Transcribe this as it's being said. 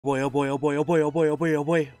Boy, oh boy, oh boy, oh boy, oh boy, oh boy, oh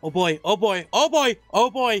boy, oh boy, oh boy, oh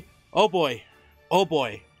boy, oh boy, oh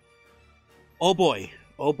boy, oh boy, oh boy,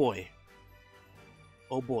 oh boy,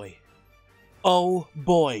 oh boy, oh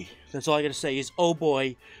boy. That's all I gotta say is oh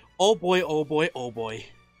boy, oh boy, oh boy, oh boy.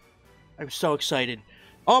 I'm so excited.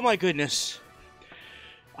 Oh my goodness.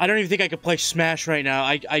 I don't even think I could play Smash right now.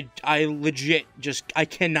 I legit just, I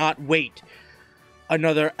cannot wait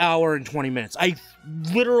another hour and 20 minutes. I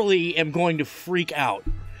literally am going to freak out.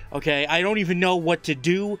 Okay, I don't even know what to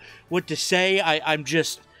do, what to say. I'm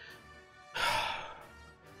just...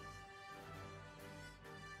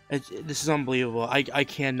 this is unbelievable. I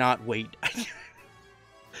cannot wait.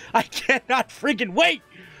 I cannot freaking wait!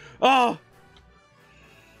 Oh!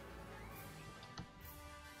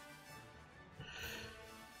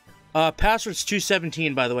 Password's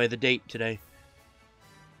 217, by the way, the date today.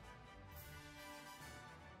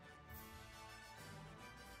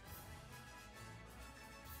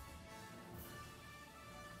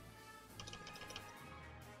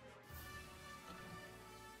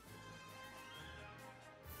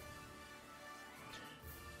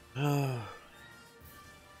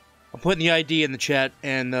 I'm putting the ID in the chat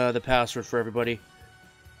and the password for everybody.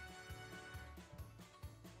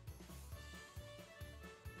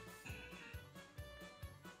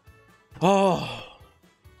 Oh,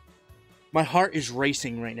 my heart is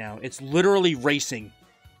racing right now. It's literally racing.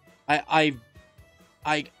 I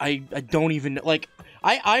don't even, like,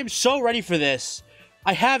 I'm so ready for this.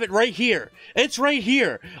 I have it right here. It's right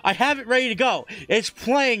here. I have it ready to go. It's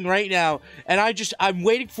playing right now, and I'm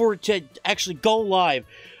waiting for it to actually go live.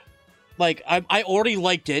 Like, I already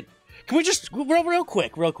liked it. Can we just, real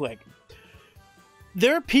quick.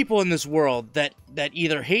 There are people in this world that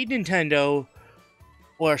either hate Nintendo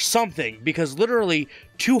or something, because literally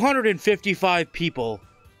 255 people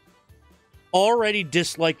already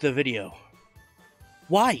disliked the video.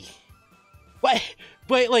 Why? Why?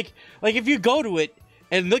 But like if you go to it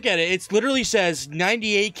and look at it, it literally says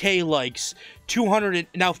 98k likes,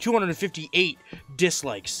 258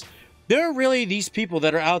 dislikes. There are really these people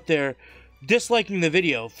that are out there disliking the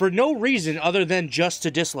video for no reason other than just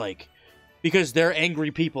to dislike, because they're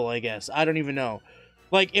angry people, I guess. I don't even know.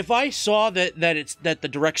 Like, if I saw that the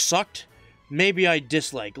Direct sucked, maybe I'd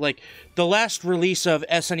dislike. Like, the last release of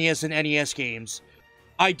SNES and NES games,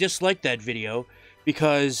 I disliked that video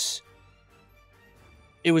because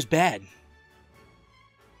it was bad.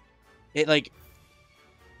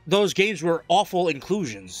 Those games were awful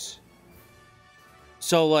inclusions.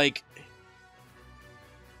 So, like,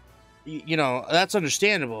 you know, that's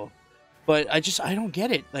understandable. But I don't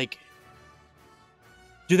get it. Like,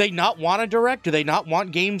 do they not want a Direct? Do they not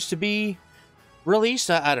want games to be released?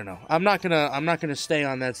 I don't know. I'm not gonna stay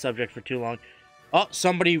on that subject for too long. Oh,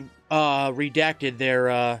 somebody redacted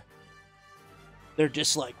their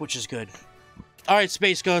dislike, which is good. All right,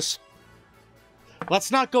 Space Ghost.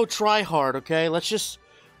 Let's not go try hard, okay? Let's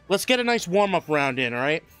get a nice warm-up round in, all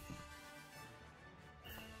right?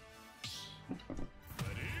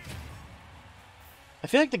 I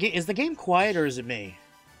feel like is the game quiet or is it me?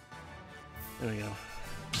 There we go.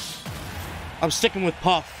 I'm sticking with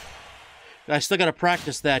Puff. I still gotta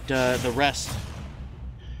practice that, the rest.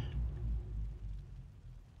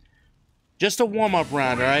 Just a warm-up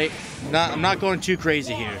round, alright? I'm not going too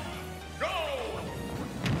crazy here.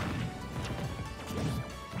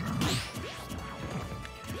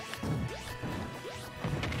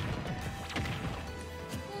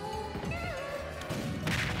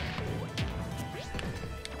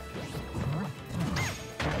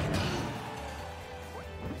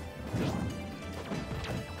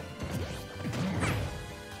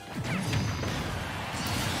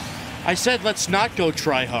 I said let's not go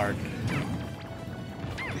try hard.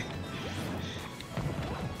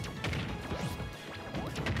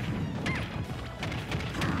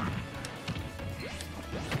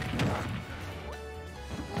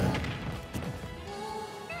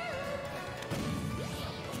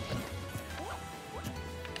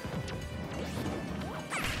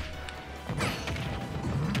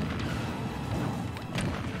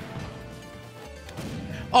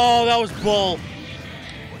 Oh, that was bull.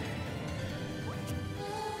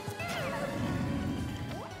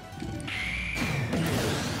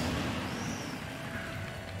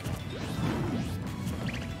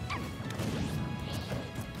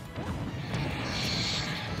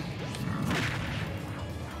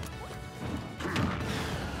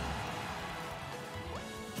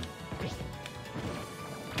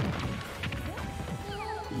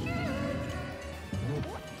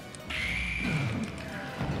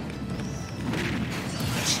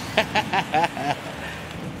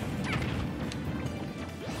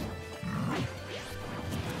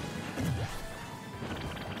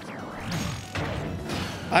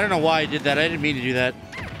 I don't know why I did that. I didn't mean to do that.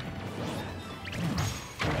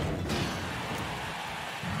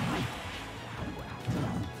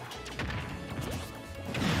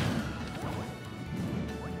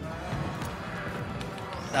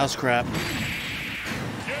 That was crap.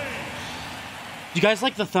 You guys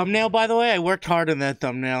like the thumbnail, by the way? I worked hard on that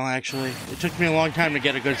thumbnail, actually. It took me a long time to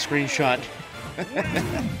get a good screenshot.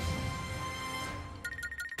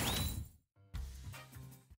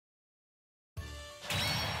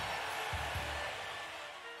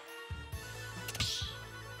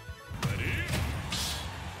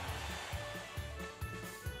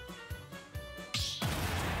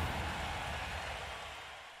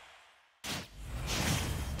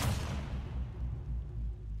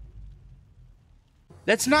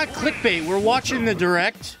 That's not clickbait. We're watching the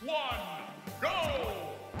direct. One, go!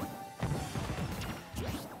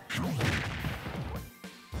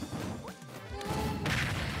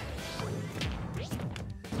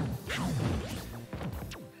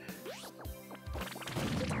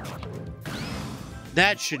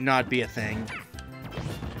 That should not be a thing.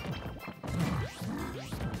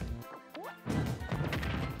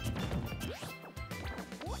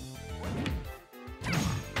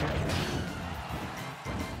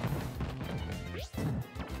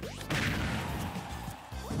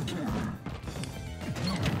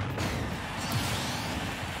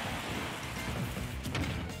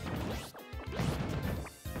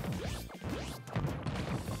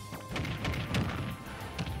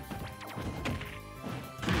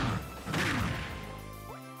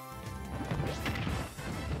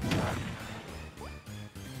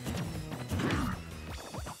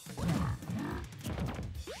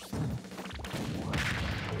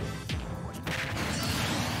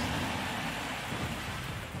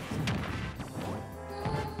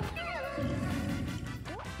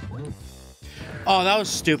 Oh, that was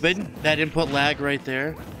stupid. That input lag right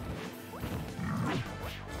there.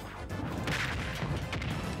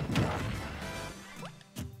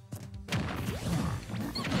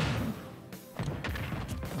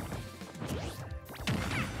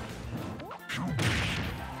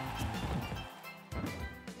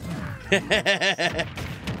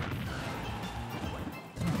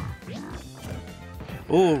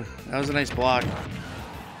 Ooh, that was a nice block.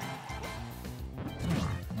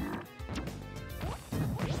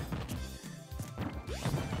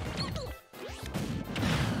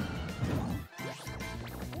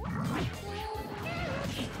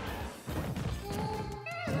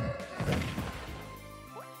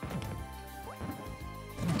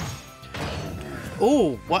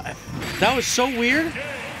 Oh, what? That was so weird.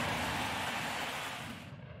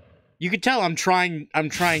 You could tell I'm trying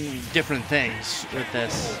different things with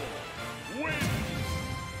this.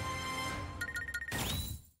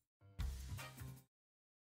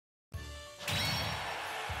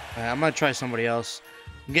 I'm gonna try somebody else.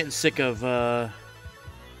 I'm getting sick of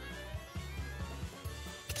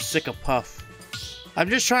Puff. I'm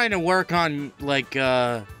just trying to work on like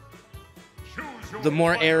the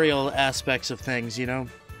more aerial aspects of things, you know?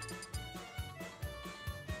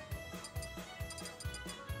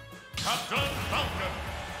 Captain Falcon.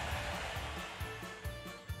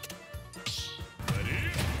 Ready?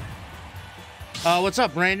 What's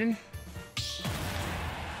up, Brandon?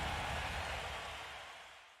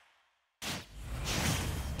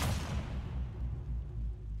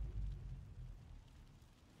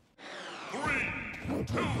 Three,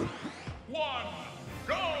 two, one,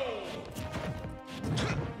 go!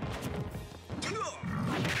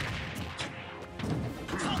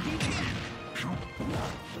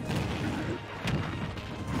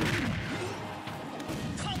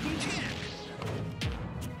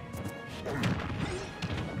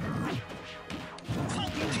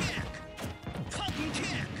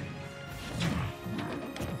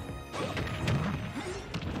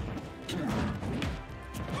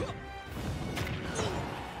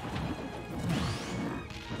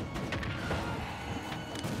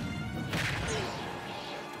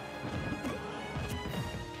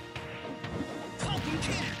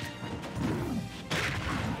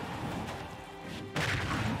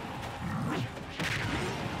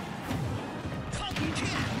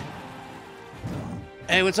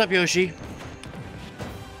 Hey, what's up, Yoshi?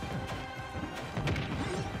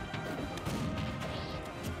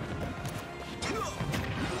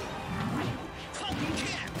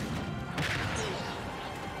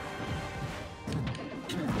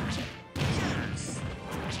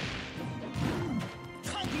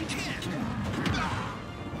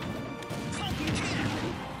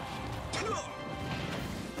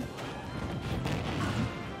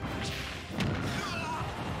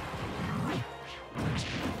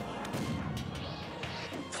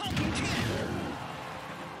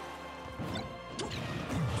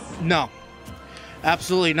 No,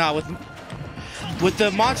 absolutely not. With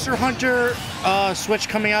the Monster Hunter Switch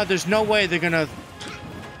coming out, there's no way they're gonna.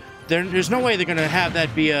 There's no way they're gonna have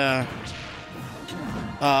that be a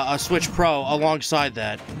Switch Pro alongside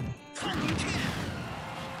that.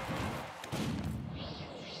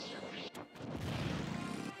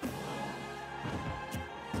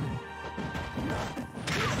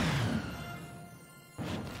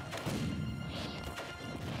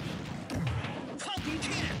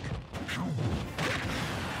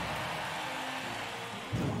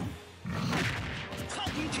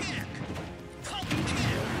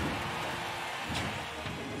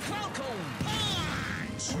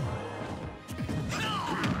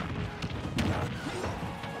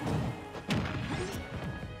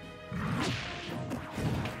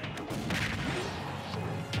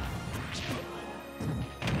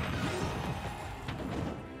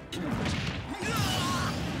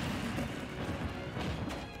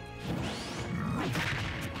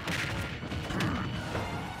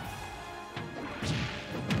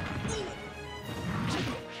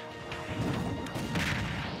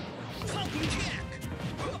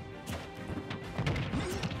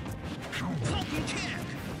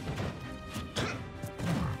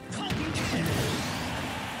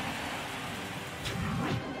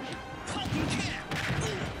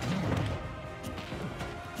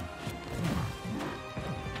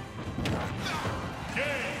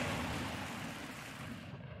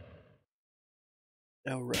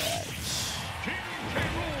 All right.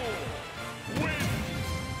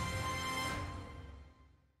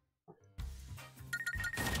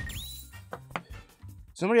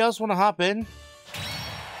 Somebody else want to hop in?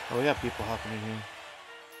 Oh, we got people hopping in here.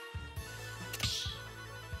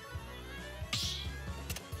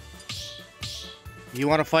 You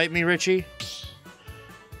want to fight me, Richie?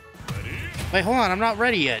 Ready? Wait, hold on. I'm not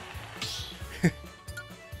ready yet.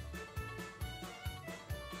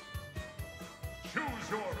 Choose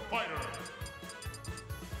your fighter.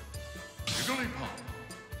 Jigglypuff.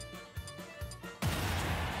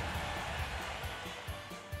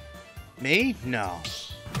 Me? No.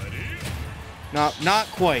 Ready? Not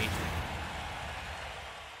quite.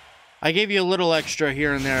 I gave you a little extra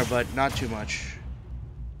here and there, but not too much.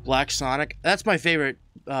 Black Sonic. That's my favorite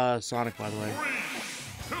Sonic, by the way.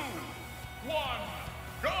 3, 2, 1,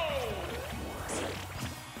 go!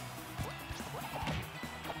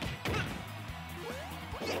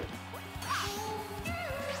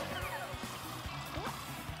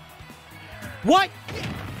 What?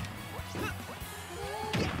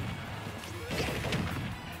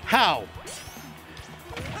 How?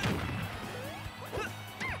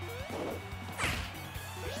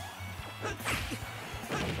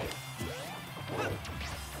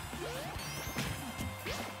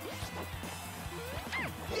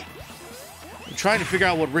 I'm trying to figure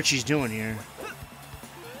out what Richie's doing here.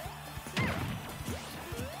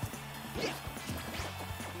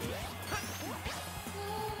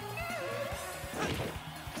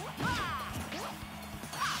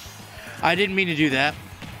 I didn't mean to do that.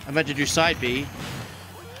 I meant to do side B.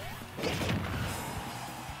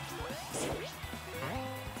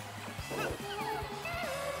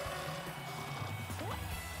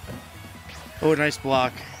 Oh, nice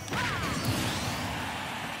block.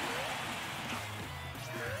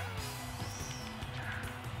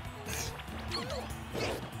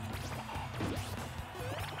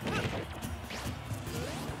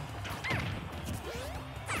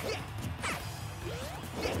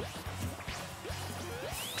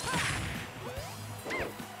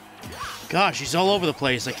 Gosh, he's all over the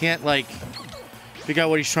place. I can't, like, figure out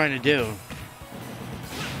what he's trying to do.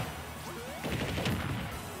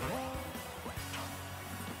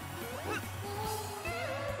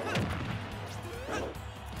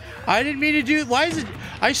 I didn't mean to do... Why is it...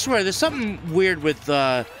 I swear, there's something weird with,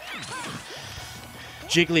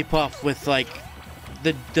 Jigglypuff with, like,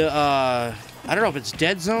 the I don't know if it's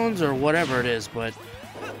dead zones or whatever it is, but...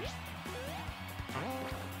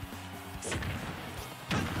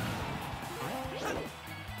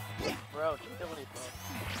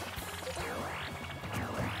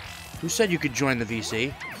 Who said you could join the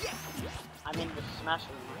VC? I mean, the Smash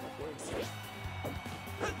Room.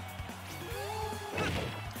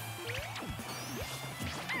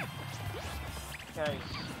 Guys,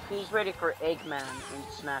 who's ready for Eggman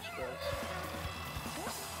in Smash Bros?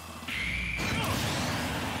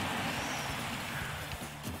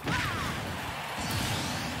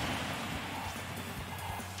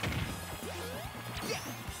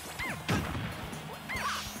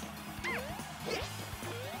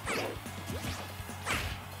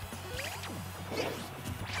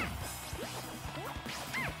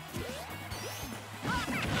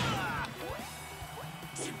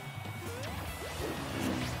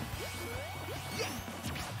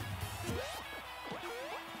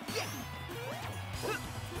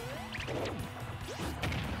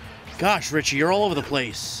 Gosh, Richie, you're all over the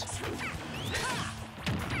place.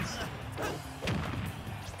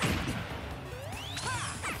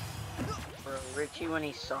 Bro, Richie when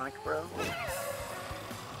he's Sonic, bro.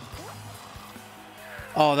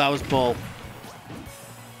 Oh, that was bull.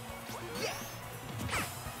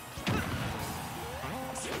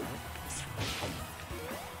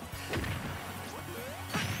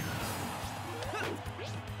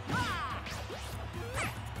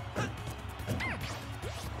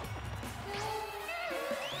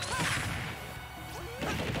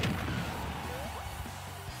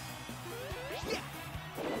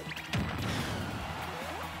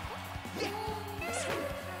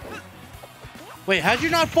 Wait, how'd you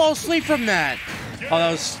not fall asleep from that? Oh,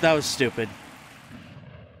 that was stupid.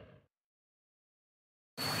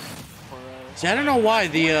 See, I don't know why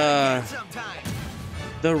the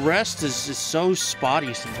rest is so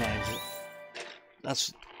spotty sometimes.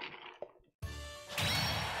 That's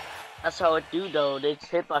how it do though. Its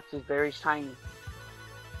hitbox is very tiny.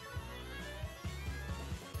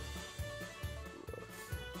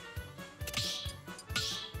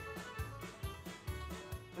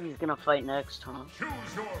 He's gonna fight next, huh?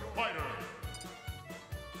 Choose your fighter.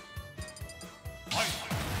 Fight.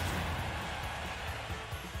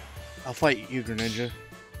 I'll fight you, Greninja.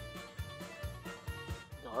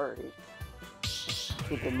 Alright.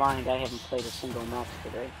 Keep in mind, I haven't played a single match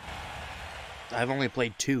today. I've only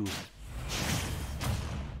played 2.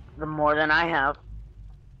 The more than I have.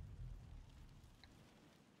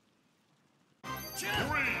 3,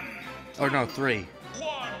 Or no, 3.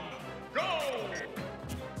 1, go!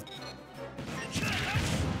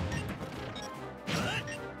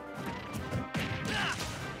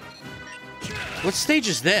 What stage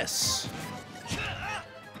is this?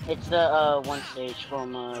 It's the one stage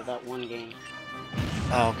from that one game.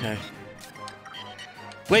 Oh, okay.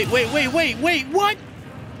 Wait, what?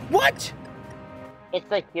 What? It's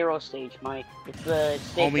the hero stage, Mike. It's the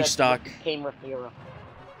stage Homie that stock. came with hero.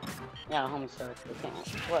 Yeah, homie stock.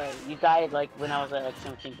 What? You died like when I was at like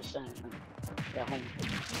 17%. Yeah, homie.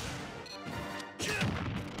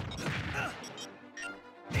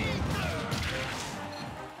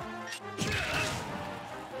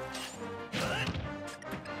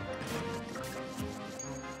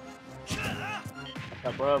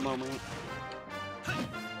 A bro moment.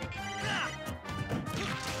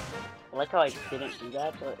 I like how I didn't do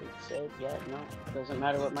that, but it said, yeah, no, it doesn't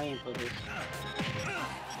matter what my input is.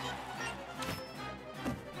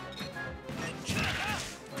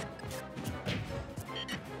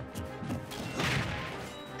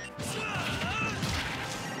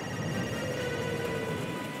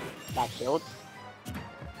 Got killed.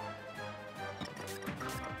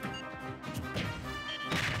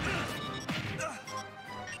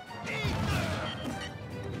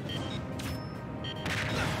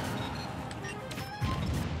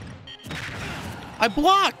 I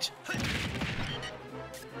blocked!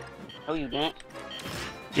 Oh, you didn't?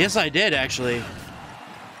 Yes, I did, actually.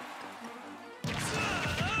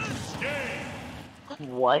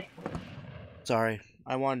 What? Sorry.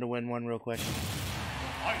 I wanted to win one real quick.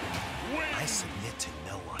 I submit to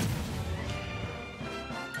no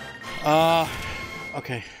one.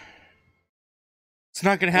 Okay. It's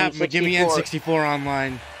not gonna happen, but give me N64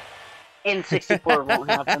 online. N64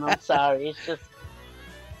 won't happen, I'm sorry. It's just...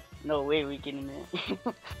 No way we're getting it.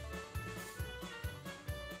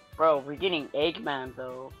 Bro, we're getting Eggman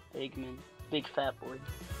though. Eggman. Big fat boy.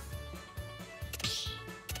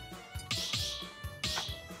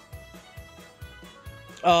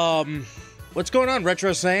 What's going on,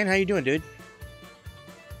 Retro Saiyan? How you doing, dude?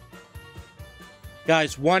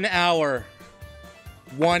 Guys, 1 hour.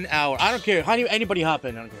 1 hour. I don't care. How do anybody hop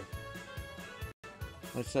in? I don't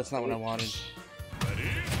care. That's not what I wanted.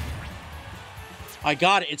 I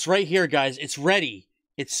got it. It's right here, guys. It's ready.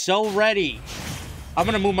 It's so ready. I'm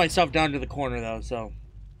gonna move myself down to the corner, though, so.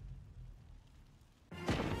 3,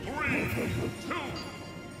 2,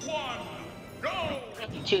 1, go!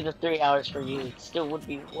 2 to 3 hours for you. It still would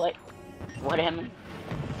be what? What, Emma?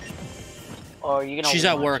 Or are you gonna? She's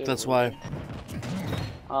at work. That's why.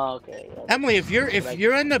 Oh, okay. Yeah. Emily, if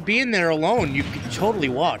you end up being there alone, you can totally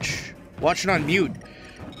watch. Watch it on mute.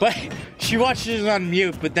 But she watches it on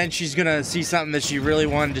mute, but then she's gonna see something that she really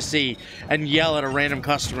wanted to see and yell at a random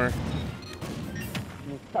customer.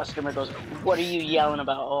 The customer goes, "What are you yelling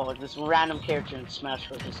about?" Oh, this random character in Smash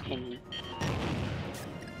Bros. Just came in.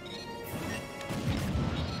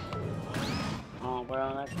 Oh,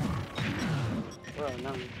 bro, that's... Bro,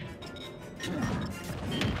 no.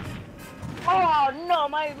 Oh, no,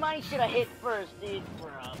 mine should have hit first, dude. Bro.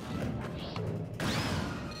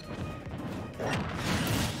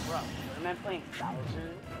 Bro, am I playing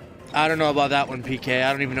Bowser? I don't know about that one, PK.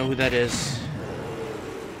 I don't even know who that is.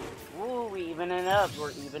 Ooh, we evening it up.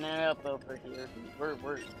 We're evening it up over here.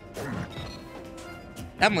 We're.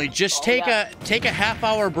 Emily, just take a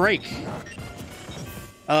half-hour break.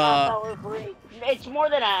 Half-hour break. It's more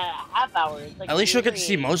than a half hour. It's like at least you'll get to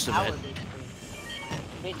see most of it.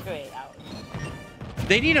 Basically 8 hours.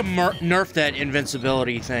 They need to nerf that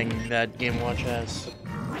invincibility thing that Game & Watch has.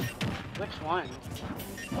 Which one?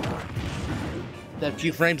 That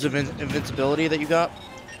few frames of invincibility that you got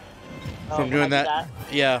from doing that.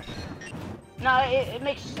 Yeah. No, it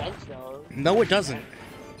makes sense though. No, it doesn't.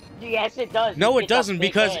 Yes, it does. No, it doesn't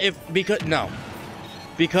because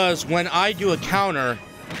because when I do a counter,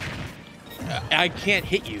 I can't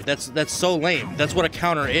hit you. That's so lame. That's what a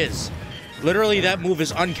counter is. Literally, that move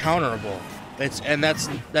is uncounterable. That's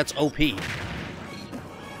OP.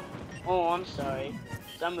 Oh, I'm sorry.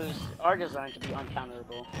 Some moves are designed to be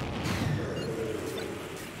uncounterable.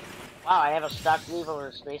 Wow, I have a stock move over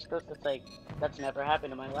a space coast. That's never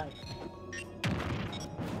happened in my life.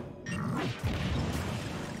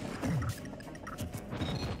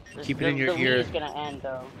 Keep it in your ear. The lead is gonna end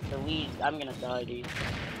though. The lead, I'm gonna die, dude.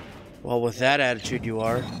 Well, with that attitude, you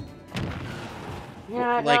are.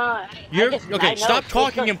 Yeah, like, no, you're okay. Stop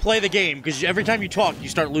talking and play the game, because every time you talk, you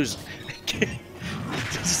start losing.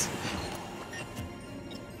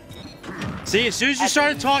 See, as soon as you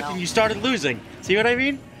started talking, you started losing. See what I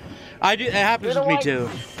mean? I do. It happens with me too.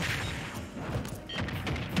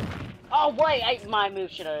 Oh wait, my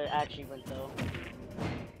move should have actually went though.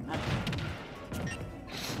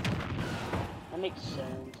 That makes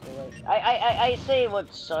sense. But like, I say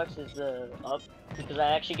what sucks is the up because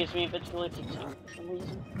that actually gives me invincibility too for some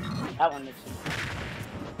reason. That one makes sense.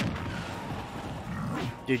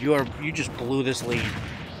 Dude, you just blew this lead.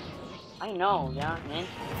 I know, yeah, man.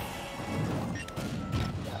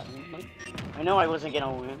 I know I wasn't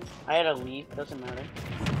gonna win. I had a lead, doesn't matter.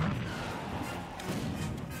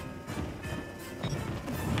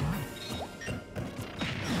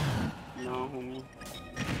 No, homie.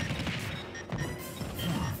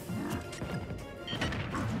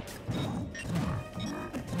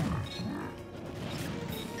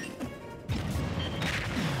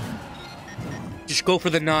 Just go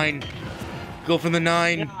for the 9. Go for the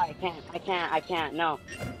 9. No, I can't, no.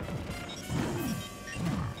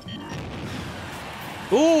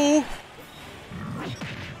 Ooh!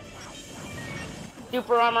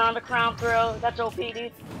 Super armor on the crown throw. That's OP,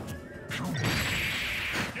 dude.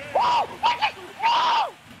 Whoa!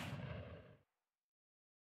 Whoa!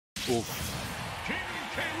 Oof.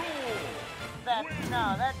 No,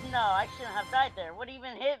 I shouldn't have died there. What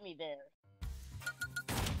even hit me there?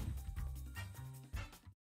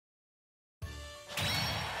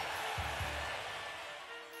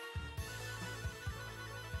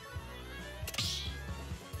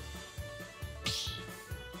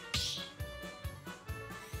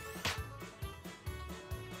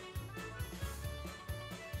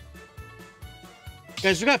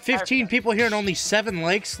 Guys, we got 15 people here and only 7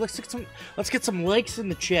 likes. Let's get some likes in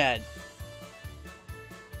the chat.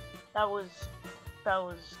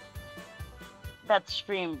 That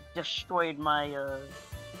stream destroyed my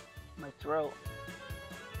my throat.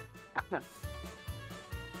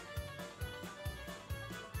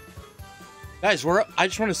 Guys, I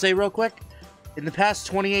just want to say real quick, in the past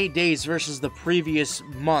 28 days versus the previous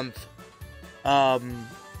month, we're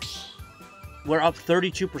up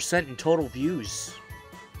 32% in total views.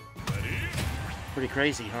 Pretty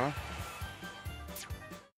crazy, huh?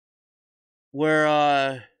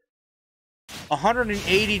 We're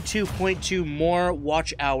 182.2 more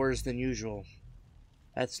watch hours than usual.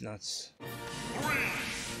 That's nuts. 3,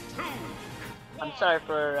 2, I'm sorry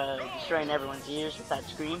for destroying everyone's ears with that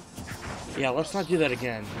scream. Yeah, let's not do that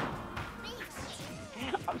again.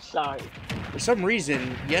 I'm sorry. For some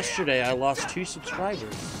reason, yesterday I lost 2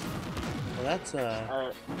 subscribers. Well, that's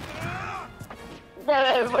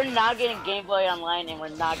We're not getting Game Boy Online and we're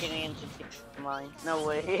not getting into Online. No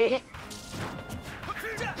way.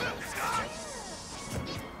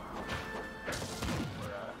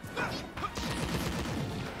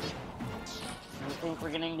 You think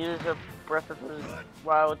we're gonna use a Breath of the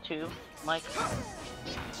Wild 2, Mike?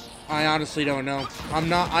 I honestly don't know.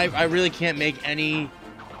 I really can't make any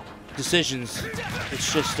decisions.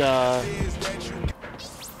 It's just,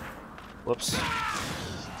 whoops.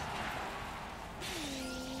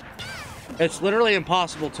 It's literally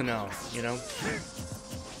impossible to know, you know?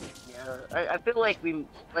 Yeah, I feel like people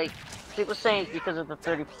saying it's because of the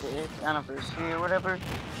 35th anniversary or whatever,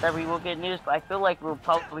 that we will get news, but I feel like we'll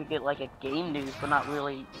probably get like a game news, but not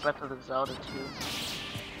really Breath of the Zelda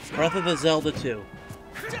 2. Breath of the Zelda 2.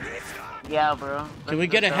 Yeah, bro. Can we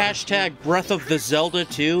get a hashtag Breath of the Zelda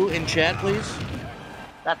 2 in chat, please?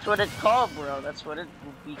 That's what it's called, bro. That's what it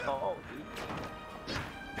will be called, dude.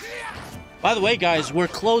 By the way, guys, we're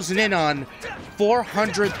closing in on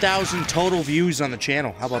 400,000 total views on the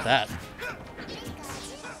channel. How about that?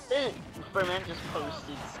 Furman just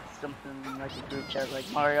posted something like a group chat like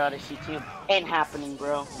Mario Odyssey 2. Ain't happening,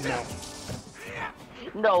 bro. No.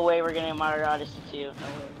 No way we're getting Mario Odyssey 2. No way.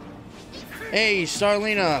 Hey,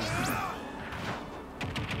 Starlina.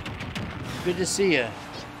 Good to see you.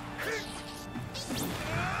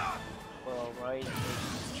 Well, right.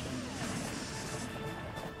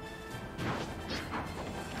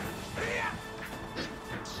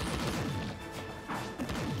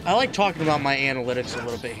 I like talking about my analytics a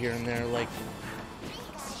little bit here and there, like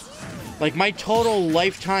my total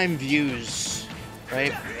lifetime views,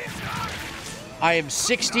 right? I am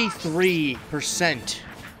 63%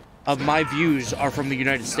 of my views are from the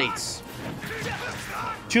United States.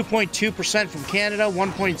 2.2% from Canada,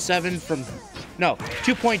 1.7 from, no,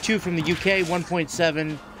 2.2 from the UK,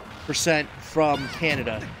 1.7% from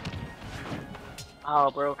Canada. Oh,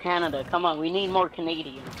 bro, Canada, come on, we need more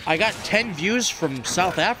Canadians. I got 10 views from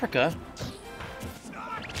South Africa,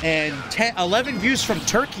 and 11 views from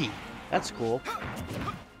Turkey. That's cool.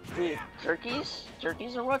 Dude, turkeys?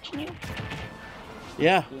 Turkeys are watching you?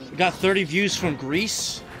 Yeah, we got 30 views from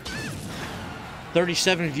Greece,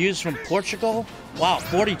 37 views from Portugal. Wow,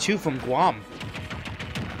 42 from Guam.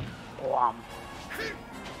 Guam.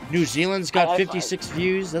 New Zealand's got 56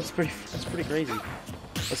 views. That's pretty crazy.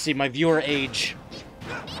 Let's see my viewer age.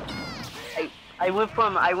 I went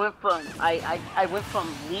from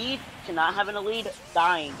lead to not having a lead,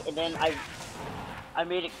 dying, and then I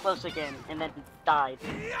made it close again, and then died.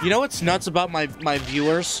 You know what's nuts about my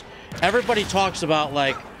viewers? Everybody talks about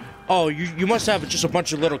like, oh, you must have just a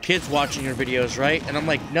bunch of little kids watching your videos, right? And I'm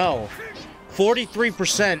like, no.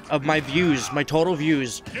 43% of my views, my total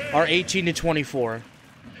views, are 18 to 24.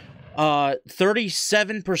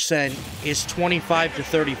 37% is 25 to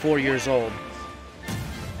 34 years old.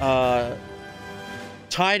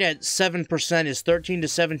 Tied at 7% is 13 to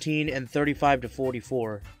 17 and 35 to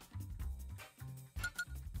 44.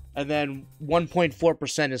 And then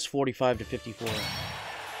 1.4% is 45 to 54.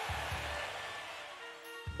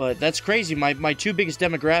 But that's crazy. My two biggest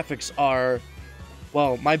demographics are,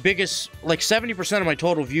 well, my biggest, like 70% of my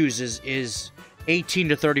total views is 18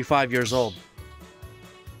 to 35 years old.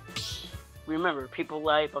 Remember, people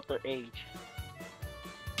lie about their age.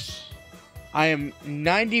 I am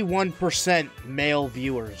 91% male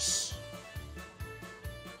viewers.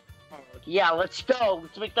 Yeah, let's go.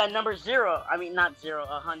 Let's make that number 0. I mean, not 0,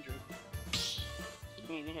 100.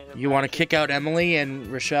 You want to kick out Emily and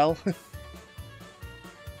Rochelle?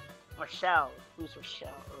 Rochelle. Who's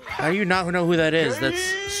Rochelle? How do you not know who that is? That's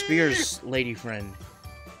Spears' lady friend.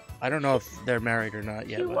 I don't know if they're married or not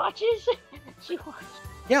yet. She but... watches? She watches.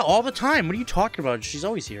 Yeah, all the time. What are you talking about? She's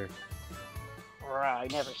always here. Bruh, I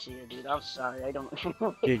never see her, dude. I'm sorry. I don't...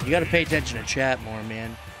 Dude, you gotta pay attention to chat more,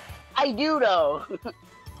 man. I do, though.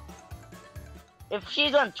 If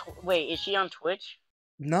she's on... Wait, is she on Twitch?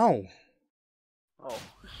 No. Oh.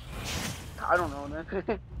 I don't know,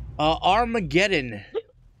 man. Armageddon.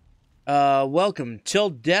 Welcome. Till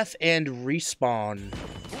death and respawn.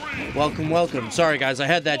 Welcome, welcome. Sorry, guys. I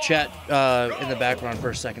had that chat in the background for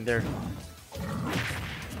a second there.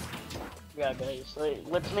 Yeah, guys.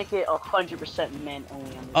 Let's make it 100% men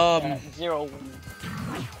only on this chat. 0 women.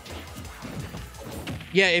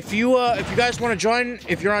 Yeah, if you guys want to join,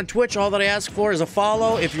 if you're on Twitch, all that I ask for is a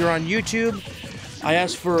follow. If you're on YouTube, I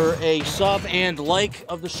ask for a sub and like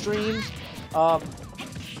of the stream. And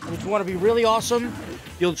if you want to be really awesome,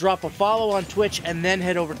 you'll drop a follow on Twitch and then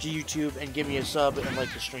head over to YouTube and give me a sub and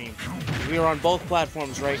like the stream. We are on both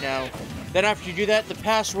platforms right now. Then after you do that, the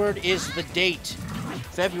password is the date.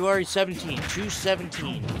 February 17,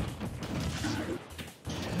 2/17.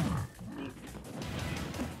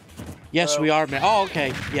 Yes, we are, man. Oh,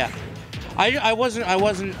 okay, yeah. I wasn't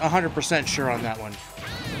 100% sure on that one.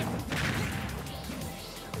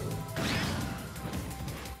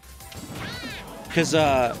 Because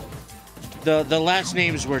the last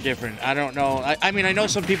names were different. I don't know. I mean, I know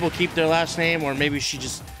some people keep their last name, or maybe she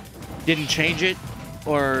just didn't change it,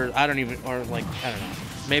 or I don't know.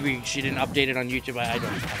 Maybe she didn't update it on YouTube. I don't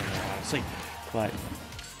know, honestly. But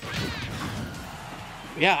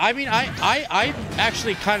yeah, I mean, I'm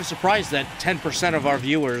actually kind of surprised that 10% of our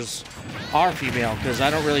viewers are female, because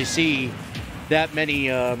I don't really see that many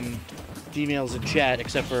females in chat,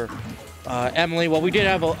 except for Emily. Well, we did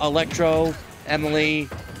have Electro, Emily,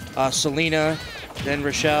 Selena, then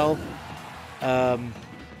Rochelle.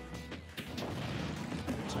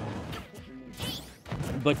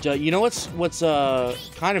 But you know what's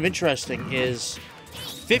kind of interesting is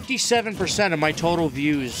 57% of my total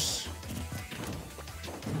views.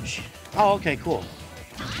 Oh, okay, cool.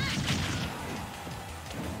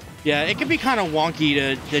 Yeah, it can be kind of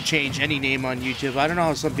wonky to change any name on YouTube. I don't know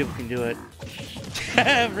how some people can do it.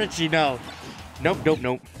 Richie, no. Nope.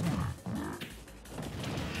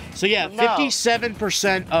 So yeah,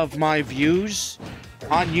 57% of my views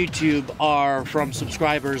on YouTube are from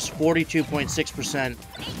subscribers, 42.6%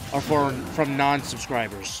 are from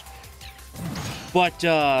non-subscribers. But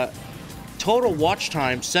total watch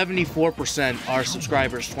time, 74% are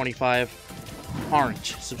subscribers, 25 aren't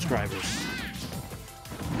subscribers.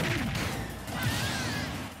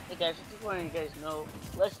 Hey guys, I just wanted you guys to know,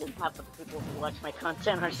 less than half of the people who watch my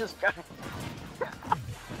content are subscribed.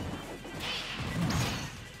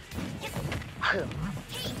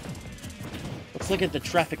 Let's look at the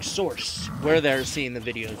traffic source, where they're seeing the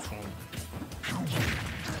videos from.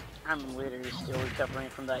 I'm literally still recovering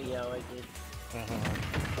from that yell I did.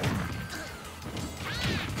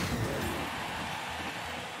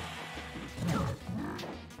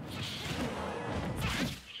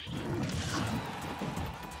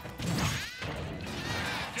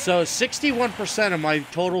 So 61% of my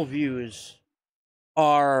total views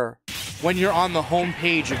are when you're on the home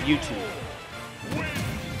page of YouTube.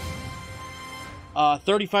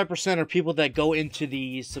 35% are people that go into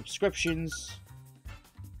the subscriptions.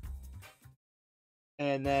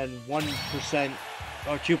 And then 1%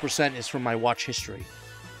 or 2% is from my watch history.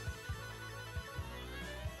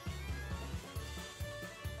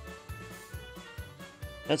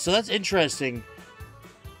 That's interesting.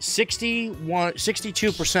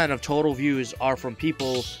 62% of total views are from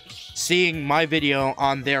people seeing my video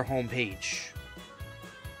on their homepage.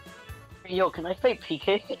 Yo, can I play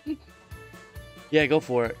PK? Yeah, go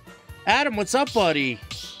for it. Adam, what's up, buddy?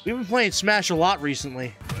 We've been playing Smash a lot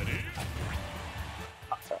recently.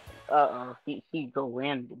 Uh-oh, he go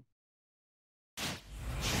random.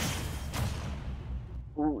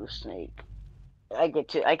 Ooh, snake. I get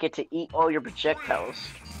to eat all your projectiles.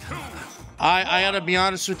 I gotta be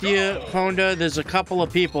honest with you, Honda, there's a couple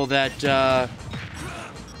of people that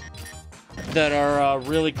are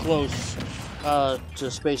really close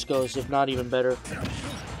to Space Ghost, if not even better.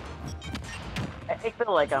 I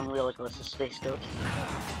feel like I'm really close to Space Ghost.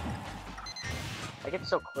 I get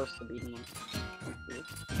so close to beating him.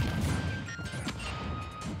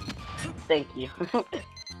 Thank you.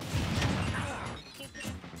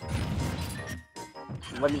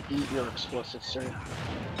 Let me eat your explosive, sir.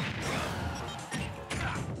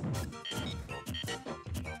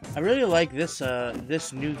 I really like this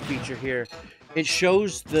this new feature here. It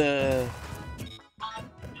shows the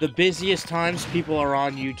busiest times people are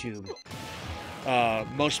on YouTube.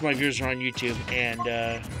 Most of my viewers are on YouTube, and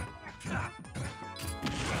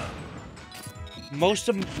most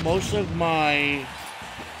of my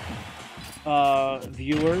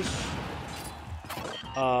viewers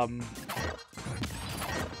are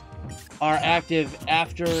active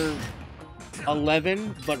after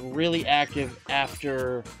 11, but really active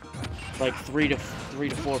after like 3 to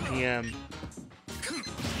 4 p.m.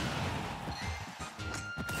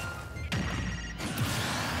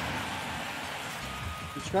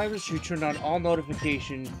 Subscribers who turned on all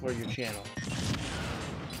notifications for your channel.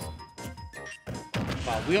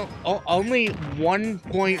 Wow, only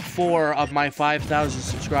 1.4 of my 5,000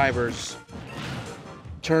 subscribers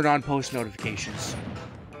turned on post notifications.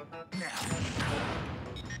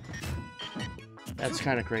 That's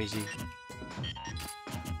kind of crazy.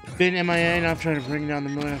 Been MIA, and I'm trying to bring down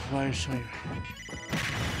the moon of fire.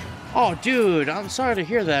 Oh, dude, I'm sorry to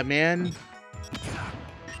hear that, man.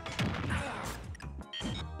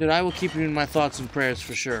 Dude, I will keep you in my thoughts and prayers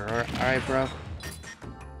for sure. Alright, bro?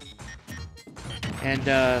 And,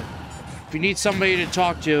 if you need somebody to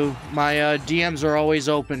talk to, my DMs are always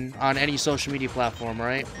open on any social media platform,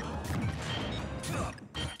 right?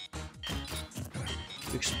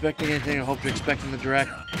 You expecting anything? I hope you're expecting the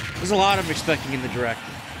direct. There's a lot I'm expecting in the direct.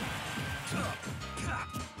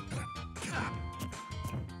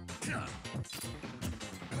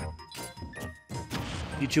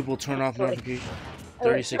 YouTube will turn off notifications.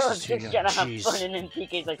 36 is too young. Jeez.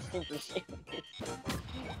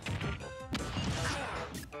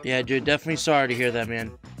 Yeah, dude, definitely sorry to hear that,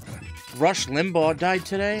 man. Rush Limbaugh died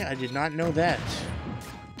today? I did not know that.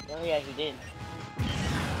 Oh yeah, he did. I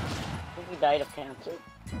think he died of cancer.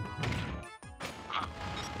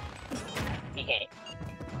 Okay.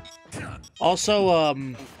 Also,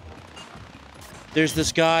 there's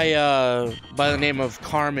this guy by the name of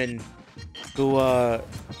Carmen who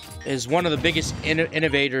is one of the biggest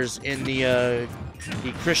innovators in the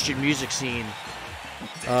Christian music scene.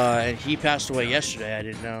 And he passed away yesterday. I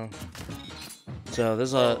didn't know. So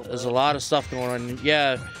there's a lot of stuff going on.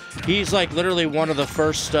 Yeah, he's like literally one of the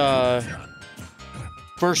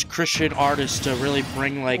first Christian artists to really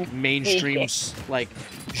bring like mainstream like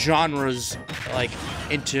genres like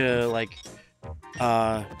into like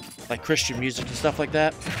Christian music and stuff like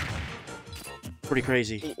that. Pretty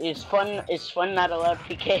crazy. Is fun not allowed,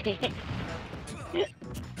 PK? It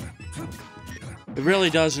really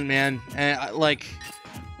doesn't, man. And like,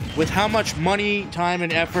 with how much money, time,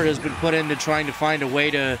 and effort has been put into trying to find a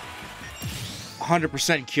way to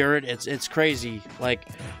 100% cure it, it's crazy. Like,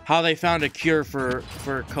 how they found a cure for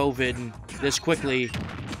COVID this quickly.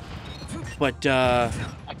 But, A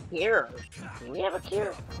cure? Do we have a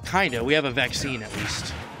cure? Kinda. We have a vaccine, at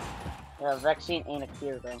least. Yeah, a vaccine ain't a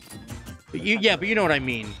cure, though. But you know what I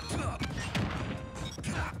mean.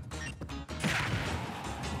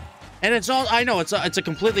 And it's all, I know, it's a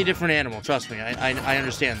completely different animal, trust me, I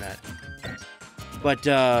understand that. But,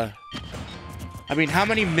 I mean, how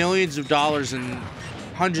many millions of dollars and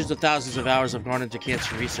hundreds of thousands of hours have gone into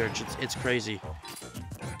cancer research? It's crazy.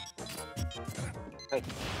 Right.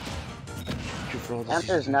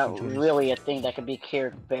 Cancer is not really a thing that could be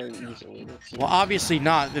cured very easily. Well, obviously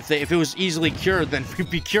not. If it was easily cured, then we'd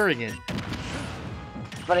be curing it.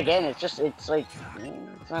 But again, it's like,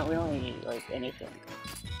 it's not really, like, anything.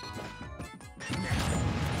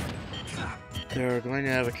 They're going to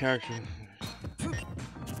have a character.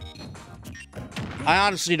 I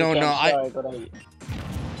honestly don't know.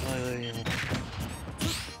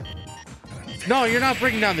 No, you're not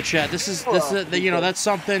bringing down the chat. This is you know, that's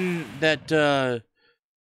something that that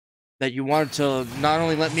you wanted to not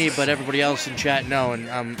only let me but everybody else in chat know, and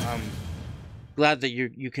I'm glad that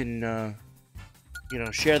you can you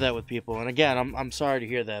know, share that with people. And again, I'm sorry to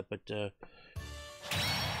hear that, but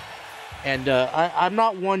I'm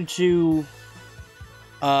not one to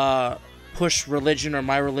push religion or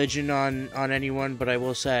my religion on anyone, but I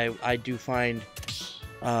will say I do find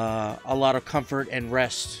a lot of comfort and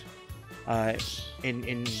rest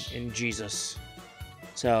in Jesus.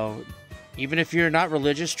 So even if you're not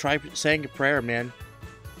religious, try saying a prayer, man.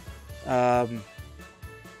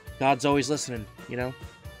 God's always listening, you know.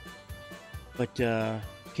 But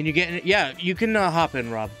can you get in? Yeah, you can hop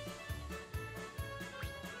in, Rob.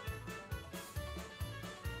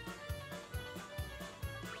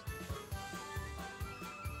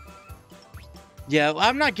 Yeah,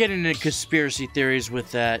 I'm not getting into conspiracy theories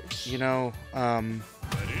with that, you know. I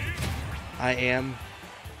am.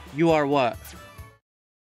 You are what?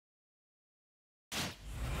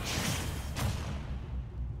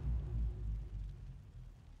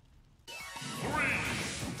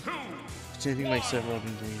 It's anything like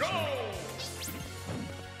 7-Eleven.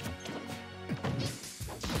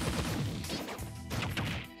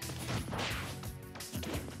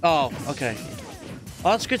 Oh, okay. Oh,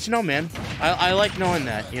 that's good to know, man. I like knowing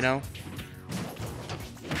that, you know?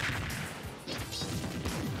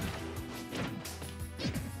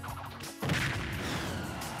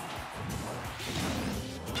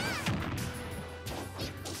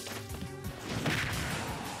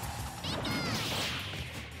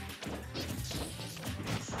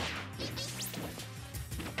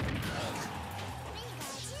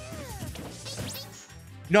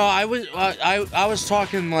 No, I was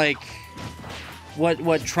talking like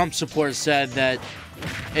what Trump supporters said, that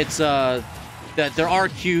it's that there are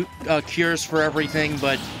cures for everything,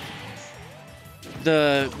 but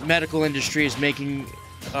the medical industry is making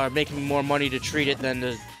more money to treat it than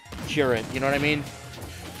to cure it. You know what I mean?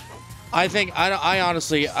 I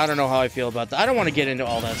honestly don't know how I feel about that. I don't want to get into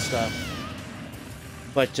all that stuff,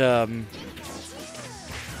 but you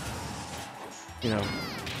know,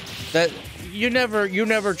 that you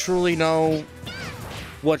never truly know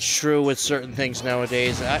what's true with certain things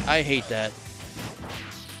nowadays. I hate that.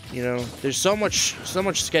 You know, there's so much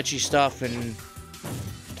sketchy stuff and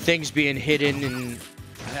things being hidden, and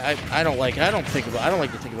I don't like to think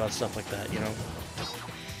about stuff like that, you know.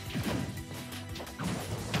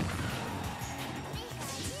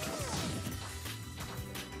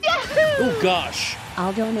 Oh gosh.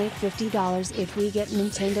 I'll donate $50 if we get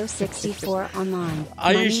Nintendo 64 online.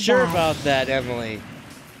 Are you sure about that, Emily?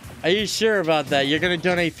 Are you sure about that? You're gonna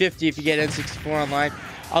donate 50 if you get N64 online?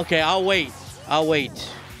 Okay, I'll wait.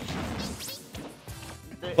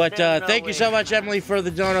 But thank you so much, Emily, for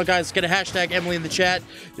the dono, guys. Get a hashtag Emily in the chat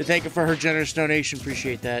to thank her for her generous donation.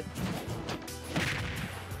 Appreciate that.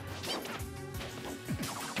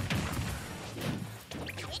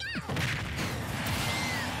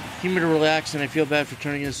 Keep me to relax, and I feel bad for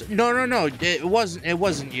turning this. No. It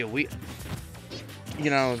wasn't you.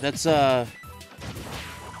 You know, that's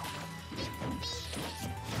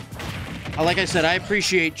like I said, I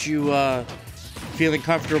appreciate you feeling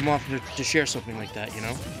comfortable enough to share something like that, you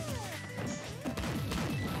know?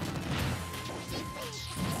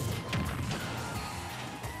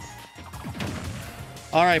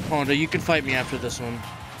 Alright, Ponda, you can fight me after this one.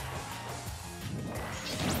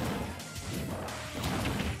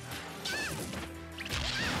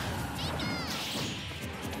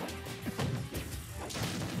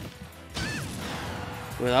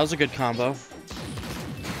 Well, that was a good combo.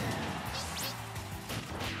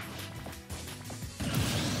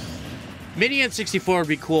 Mini N64 would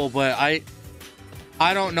be cool, but I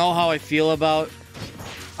don't know how I feel about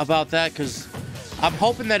that, because I'm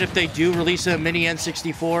hoping that if they do release a Mini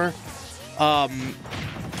N64,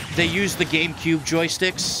 they use the GameCube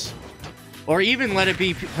joysticks, or even let it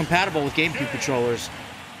be compatible with GameCube controllers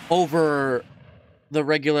over the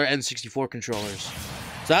regular N64 controllers.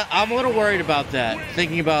 So I'm a little worried about that,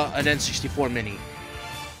 thinking about an N64 Mini.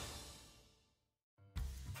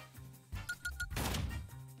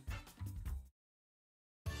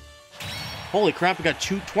 Holy crap, we got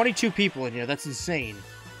 22 people in here. That's insane.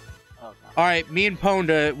 Okay. Alright, me and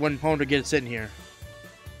Ponda, when Ponda gets in here.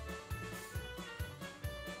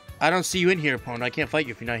 I don't see you in here, Ponda. I can't fight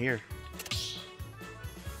you if you're not here.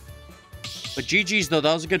 But GG's, though.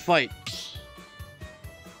 That was a good fight.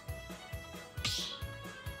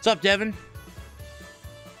 What's up, Devin?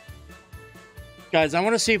 Guys, I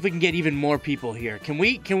want to see if we can get even more people here. Can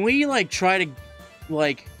we like, try to,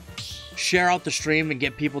 like, share out the stream and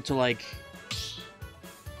get people to, like...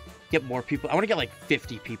 Get more people. I want to get like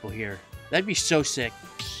 50 people here. That'd be so sick.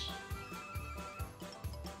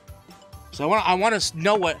 So I want to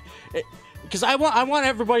know what, because I want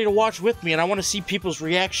everybody to watch with me, and I want to see people's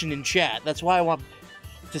reaction in chat. That's why I want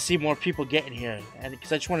to see more people get in here, and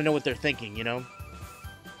because I just want to know what they're thinking, you know.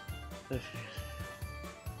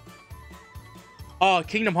 Oh,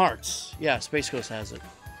 Kingdom Hearts. Yeah, Space Ghost has it.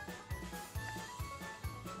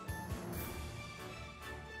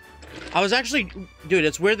 I was actually, dude,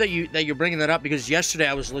 it's weird that you're bringing that up, because yesterday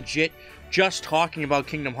I was legit just talking about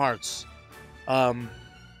Kingdom Hearts, and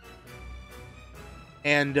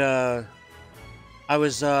I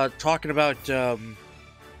was talking about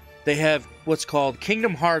they have what's called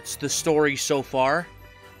Kingdom Hearts: The Story So Far,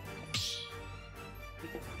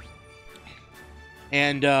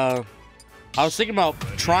 and I was thinking about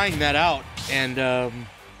trying that out and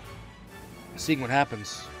seeing what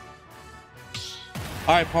happens.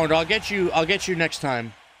 All right, Ponda, I'll get you next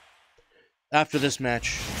time. After this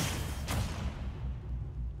match.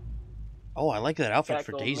 Oh, I like that outfit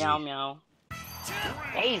for Daisy. Meow meow.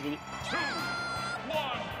 Daisy. 2,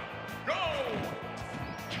 1, go!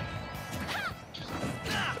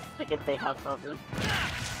 I think they have something.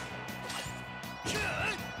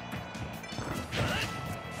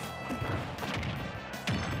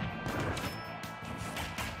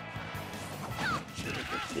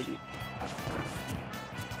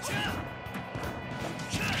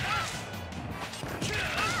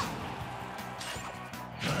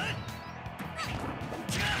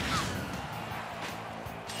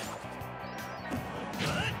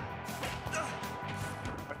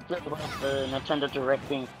 The Nintendo Direct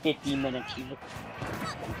being 50 minutes.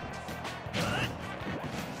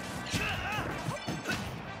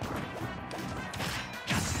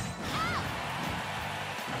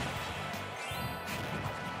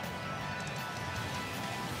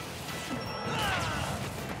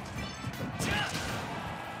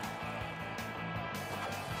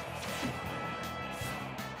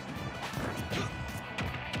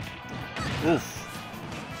 Oof.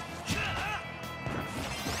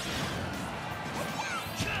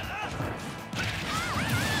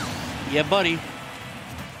 Yeah, buddy.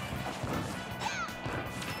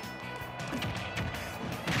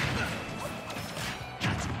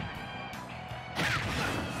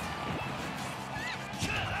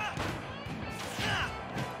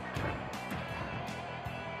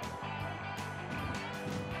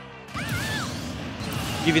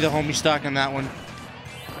 Give you the homie stock on that one.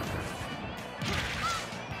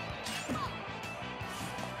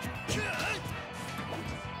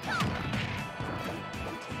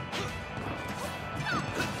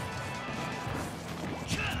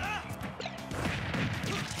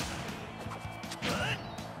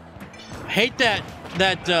 Hate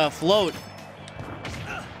that float.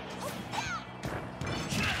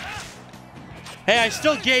 Hey, I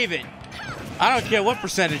still gave it. I don't care what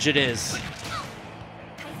percentage it is.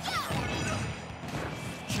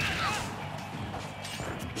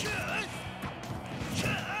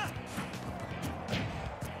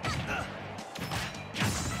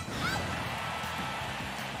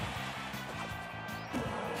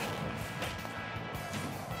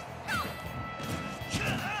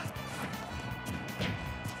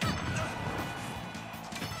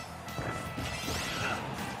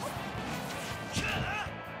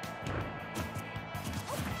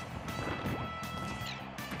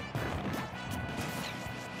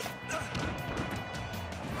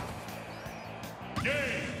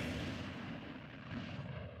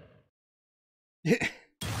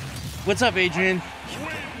 What's up, Adrian? You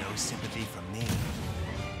get no sympathy from me.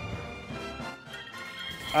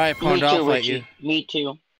 Alright, Pond, I'll fight you. Me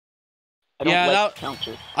too. I don't Yeah, like that,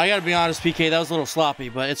 counters. I gotta be honest, PK, that was a little sloppy,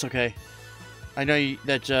 but it's okay. I know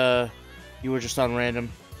that you were just on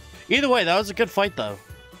random. Either way, that was a good fight, though.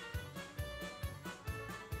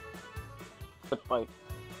 Good fight.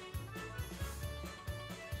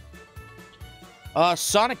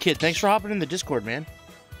 Sonic Kid, thanks for hopping in the Discord, man.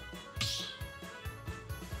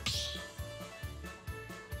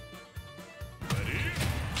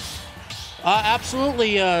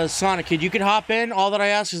 Absolutely, Sonic Kid. You can hop in. All that I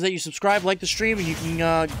ask is that you subscribe, like the stream, and you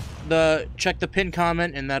can check the pin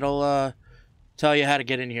comment, and that'll tell you how to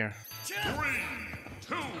get in here. 3,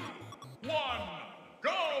 2, 1,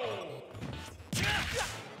 go!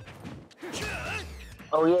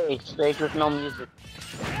 Oh yeah, stage with no music.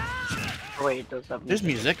 Oh wait, it does have There's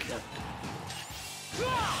music. Yeah.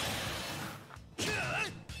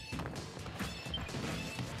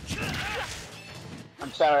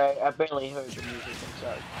 I'm sorry, I barely heard the music, I'm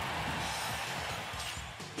sorry.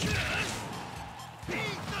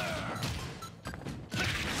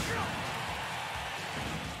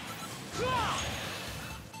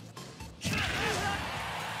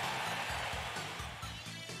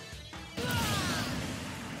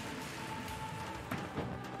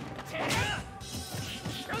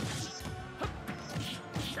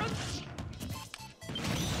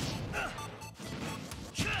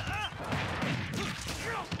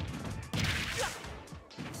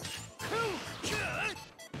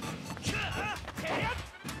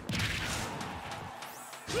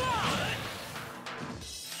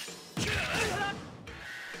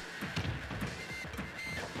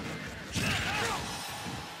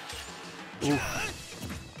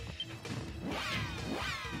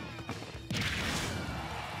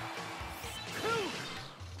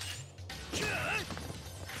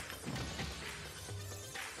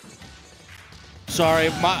 Sorry,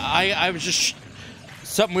 I was just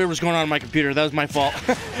something weird was going on my computer. That was my fault.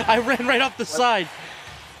 I ran right off the side.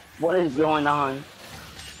 What is going on?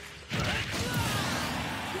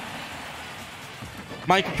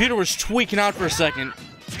 My computer was tweaking out for a second.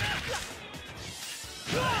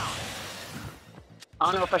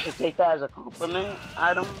 I don't know if I should take that as a compliment,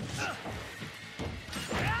 Adam.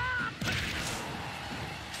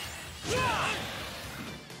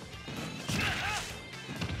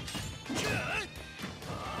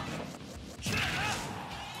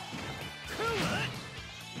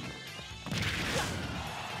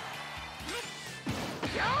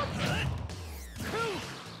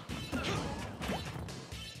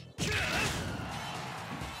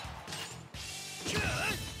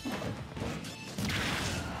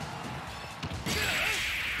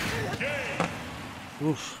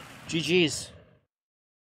 Oof. GG's.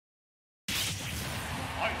 You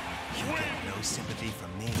get no sympathy from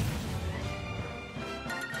me.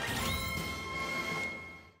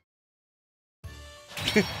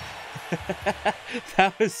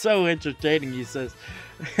 That was so entertaining, he says.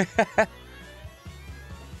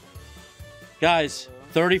 Guys,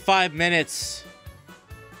 35 minutes.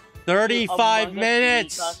 35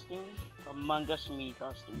 minutes! Among Us Me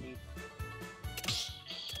costume, dude.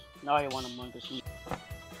 Now I want Among Us Me.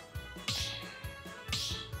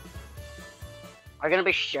 Are you gonna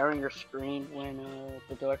be sharing your screen when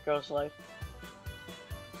the door goes live?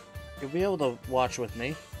 You'll be able to watch with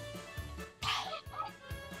me.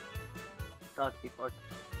 Talk before.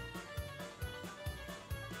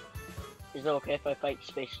 Is it okay if I fight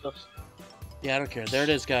Space Ghost? Yeah, I don't care. There it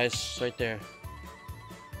is, guys. It's right there.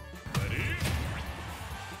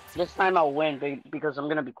 This time I'll win because I'm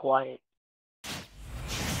gonna be quiet.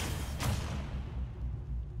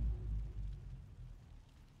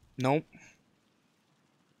 Nope.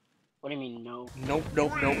 What do you mean, no? Nope,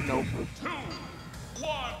 nope, nope, nope. 2,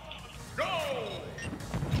 1, go!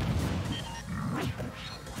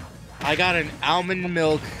 I got an almond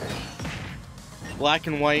milk, black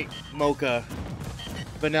and white mocha,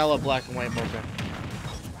 vanilla black and white mocha.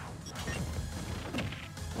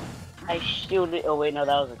 I still did. Oh wait, no,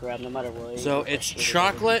 that was a grab. No matter what. So it's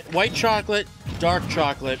chocolate, white chocolate, dark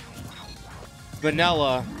chocolate,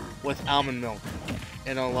 vanilla with almond milk,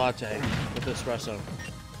 and a latte with espresso.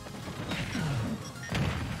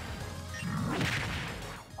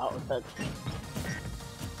 Oh, that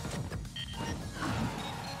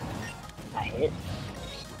hit.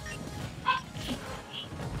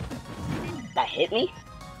 That hit me?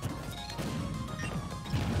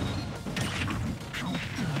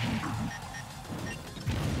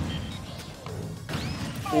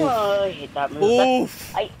 Oh, I hate that move.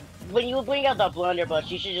 Oof! When you bring out the blunderbuss,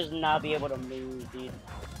 you should just not be able to move, dude.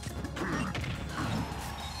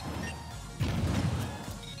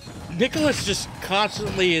 Nicholas just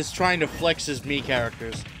constantly is trying to flex his Mii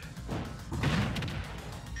characters.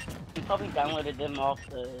 He probably downloaded them off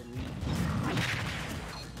the...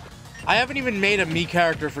 I haven't even made a Mii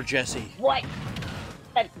character for Jesse. What?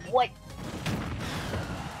 What?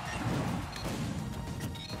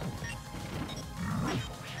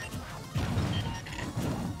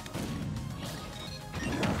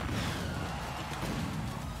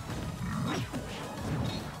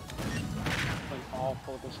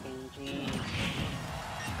 Awful this game, jeez.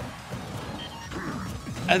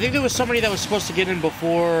 I think there was somebody that was supposed to get in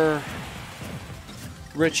before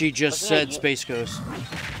Richie just said Space Ghost.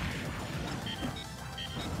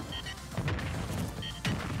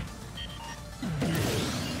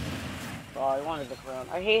 Oh, I wanted the crown.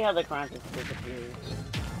 I hate how the crown just disappears.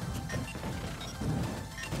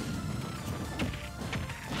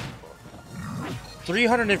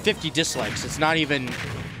 $350 dislikes. It's not even.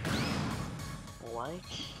 What?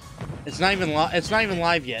 It's not even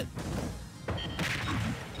live yet.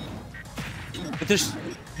 But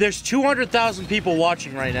there's 200,000 people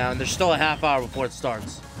watching right now, and there's still a half hour before it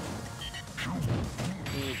starts.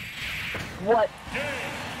 What?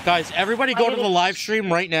 Guys, everybody go to the live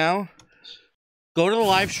stream right now. Go to the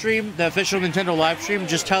live stream, the official Nintendo live stream.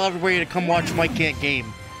 Just tell everybody to come watch Mike Can't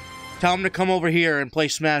Game. Tell them to come over here and play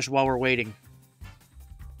Smash while we're waiting.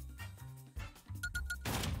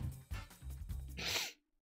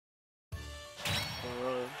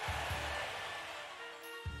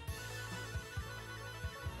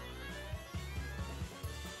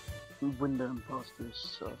 When the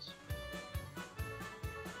imposters sus.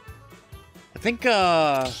 I think,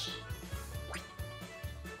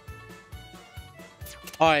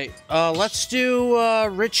 Alright, let's do,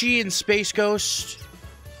 Richie and Space Ghost.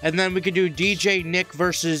 And then we could do DJ Nick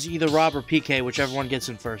versus either Rob or PK, whichever one gets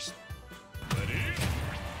in first.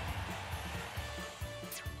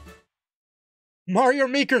 Mario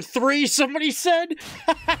Maker 3, somebody said?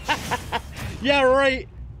 Yeah, right.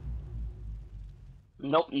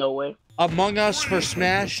 Nope, no way. Among Us for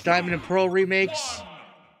Smash, Diamond and Pearl remakes.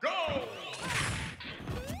 Go!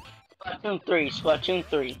 Splatoon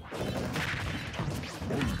 3.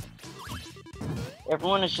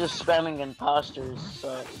 Everyone is just spamming imposters,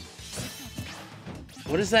 so...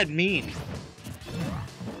 What does that mean?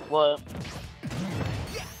 What?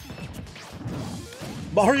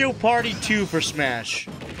 Mario Party 2 for Smash.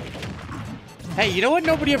 Hey, you know what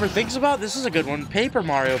nobody ever thinks about? This is a good one. Paper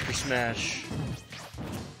Mario for Smash.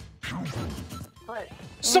 What?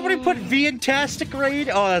 Somebody put Fantastic Raid?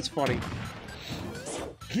 Oh, that's funny.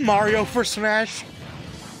 Mario for Smash.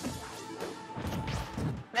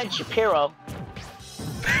 Ben Shapiro.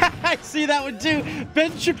 I see that one too.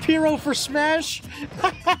 Ben Shapiro for Smash.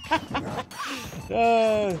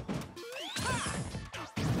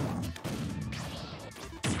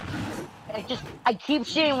 I keep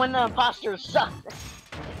seeing when the imposters suck.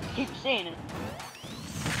 I keep seeing it.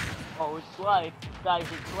 Oh, it's live. Guys,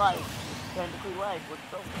 it's live. Technically live. Let's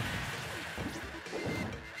go.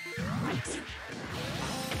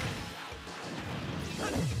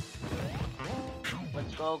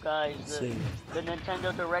 Let's go, guys. The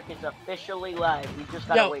Nintendo Direct is officially live. We just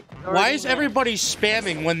gotta wait 30 why is minutes. everybody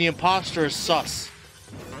spamming when the imposter is sus?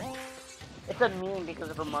 It's a meme because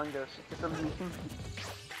of Among Us. It's a meme.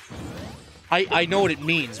 I know what it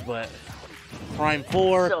means, but... Prime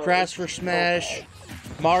 4, So, Crash for Smash,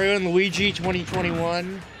 Mario and Luigi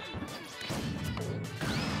 2021.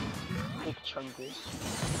 Big Chungus.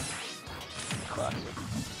 Classic.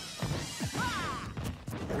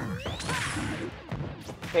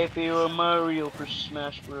 Paper Mario for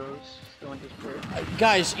Smash Bros.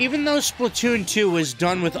 Guys, even though Splatoon 2 is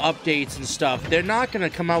done with updates and stuff, they're not gonna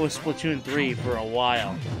come out with Splatoon 3 for a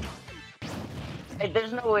while. Hey,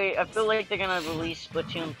 there's no way. I feel like they're gonna release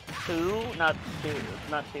Splatoon 2, not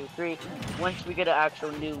 3, once we get an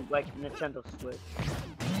actual new, like, Nintendo Switch.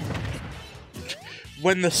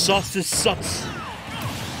 When the sus is sus.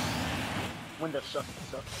 When the suck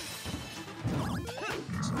sucks.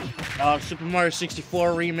 Super Mario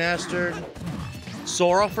 64 remastered.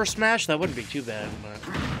 Sora for Smash? That wouldn't be too bad, but...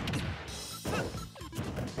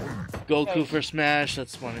 Goku for Smash?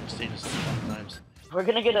 That's funny to see this sometimes. We're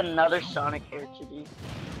gonna get another Sonic character, dude.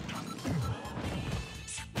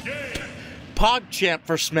 PogChamp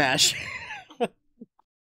for Smash.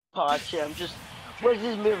 PogChamp, just... Where's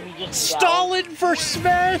his mirror? He just... Stalin for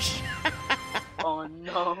Smash! Oh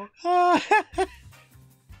no.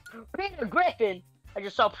 Peter Griffin! I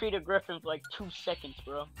just saw Peter Griffin for like 2 seconds,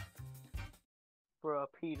 bro. Bro,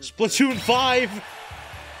 Peter. Splatoon 5!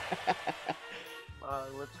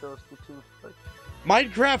 Let's go Splatoon 5.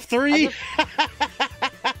 Minecraft 3?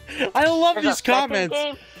 I love There's these a second comments.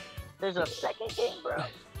 game? There's a second game, bro.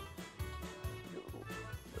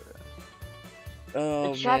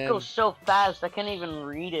 Oh, The chat man. goes so fast, I can't even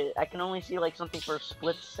read it. I can only see like something for a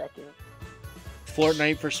split second.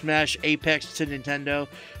 Fortnite for Smash, Apex to Nintendo,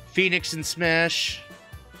 Phoenix and Smash.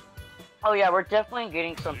 Oh yeah, we're definitely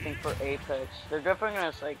getting something for Apex. They're definitely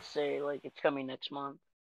gonna like say like it's coming next month.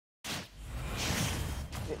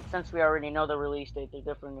 Since we already know the release date, they're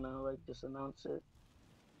definitely gonna like just announce it.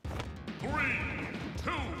 3,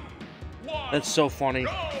 2, 1. That's so funny.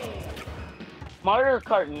 Go! Mario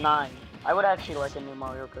Kart 9. I would actually like a new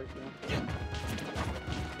Mario Kart game.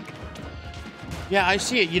 Yeah, I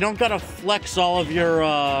see it. You don't gotta flex all of your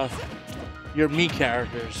Mii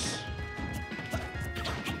characters.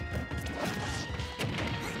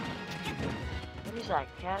 What is that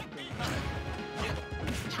cat thing?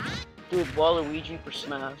 Dude, Waluigi for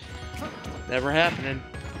Smash. Never happening.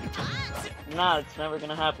 Nah, it's never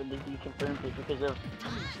gonna happen. They deconfirmed it because of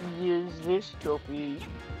use this trophy.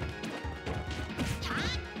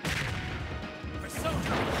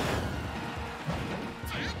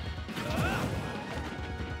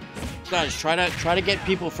 Guys, try to get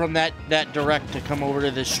people from that direct to come over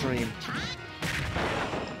to this stream.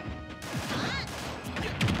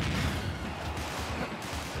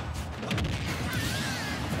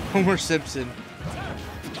 Homer Simpson.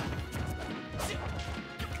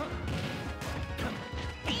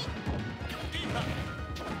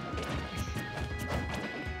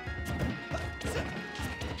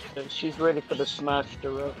 She's ready for the Smash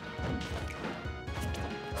Direct.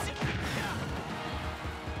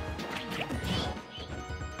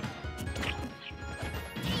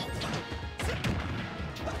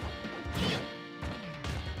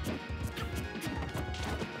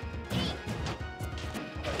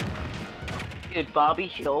 Dude, Bobby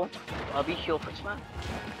Hill for Smash.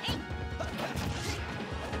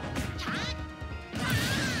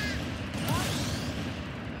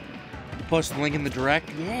 Post the link in the direct.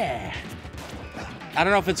 Yeah. I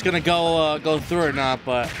don't know if it's gonna go through or not,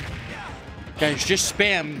 but guys, just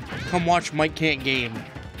spam. Come watch Mike Can't Game.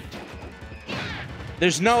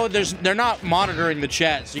 They're not monitoring the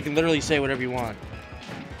chat, so you can literally say whatever you want.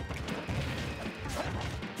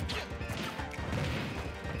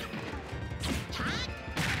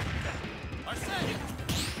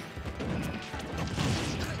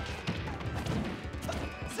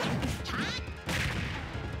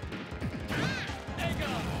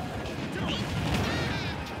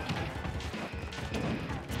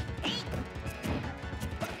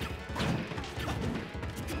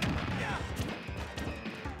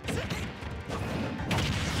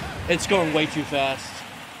 It's going way too fast.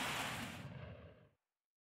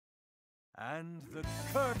 And the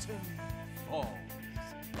curtain falls.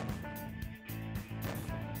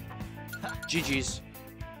 GG's.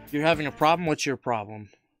 You're having a problem? What's your problem?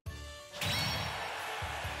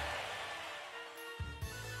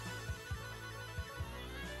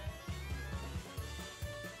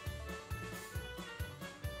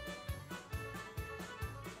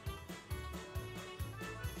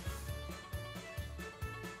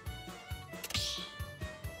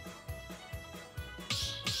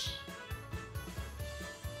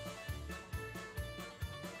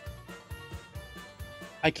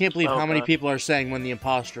 I can't believe how many people are saying when the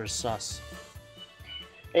imposter is sus.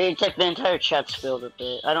 It's like the entire chat's filled with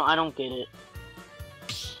it. I don't get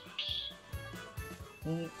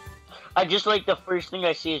it. I just like the first thing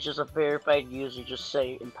I see is just a verified user just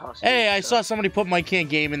say imposter. Hey, I saw somebody put Mike Can't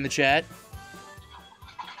Game in the chat.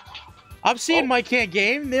 I'm seeing Mike Can't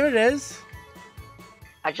Game. There it is.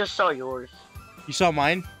 I just saw yours. You saw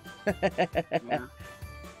mine? Yeah.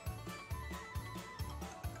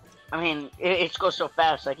 I mean, it goes so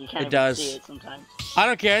fast, like you can't even see it sometimes. I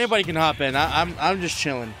don't care. Anybody can hop in. I'm just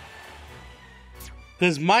chilling.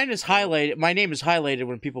 Because mine is highlighted. My name is highlighted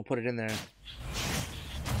when people put it in there.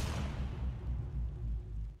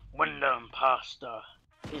 When the imposter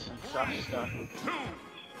isn't sus stuff. 2,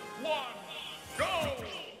 1, go!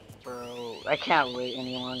 Bro, I can't wait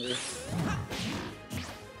any longer.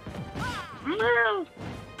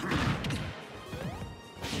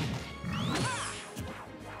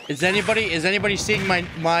 Is anybody seeing my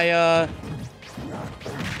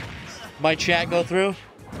chat go through?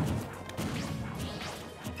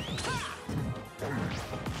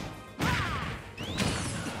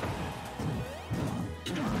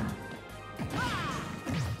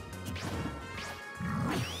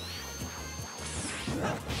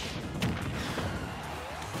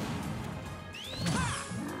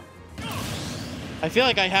 I feel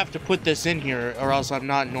like I have to put this in here or else I'm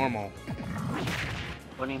not normal.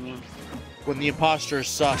 What do you mean? When the imposter is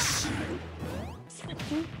sus.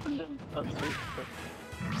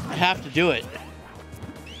 I have to do it.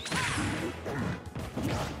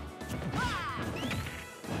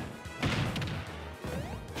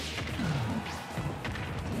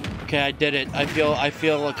 Okay, I did it. I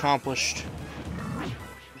feel accomplished.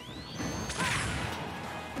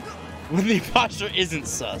 When the imposter isn't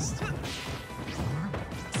sussed.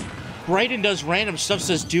 Brayden does random stuff,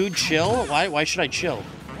 says, dude, chill? Why should I chill?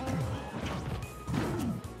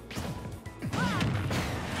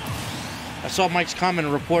 I saw Mike's comment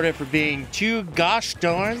and reported it for being too gosh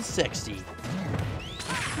darn sexy.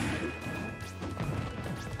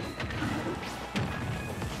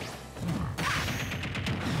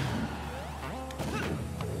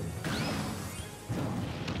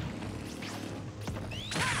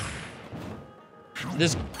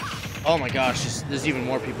 This, oh my gosh, there's even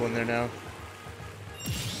more people in there now.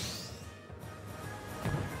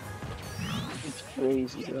 It's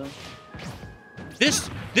crazy, bro. This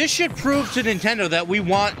should prove to Nintendo that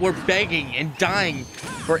we're begging and dying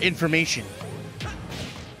for information.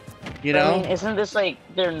 You know? I mean, isn't this like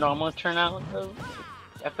their normal turnout though?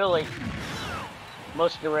 I feel like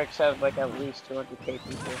most directs have like at least 200k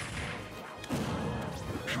people.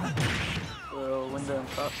 Bro, when the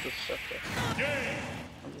imposter stuff.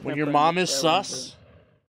 When your mom is sus?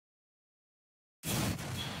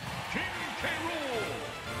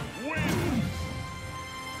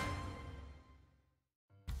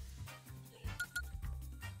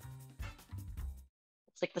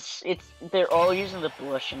 It's like they're all using the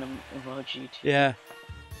blushing emoji too. Yeah.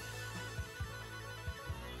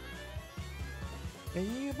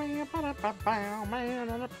 When the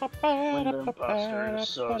imposter is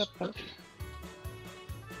sus.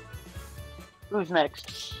 Who's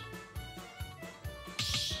next?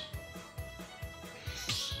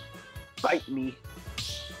 Fight me.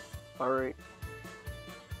 Alright.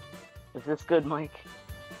 Is this good, Mike?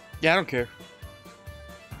 Yeah, I don't care.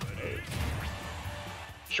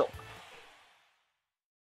 Sure.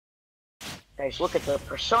 Guys, look at the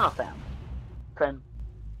Persona family. Friend.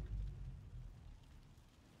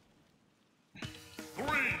 3,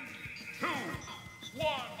 2, 1,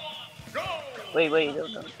 go! Wait,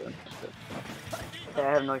 don't. Okay,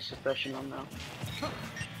 I have noise suppression on now.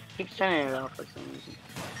 Keep turning it off for some reason.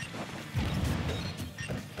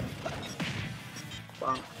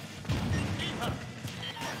 Wow.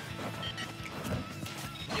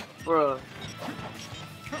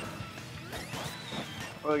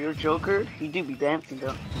 Bro, your Joker, he do be dancing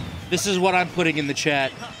though. This is what I'm putting in the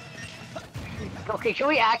chat. Okay, can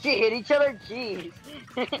we actually hit each other? Jeez.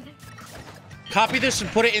 Copy this and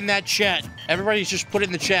put it in that chat. Everybody just put it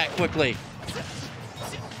in the chat quickly.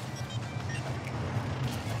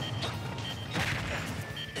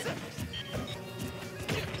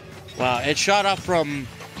 Wow, it shot up from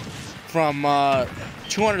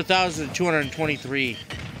 200,000 to 223.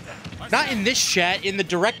 Not in this chat, in the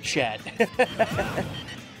direct chat.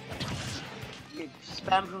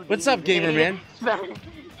 What's up, gamer man?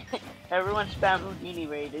 Everyone spam Houdini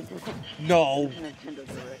rated. No. Nintendo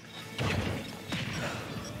Direct.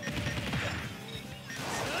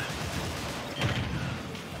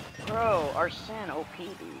 Bro, Arsene OP,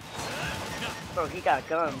 dude. Bro, he got a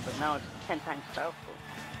gun, but now it's 10 times powerful.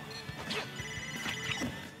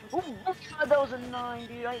 Ooh, that was a 9,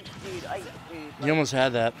 dude. Dude. You almost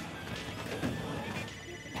had that.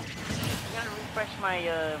 I gotta refresh my,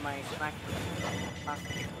 my smack.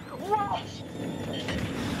 What?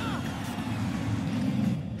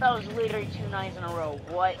 That was literally 2 9s in a row.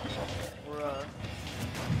 What? Bruh.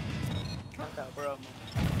 What's up, bro?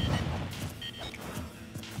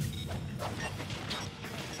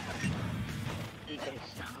 DK,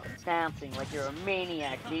 stop dancing like you're a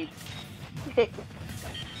maniac, dude.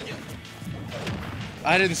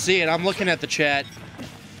 I didn't see it. I'm looking at the chat.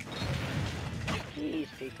 Jeez,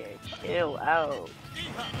 PK, chill out.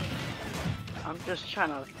 I'm just trying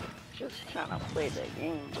to play the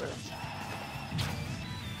game, bro.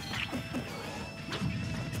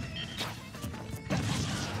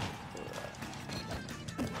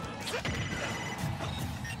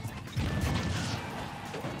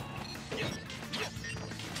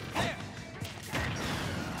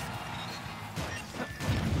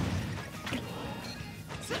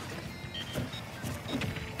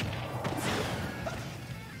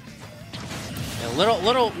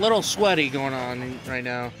 Little sweaty going on right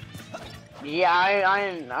now. Yeah,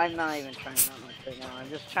 I'm not even trying that much right now. I'm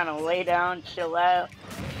just trying to lay down, chill out,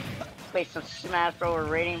 play some Smash Bros.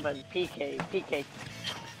 Rating, but PK's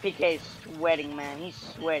sweating, man. He's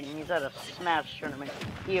sweating. He's at a Smash tournament.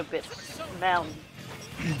 He a bit smelly.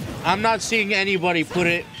 I'm not seeing anybody put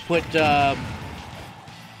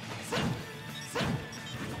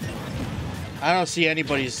I don't see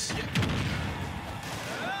anybody's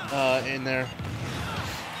in there.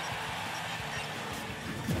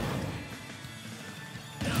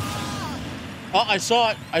 Oh, I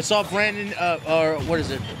saw it. I saw Brandon, or what is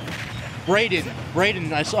it?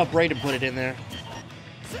 Braden. I saw Braden put it in there.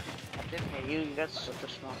 I didn't hit you. You got such a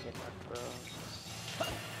small hit, bro.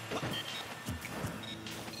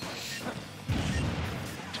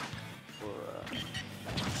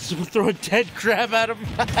 So we'll throw a dead crab at him.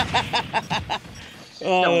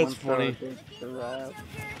 Oh, that's funny.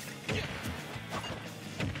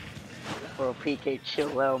 Bro, PK,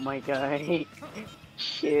 chill out, my guy.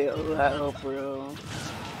 Chill out, bro.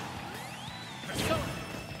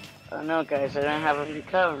 Oh no, guys, I don't have a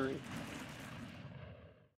recovery.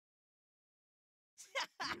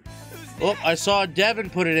 Oh, I saw Devin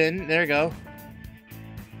put it in. There you go.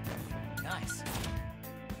 Nice.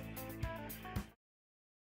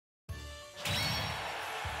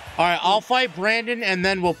 Alright, I'll fight Brandon, and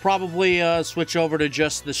then we'll probably switch over to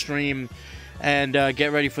just the stream and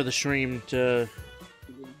get ready for the stream to...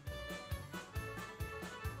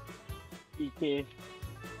 PK.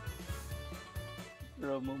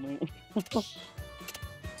 Bro, moment.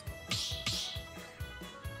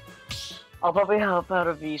 I'll probably hop out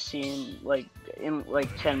of VC in like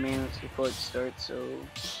 10 minutes before it starts, so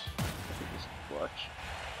I can just watch.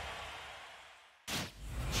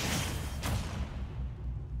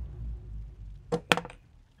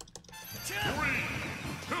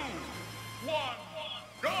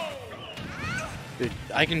 Dude,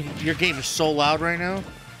 your game is so loud right now.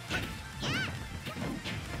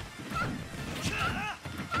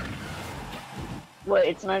 What?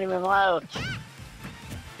 It's not even loud.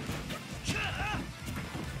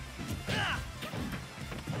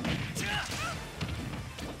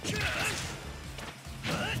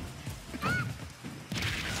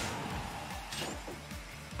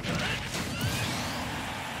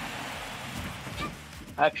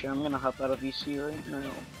 Actually, I'm gonna hop out of VC right now.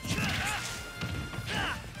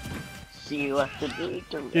 See you after the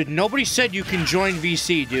Dude, nobody said you can join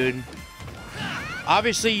VC, dude.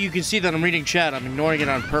 Obviously, you can see that I'm reading chat. I'm ignoring it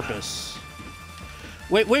on purpose.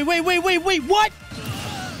 Wait, what?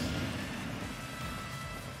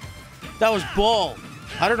 That was bull.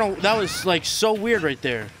 I don't know. That was, like, so weird right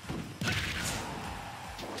there.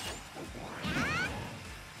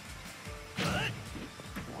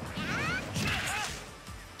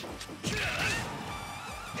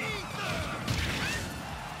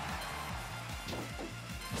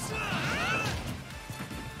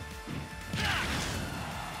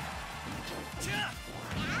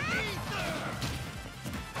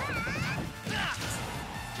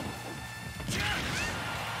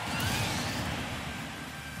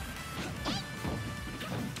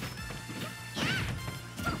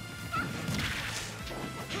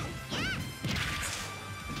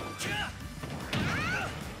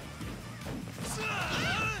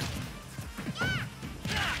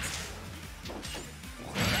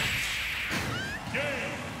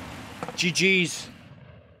 GG's.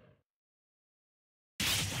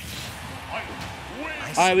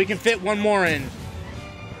 Alright, we can fit one more in.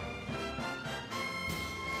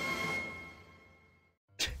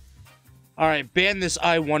 Alright, ban this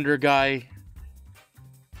I Wonder guy.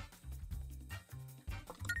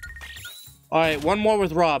 Alright, one more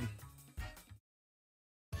with Rob.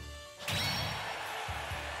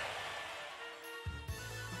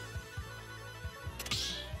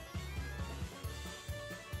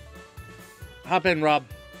 Hop in, Rob.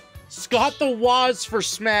 Scott the Waz for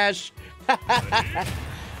Smash.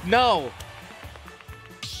 No.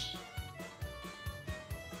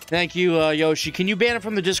 Thank you, Yoshi. Can you ban it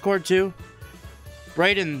from the Discord, too?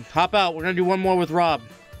 Brayden, hop out. We're going to do one more with Rob.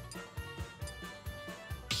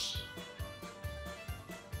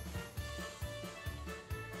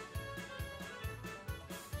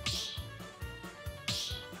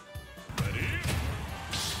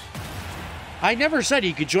 I never said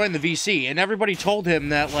he could join the VC, and everybody told him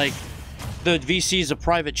that, like, the VC is a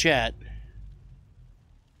private chat.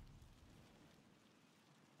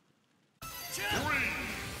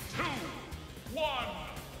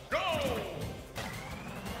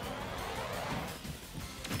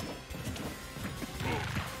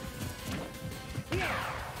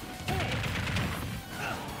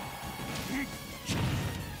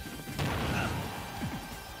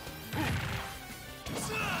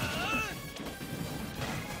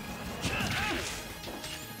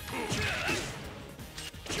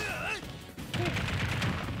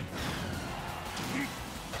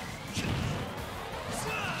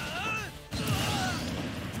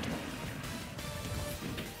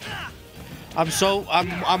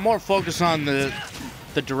 I'm more focused on the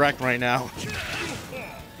the direct right now.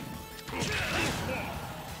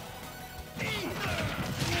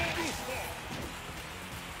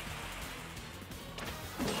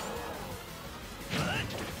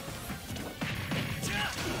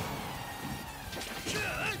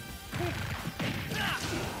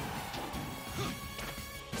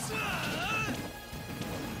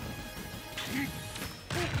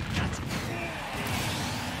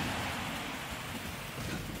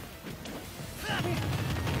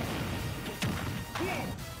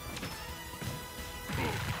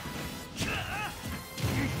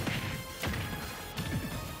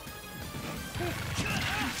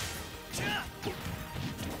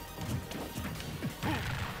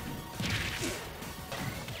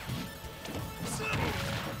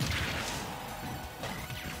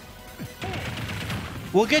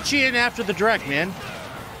 We'll get you in after the direct, man.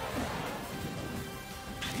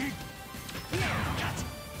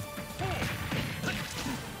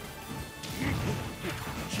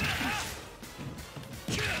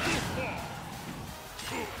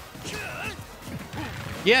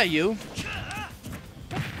 Yeah, you.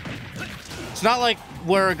 It's not like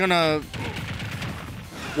we're gonna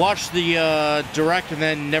watch the direct and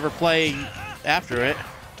then never play after it.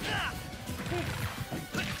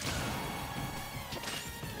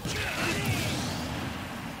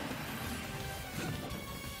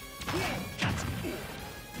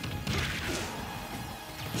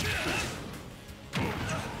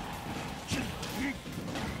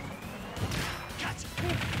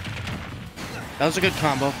 That was a good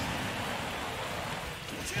combo.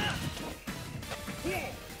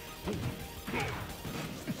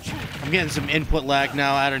 I'm getting some input lag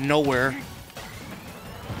now out of nowhere.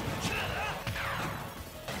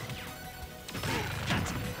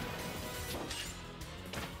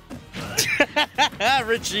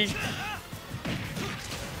 Richie.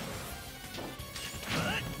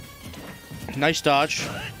 Nice dodge.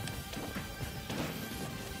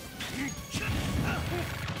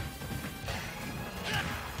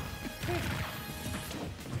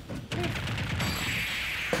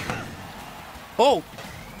 Oh!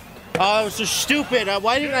 I was so stupid.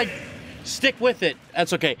 Why didn't I stick with it?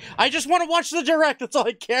 That's okay. I just want to watch the direct. That's all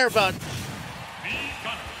I care about.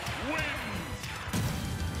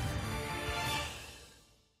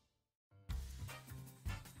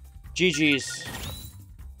 GG's.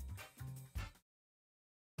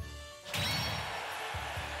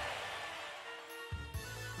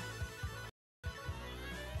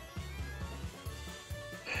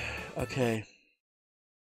 Okay.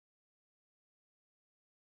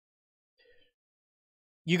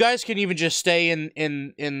 You guys can even just stay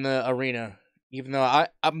in the arena, even though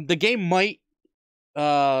the game might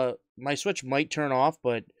my Switch might turn off,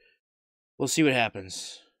 but we'll see what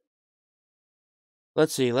happens.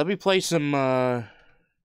 Let's see. Let me play some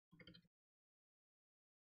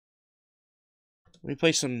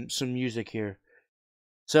music here.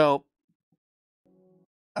 So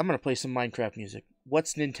I'm gonna play some Minecraft music.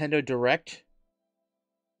 What's Nintendo Direct?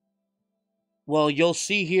 Well, you'll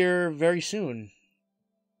see here very soon.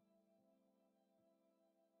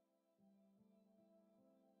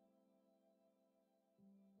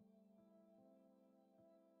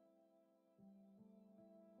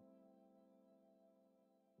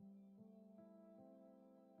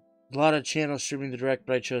 A lot of channels streaming the direct,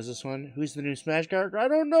 but I chose this one. Who's the new Smash character? I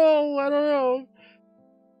don't know. I don't know.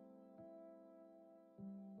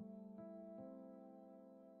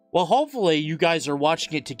 Well, hopefully you guys are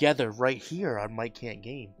watching it together right here on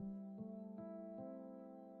CantGame.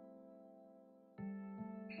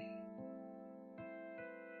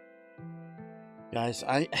 Guys,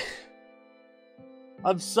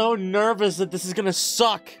 I'm so nervous that this is gonna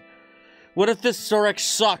suck. What if this direct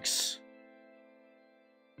sucks?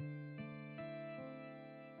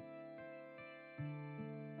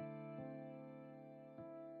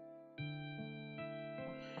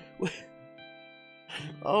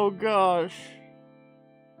 Oh gosh.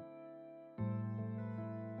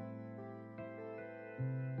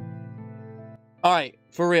 Alright,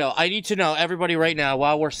 for real. I need to know, everybody right now,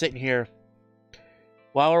 while we're sitting here,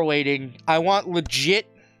 while we're waiting, I want legit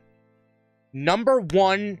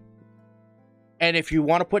 #1, and if you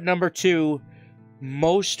want to put #2,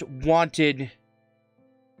 most wanted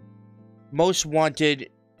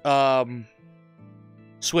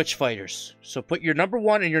Switch fighters. So put your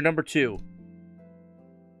 #1 and your #2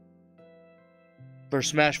 for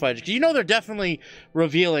Smash fighters. 'Cause you know they're definitely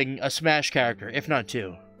revealing a Smash character, if not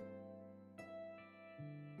two.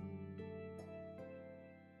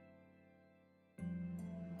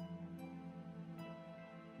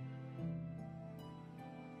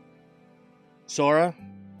 Sora?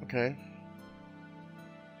 Okay.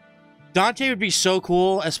 Dante would be so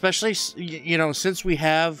cool, especially, you know, since we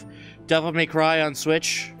have Devil May Cry on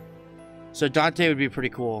Switch. So Dante would be pretty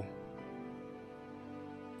cool.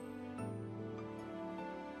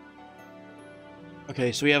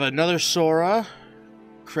 Okay, so we have another Sora,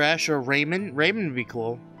 Crash, or Raymond. Raymond would be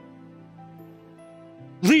cool.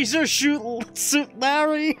 Laser Shoot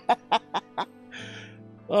Larry!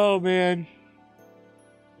 Oh, man.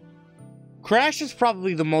 Crash is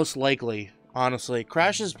probably the most likely. Honestly,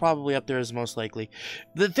 Crash is probably up there as most likely.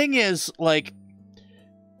 The thing is, like,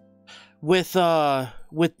 with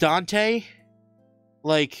Dante,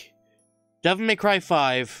 like, Devil May Cry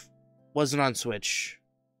 5 wasn't on Switch.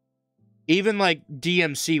 Even, like,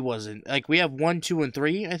 DMC wasn't. Like, we have 1, 2, and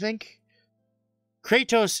 3, I think.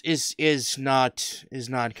 Kratos is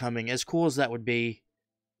not coming. As cool as that would be.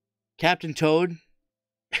 Captain Toad.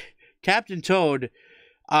 Captain Toad,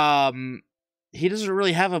 he doesn't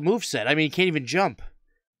really have a moveset. I mean, he can't even jump.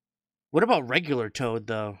 What about regular Toad,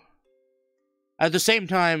 though? At the same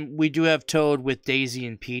time, we do have Toad with Daisy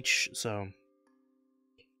and Peach, so...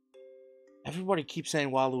 Everybody keeps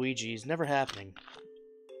saying Waluigi. It's never happening.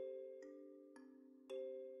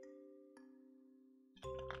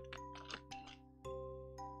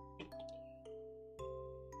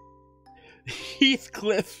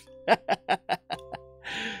 Heathcliff.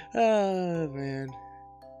 Oh, man.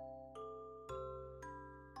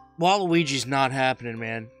 Waluigi's not happening,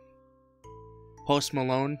 man. Post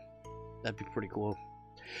Malone? That'd be pretty cool.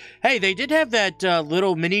 Hey, they did have that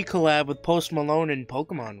little mini collab with Post Malone and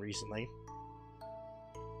Pokemon recently.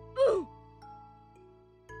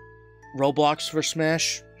 Roblox for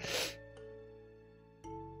Smash.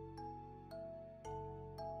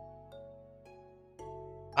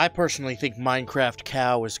 I personally think Minecraft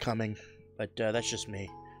Cow is coming, but that's just me.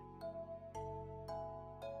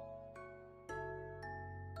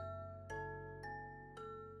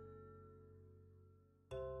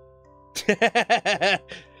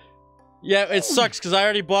 Yeah, it sucks because I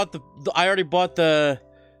already bought the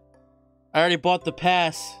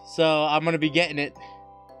pass, so I'm gonna be getting it.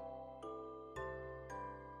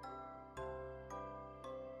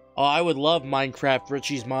 Oh, I would love Minecraft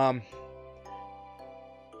Richie's mom.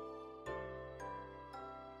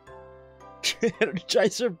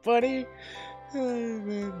 Energizer Bunny? Oh,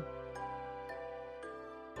 man.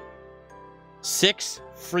 6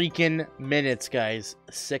 freaking minutes, guys.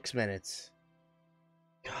 6 minutes.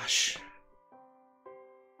 Gosh.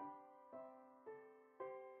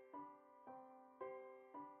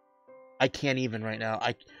 I can't even right now.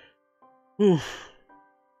 Oof.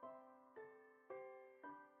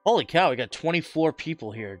 Holy cow, we got 24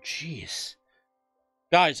 people here. Jeez.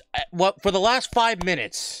 Guys, for the last 5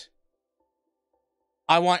 minutes,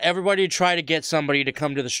 I want everybody to try to get somebody to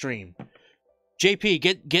come to the stream.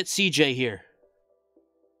 JP, get CJ here.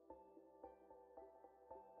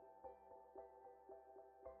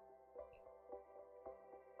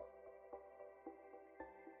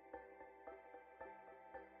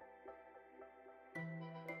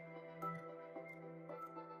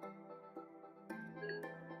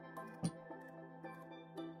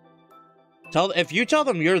 If you tell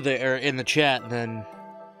them you're there in the chat, then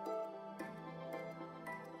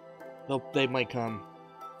they might come.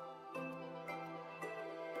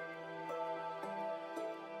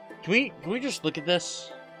 Can we just look at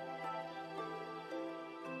this?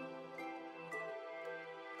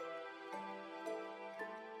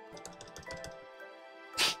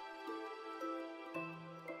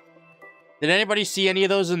 Did anybody see any of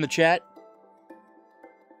those in the chat?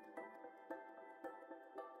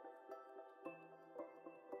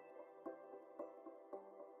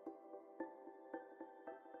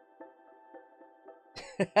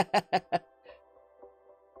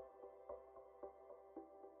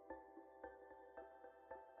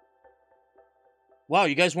 Wow,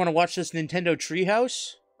 you guys want to watch this Nintendo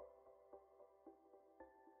Treehouse?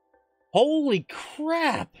 Holy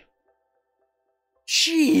crap!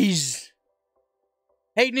 Jeez!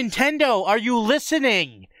 Hey, Nintendo, are you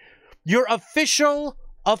listening? Your official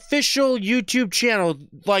YouTube channel,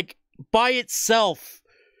 like, by itself,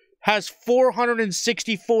 has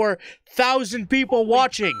 464,000 people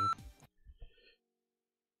watching.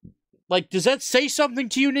 Like, does that say something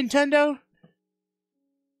to you, Nintendo?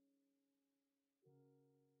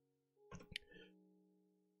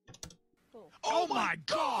 Oh my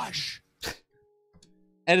gosh!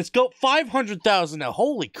 And it's got 500,000 now.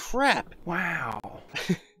 Holy crap. Wow.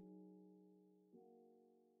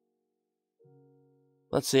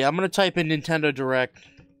 Let's see. I'm going to type in Nintendo Direct.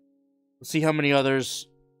 Let's see how many other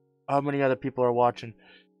people are watching.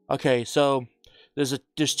 Okay, so there's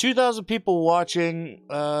 2,000 people watching,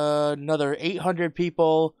 another 800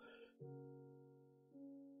 people,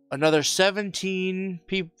 Another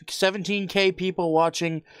 17K people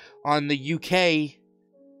watching on the UK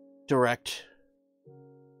Direct.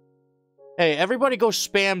 Hey, everybody go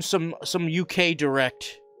spam some UK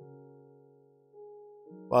Direct.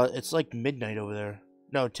 Well, it's like midnight over there.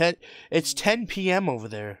 No, it's 10 p.m. over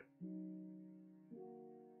there.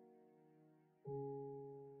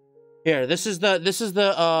 Here, this is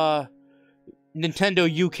the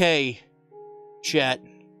Nintendo UK chat.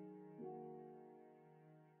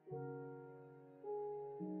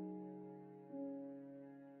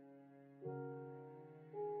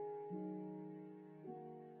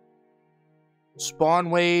 Spawn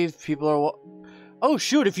wave, people are... Oh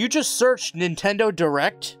shoot, if you just search Nintendo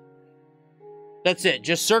Direct, that's it,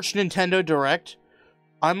 just search Nintendo Direct,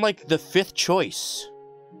 I'm like the 5th choice.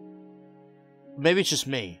 Maybe it's just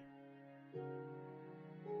me.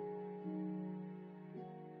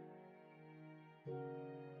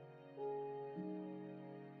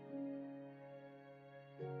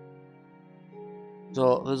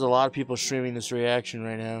 So there's a lot of people streaming this reaction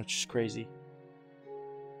right now, which is crazy.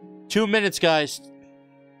 2 minutes, guys.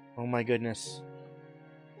 Oh my goodness.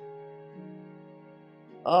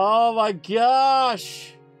 Oh my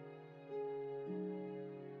gosh.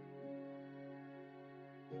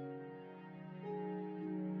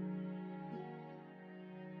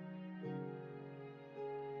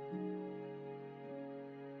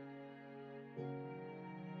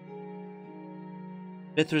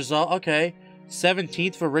 Fifth result, okay.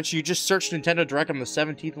 17th for Rich. You just searched Nintendo Direct on the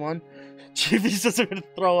 17th one. GB's just gonna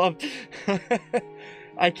throw up.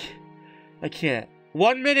 I can't.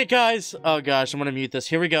 1 minute, guys. Oh gosh, I'm gonna mute this.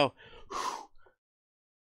 Here we go.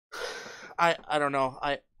 I don't know.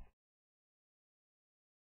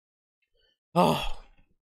 I'm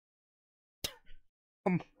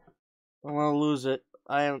gonna lose it.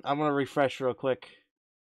 I'm gonna refresh real quick.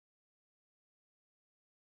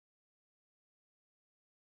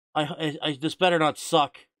 This better not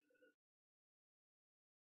suck.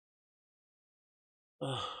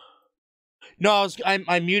 No,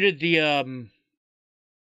 I muted the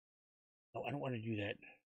No, I don't want to do that.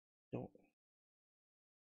 Don't.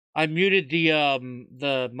 I muted the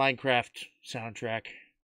Minecraft soundtrack.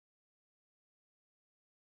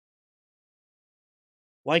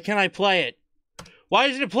 Why can't I play it? Why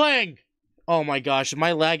isn't it playing? Oh my gosh, am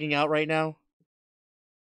I lagging out right now?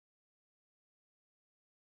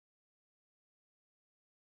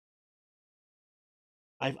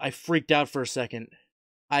 I freaked out for a second.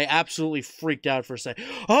 I absolutely freaked out for a second.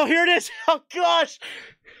 Oh, here it is! Oh, gosh!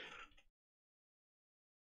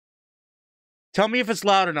 Tell me if it's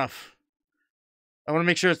loud enough. I want to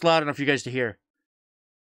make sure it's loud enough for you guys to hear.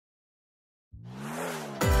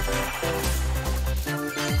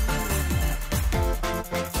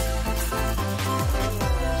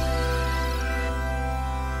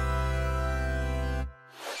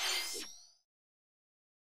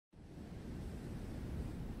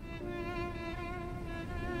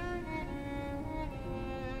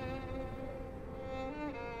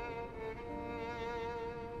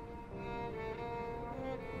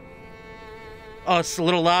 Oh, it's a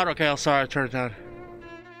little loud? Okay, I'm sorry, I'll turn it down.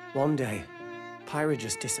 One day, Pyra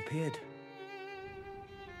just disappeared.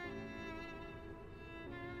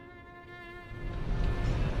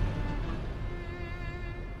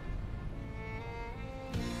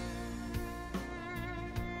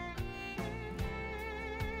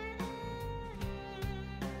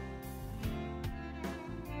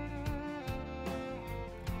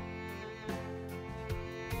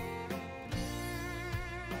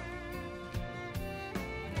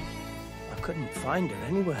 Couldn't find her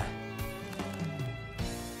anywhere.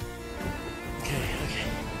 Okay.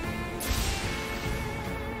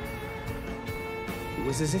 It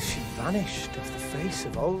was as if she vanished off the face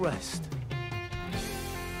of all rest.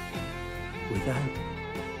 Without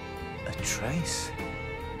a trace.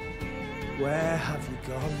 Where have you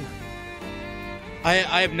gone?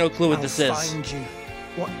 I have no clue what this is. I'll find you,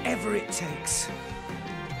 whatever it takes.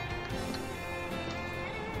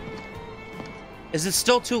 Is it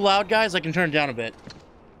still too loud, guys? I can turn it down a bit.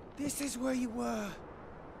 This is where you were.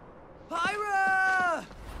 Pyra!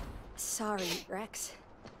 Sorry, Rex.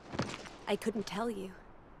 I couldn't tell you.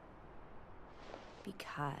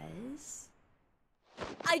 Because...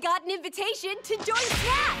 I got an invitation to join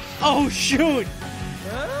Smash! Oh, shoot!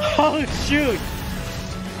 Oh, shoot!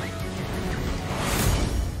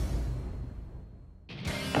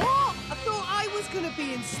 What? I thought I was gonna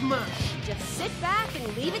be in Smash. Just sit back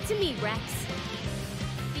and leave it to me, Rex.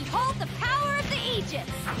 Behold the power of the Aegis!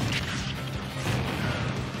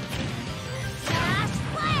 Smash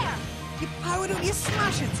Flare! You powered up your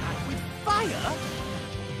Smash attack with fire?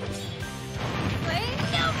 Flame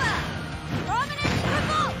Nova!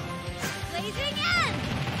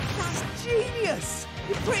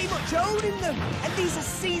 shown in them, and these are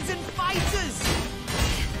seasoned fighters.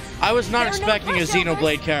 I was not expecting a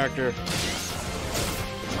Xenoblade character.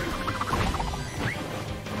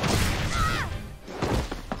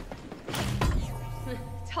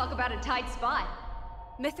 Talk about a tight spot.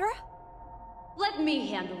 Mithra? Let me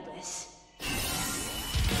handle this.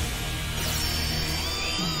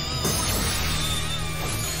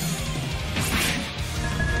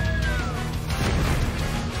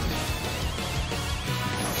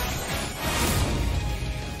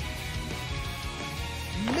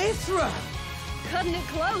 Mithra! Cutting it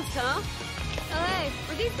close, huh? Hey,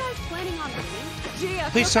 were these guys planning on winning? Gee, I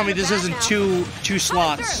Please feel tell me kinda this bad isn't now. two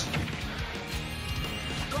slots.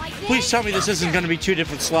 Lightning, Please tell me this isn't going to be 2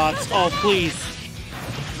 different slots. Oh, please.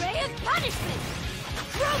 Ray of punishment!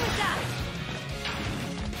 Chromata!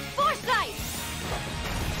 Foresight!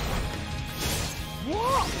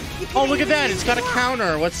 Whoa! Oh, look at that. It's got a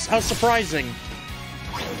counter. How surprising.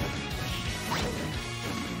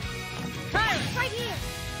 Right here!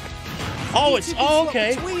 Oh, oh,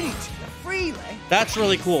 okay. Between each other freely. That's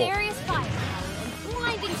really cool. Serious firepower and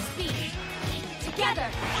blinding speed. Together,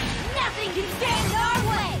 nothing can stand in our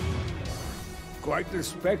way! Quite the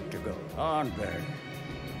spectacle, aren't they?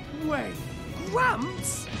 Wait,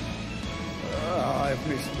 Grumps? I've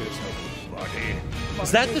missed this whole body.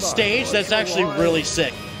 Is that the stage? That's actually really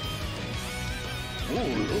sick.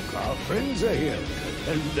 Oh, look, our friends are here.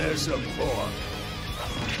 And there's some more.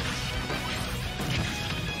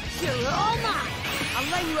 You're all mine! I'll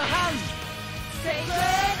lend you a hand.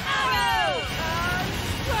 Sacred arrow!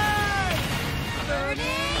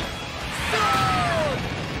 Burning Sword!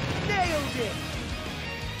 Nailed it!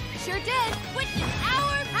 Sure did! Witness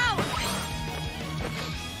our power!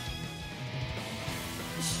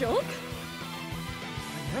 Shulk?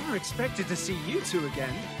 I never expected to see you two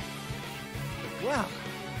again. Well,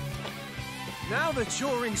 now that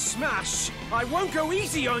you're in Smash, I won't go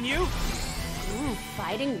easy on you! Ooh,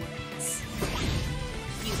 fighting words.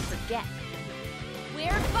 You forget.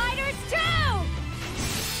 We're fighters too!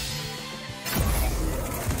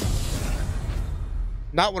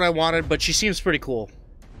 Not what I wanted, but she seems pretty cool.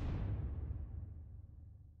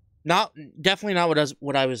 Definitely not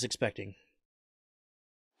what I was expecting.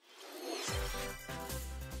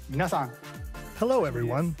 Hello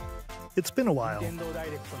everyone. It's been a while.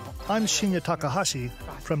 I'm Shinya Takahashi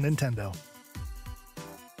from Nintendo.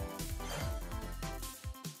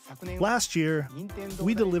 Last year,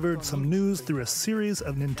 we delivered some news through a series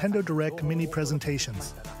of Nintendo Direct mini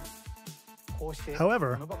presentations.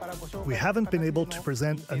 However, we haven't been able to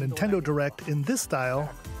present a Nintendo Direct in this style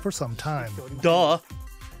for some time. Duh.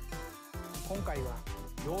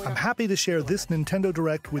 I'm happy to share this Nintendo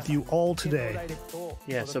Direct with you all today.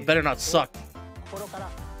 Yeah, so better not suck.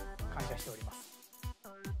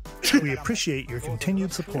 We appreciate your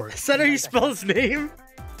continued support. Is that how you spell his name?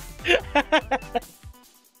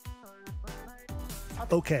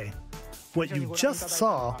 Okay, what you just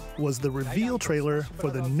saw was the reveal trailer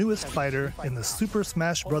for the newest fighter in the Super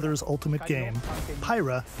Smash Bros. Ultimate game,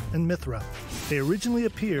 Pyra and Mithra. They originally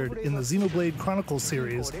appeared in the Xenoblade Chronicles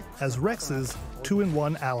series as Rex's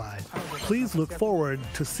 2-in-1 ally. Please look forward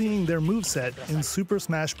to seeing their moveset in Super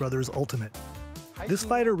Smash Bros. Ultimate. This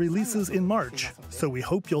fighter releases in March, so we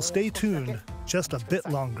hope you'll stay tuned just a bit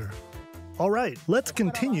longer. Alright, let's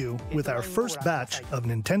continue with our first batch of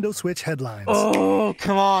Nintendo Switch headlines. Oh,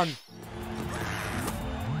 come on.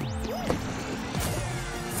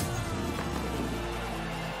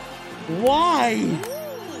 Why?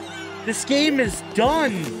 This game is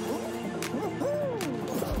done.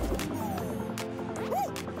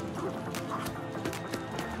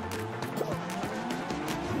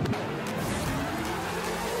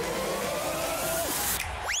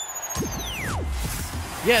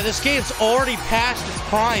 Yeah, this game's already past its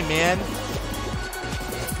prime, man.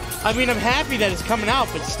 I mean, I'm happy that it's coming out,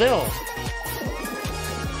 but still.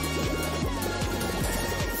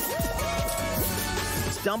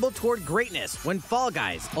 Stumble toward greatness when Fall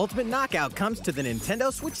Guys Ultimate Knockout comes to the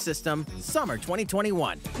Nintendo Switch system summer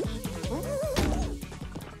 2021.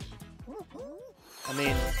 I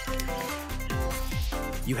mean,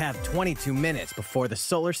 you have 22 minutes before the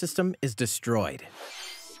solar system is destroyed.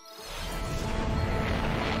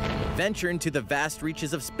 Venture into the vast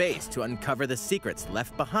reaches of space to uncover the secrets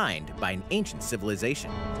left behind by an ancient civilization.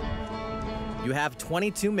 You have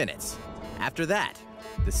 22 minutes. After that,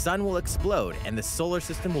 the sun will explode and the solar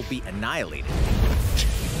system will be annihilated.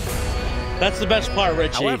 That's the best part,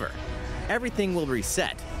 Richie. However, everything will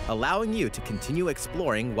reset, allowing you to continue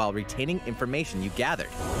exploring while retaining information you gathered.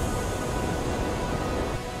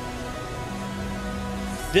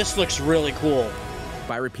 This looks really cool.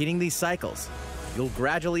 By repeating these cycles, you'll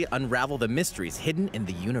gradually unravel the mysteries hidden in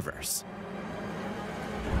the universe.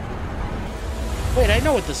 Wait, I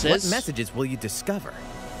know what this is. What messages will you discover?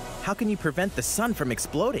 How can you prevent the sun from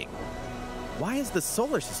exploding? Why is the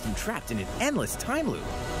solar system trapped in an endless time loop?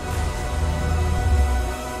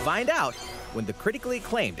 Find out when the critically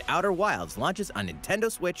acclaimed Outer Wilds launches on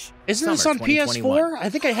Nintendo Switch. Isn't this on PS4? I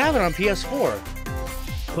think I have it on PS4.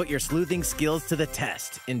 Put your sleuthing skills to the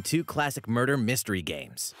test in 2 classic murder mystery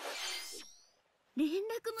games.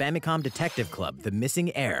 Famicom Detective Club, The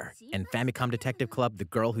Missing Heir, and Famicom Detective Club, The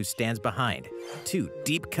Girl Who Stands Behind. 2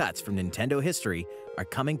 deep cuts from Nintendo history are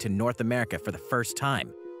coming to North America for the first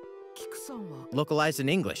time. Localized in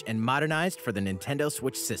English and modernized for the Nintendo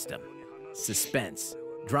Switch system. Suspense,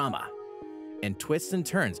 drama, and twists and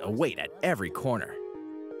turns await at every corner.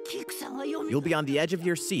 You'll be on the edge of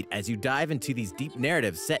your seat as you dive into these deep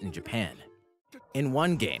narratives set in Japan. In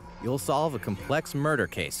one game, you'll solve a complex murder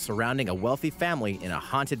case surrounding a wealthy family in a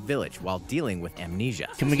haunted village while dealing with amnesia.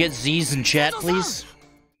 Can we get Z's in chat, please?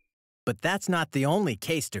 But that's not the only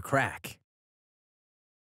case to crack.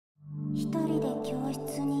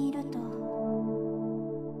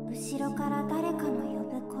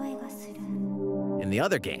 In the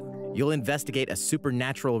other game, you'll investigate a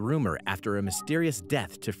supernatural rumor after a mysterious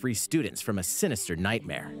death to free students from a sinister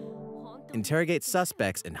nightmare. Interrogate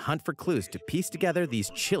suspects and hunt for clues to piece together these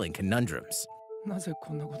chilling conundrums.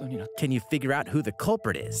 Can you figure out who the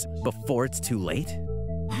culprit is before it's too late?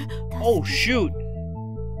 Oh, shoot.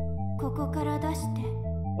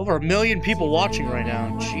 Over 1 million people watching right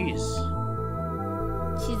now. Jeez.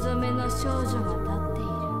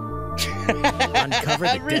 Uncover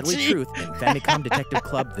the deadly truth in Famicom Detective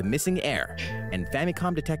Club, The Missing Heir, and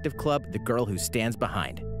Famicom Detective Club, The Girl Who Stands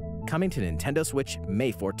Behind. Coming to Nintendo Switch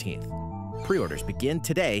May 14th. Pre-orders begin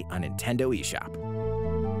today on Nintendo eShop.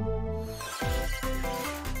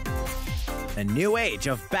 A new age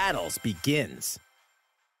of battles begins.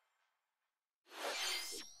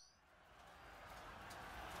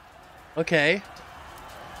 Okay.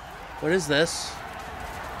 What is this?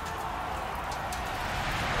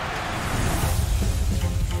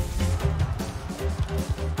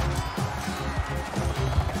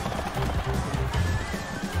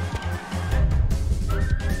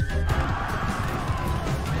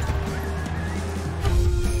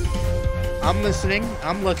 I'm listening.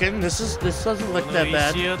 I'm looking. This doesn't look that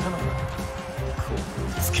bad.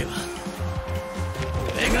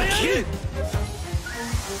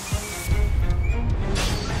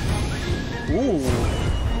 Ooh.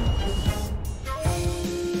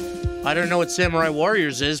 I don't know what Samurai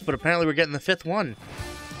Warriors is, but apparently we're getting the 5th one.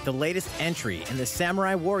 The latest entry in the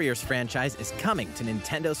Samurai Warriors franchise is coming to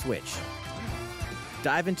Nintendo Switch.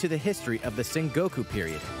 Dive into the history of the Sengoku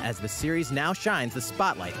period as the series now shines the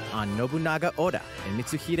spotlight on Nobunaga Oda and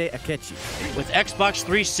Mitsuhide Akechi. With Xbox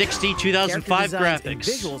 360 2005 graphics. And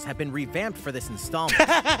visuals have been revamped for this installment.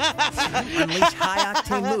 Unleash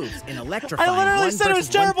high-octane moves in electrifying I literally said it was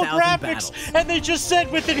terrible graphics, battles. and they just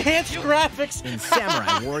said with enhanced graphics. In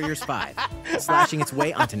Samurai Warriors 5, slashing its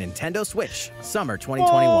way onto Nintendo Switch, summer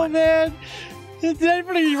 2021. Oh, man. Did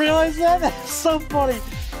anybody realize that? That's so funny.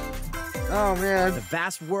 Oh, man. The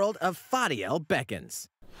vast world of Fadiel beckons.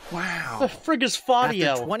 Wow. The frig is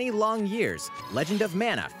Fadiel? After 20 long years, Legend of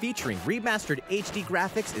Mana featuring remastered HD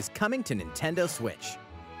graphics is coming to Nintendo Switch.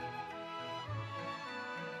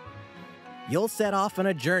 You'll set off on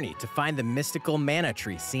a journey to find the mystical mana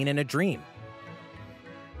tree seen in a dream.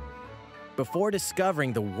 Before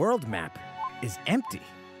discovering the world map is empty.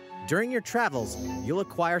 During your travels, you'll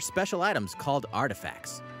acquire special items called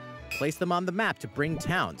artifacts. Place them on the map to bring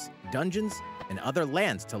towns, dungeons, and other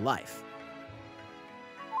lands to life.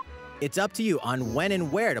 It's up to you on when and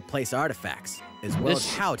where to place artifacts, as well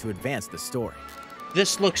as how to advance the story.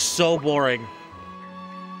 This looks so boring.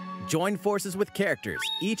 Join forces with characters,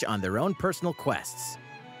 each on their own personal quests.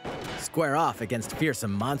 Square off against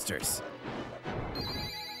fearsome monsters.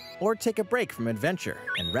 Or take a break from adventure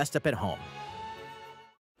and rest up at home.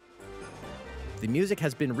 The music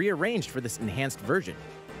has been rearranged for this enhanced version,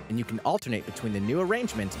 and you can alternate between the new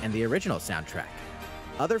arrangement and the original soundtrack.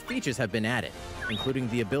 Other features have been added, including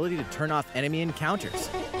the ability to turn off enemy encounters,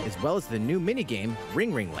 as well as the new minigame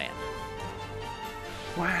Ring Ring Land.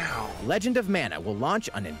 Wow. Legend of Mana will launch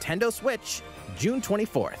on Nintendo Switch June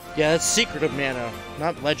 24th. Yeah, that's Secret of Mana,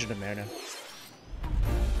 not Legend of Mana.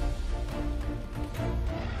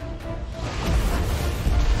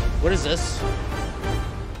 What is this?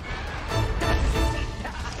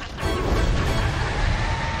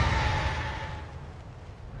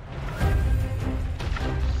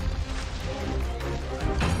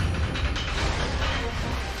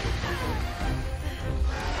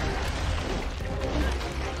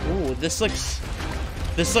 This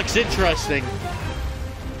looks interesting.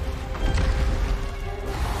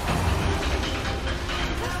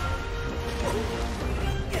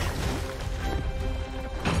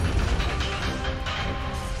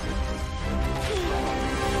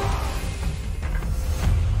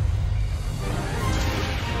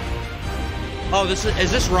 Oh, is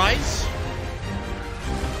this Rise?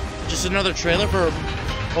 Just another trailer for,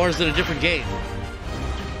 or is it a different game?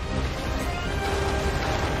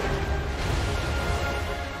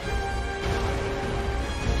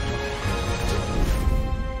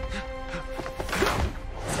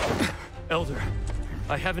 Elder,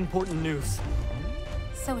 I have important news.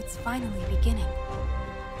 So it's finally beginning.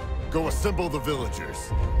 Go assemble the villagers.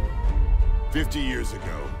 50 years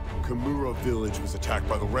ago, Kamura village was attacked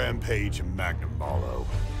by the Rampage and Magnum Malo.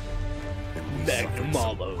 And we suffered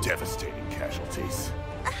some devastating casualties.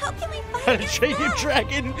 How can we find How to Train Your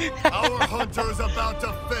Dragon? Our hunter is about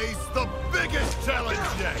to face the biggest challenge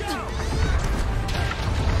yet.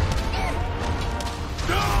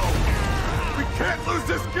 No! We can't lose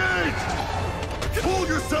this game! Pull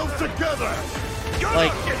yourselves together!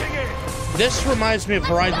 Like, this reminds me of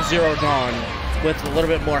Horizon Zero Dawn with a little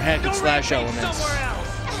bit more hack and slash elements.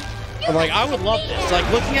 I'm like, I would love this.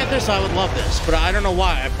 Like, looking at this, I would love this, but I don't know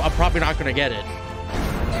why. I'm probably not going to get it.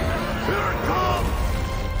 Here it comes!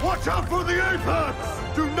 Watch out for the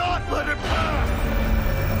apex! Do not let it pass!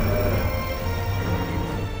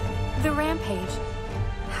 The Rampage.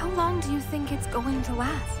 How long do you think it's going to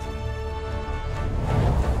last?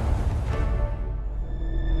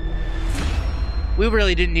 We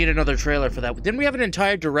really didn't need another trailer for that. Didn't we have an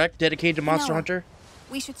entire direct dedicated to Monster Hunter?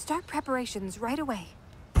 We should start preparations right away.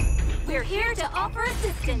 We're here to offer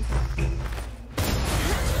assistance.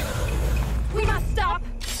 We must stop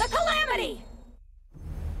the calamity!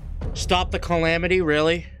 Stop the calamity,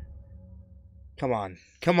 really? Come on.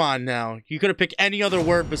 Come on now. You could have picked any other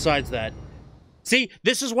word besides that. See,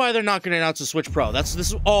 this is why they're not going to announce the Switch Pro. That's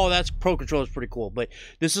Pro Controller's pretty cool, but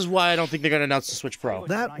this is why I don't think they're going to announce the Switch Pro.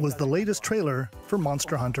 That was the latest trailer for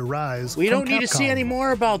Monster Hunter Rise. We don't need to see any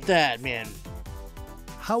more about that, man.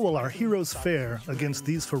 How will our heroes fare against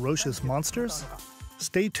these ferocious monsters?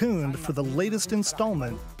 Stay tuned for the latest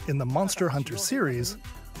installment in the Monster Hunter series,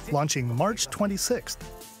 launching March 26th.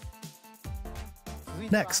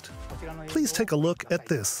 Next, please take a look at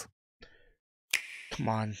this. Come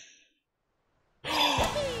on.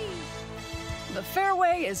 The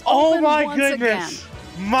fairway is open once goodness.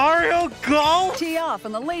 Again. Mario Golf? Tee off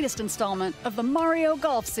in the latest installment of the Mario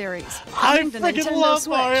Golf series. I freaking love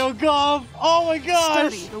Switch. Mario Golf. Oh my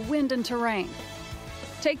gosh. Study the wind and terrain.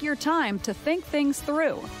 Take your time to think things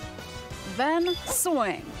through. Then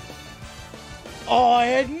swing. Oh, I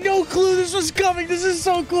had no clue this was coming. This is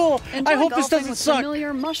so cool. Enjoy I hope this golfing doesn't with suck.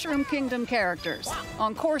 Familiar Mushroom Kingdom characters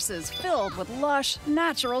on courses filled with lush,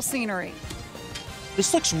 natural scenery.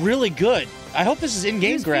 This looks really good. I hope this is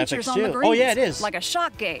in-game Use features graphics on the too. greens, Oh yeah, it is. Like a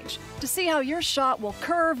shot gauge to see how your shot will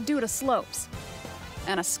curve due to slopes,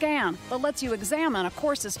 and a scan that lets you examine a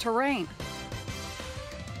course's terrain.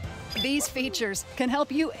 These features can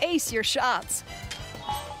help you ace your shots.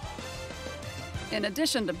 In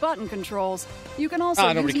addition to button controls, you can also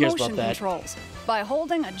use motion controls by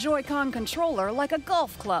holding a Joy-Con controller like a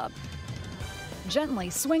golf club. Gently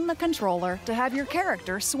swing the controller to have your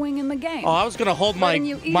character swing in the game. Oh, I was gonna hold my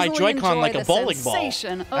Joy-Con like a bowling ball.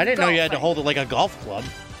 I didn't know you had to hold it like a golf club.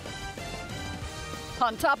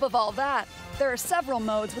 On top of all that, there are several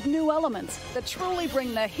modes with new elements that truly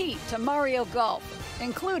bring the heat to Mario Golf,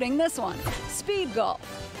 including this one, Speed Golf.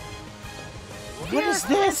 What is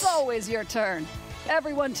this? It's always your turn.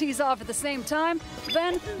 Everyone tees off at the same time,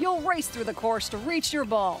 then you'll race through the course to reach your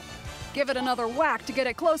ball. Give it another whack to get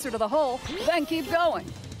it closer to the hole, then keep going.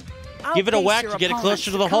 Give it a whack to get it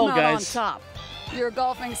closer to the hole, guys. On top. Your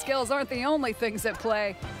golfing skills aren't the only things at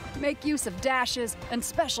play. Make use of dashes and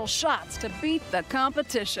special shots to beat the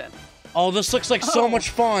competition. Oh, this looks like so much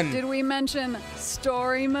fun. Did we mention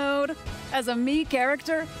story mode? As a Mii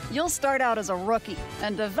character, you'll start out as a rookie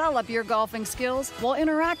and develop your golfing skills while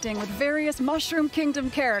interacting with various Mushroom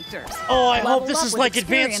Kingdom characters. Oh, I hope this is like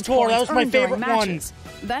Advanced Tour. That was my favorite one.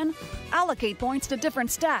 Then, allocate points to different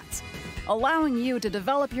stats, allowing you to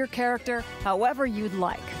develop your character however you'd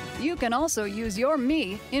like. You can also use your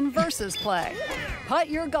Mii in versus play. Put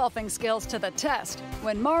your golfing skills to the test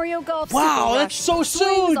when Mario Golf Super that's Rush so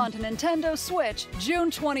swings soon! onto Nintendo Switch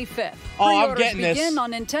June 25th. Oh, I'm Pre-orders getting this. begin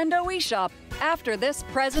on Nintendo eShop after this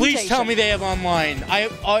presentation. Please tell me they have online.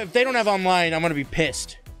 If they don't have online, I'm gonna be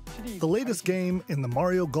pissed. the latest game in the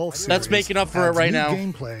Mario Golf series. That's making up for it right now.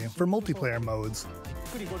 Gameplay for multiplayer modes,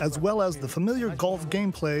 as well as the familiar golf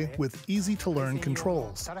gameplay with easy-to-learn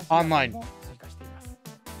controls. Online.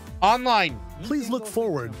 Online. Please look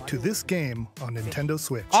forward to this game on Nintendo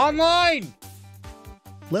Switch. Online.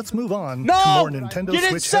 Let's move on No! to more Nintendo You didn't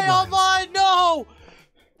Switch say headlines. online. No.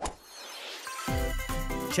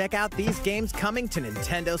 Check out these games coming to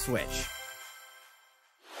Nintendo Switch.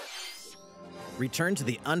 Return to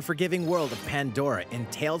the unforgiving world of Pandora in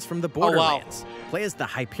Tales from the Borderlands. Play as the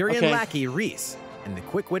Hyperion lackey Reese and the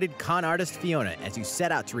quick-witted con artist Fiona as you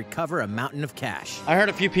set out to recover a mountain of cash. I heard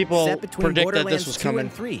a few people Set between predict that Borderlands this was 2 coming.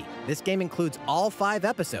 and 3, this game includes all 5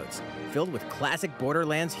 episodes, filled with classic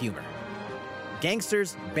Borderlands humor.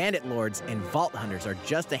 Gangsters, bandit lords, and vault hunters are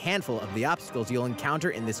just a handful of the obstacles you'll encounter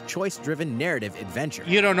in this choice-driven narrative adventure.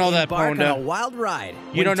 You don't know that, Embark Ponda. on a wild ride.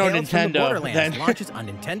 You don't know when Tales from the Nintendo, Borderlands then. launches on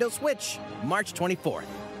Nintendo Switch, March 24th.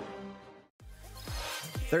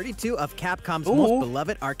 32 of Capcom's most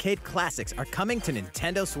beloved arcade classics are coming to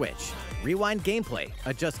Nintendo Switch. Rewind gameplay,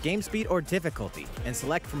 adjust game speed or difficulty, and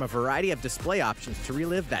select from a variety of display options to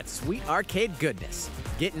relive that sweet arcade goodness.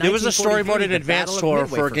 Get There was a story 1943, mode in The Advance Battle of tour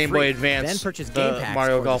Midway for for Game free. Boy Advance, Then purchase the game packs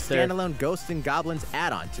Mario or Golf the there. standalone Ghosts and Goblins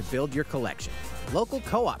add-on to build your collection. Local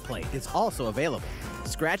co-op play is also available.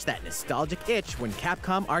 Scratch that nostalgic itch when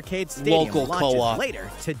Capcom Arcade Stadium Local launches co-op. later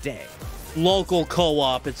today. Local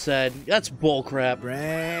co-op, it said. That's bullcrap.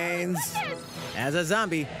 Brains. As a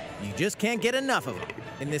zombie, you just can't get enough of them.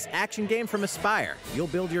 In this action game from Aspire, you'll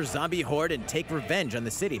build your zombie horde and take revenge on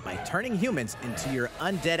the city by turning humans into your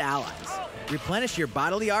undead allies. Replenish your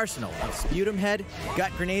bodily arsenal of sputum head,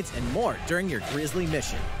 gut grenades, and more during your grisly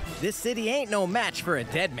mission. This city ain't no match for a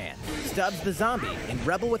dead man. Stubbs the Zombie in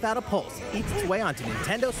Rebel Without a Pulse eats its way onto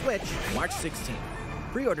Nintendo Switch March 16th.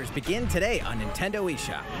 Pre-orders begin today on Nintendo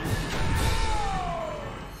eShop.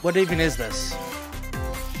 What even is this?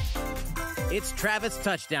 It's Travis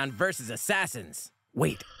Touchdown versus Assassins.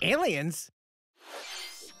 Wait, aliens?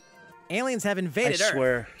 Aliens have invaded I Earth.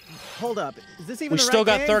 swear. Hold up, is this even We the still right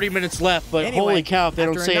got game? 30 minutes left, but Anyway, holy cow, if they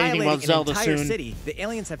don't after say anything about annihilating Zelda an entire soon. city, the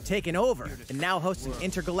aliens have taken over and now host an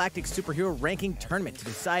intergalactic superhero ranking tournament to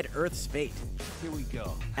decide Earth's fate. Here we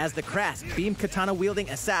go. As the crass, beam katana-wielding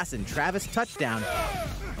assassin Travis Touchdown,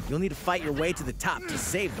 you'll need to fight your way to the top to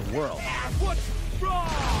save the world.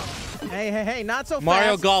 Hey, not so fast.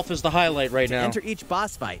 Mario Golf is the highlight right To now. enter each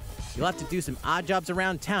boss fight, you'll have to do some odd jobs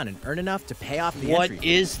around town and earn enough to pay off the What entry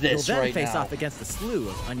fee. is this You'll then right face now? off against a slew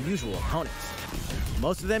of unusual opponents.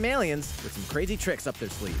 Most of them aliens with some crazy tricks up their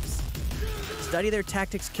sleeves. Study their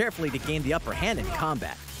tactics carefully to gain the upper hand in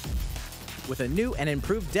combat. With a new and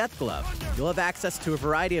improved Death Glove, you'll have access to a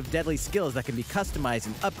variety of deadly skills that can be customized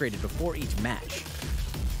and upgraded before each match.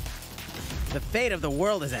 The fate of the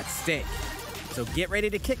world is at stake, so get ready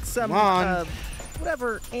to kick some, Come on.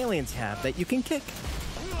 whatever aliens have that you can kick.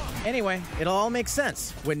 Anyway, it'll all make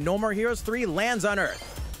sense when No More Heroes 3 lands on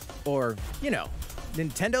Earth. Or, you know,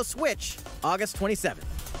 Nintendo Switch, August 27th.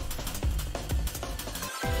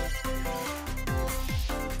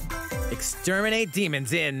 Exterminate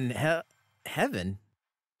demons in heaven?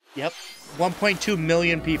 Yep. 1.2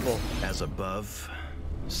 million people. As above,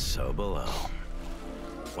 so below.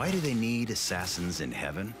 Why do they need assassins in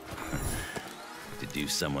heaven? To do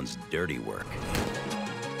someone's dirty work.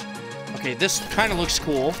 Okay, this kind of looks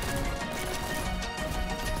cool.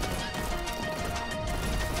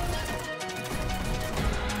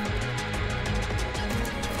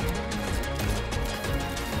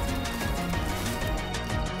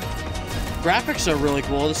 Graphics are really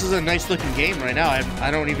cool. This is a nice looking game right now. I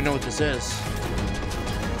don't even know what this is.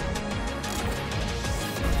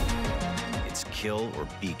 It's kill or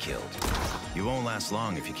be killed. You won't last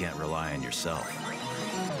long if you can't rely on yourself.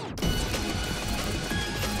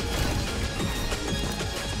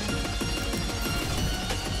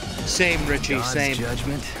 Same, Richie, God's same.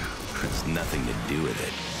 judgment has nothing to do with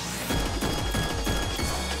it.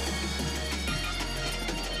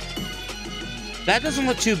 That doesn't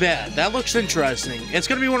look too bad. That looks interesting. It's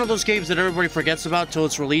going to be one of those games that everybody forgets about till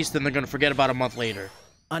it's released, and they're going to forget about a month later.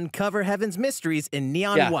 Uncover Heaven's mysteries in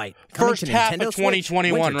neon white. Coming First to half Nintendo of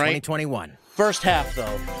 2021, Switch, winter right? 2021. First half,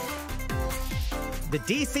 though. The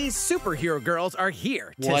DC superhero girls are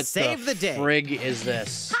here to What save the day. frig is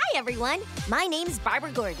this? Hi, everyone. My name's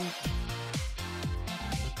Barbara Gordon,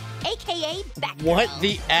 a.k.a. Batgirl. What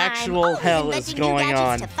the actual I'm always hell is inventing new going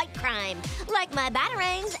on? gadgets to fight crime, like my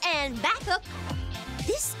batarangs and Bathook.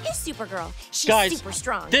 This is Supergirl. She's Guys, super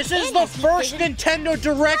strong. this is and the has heat first vision. Nintendo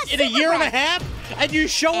Direct in a year and a half, and you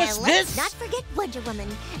show And us let's this? not forget Wonder Woman,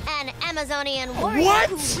 an Amazonian warrior What?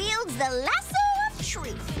 who wields the lasso of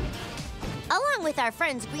truth. Along with our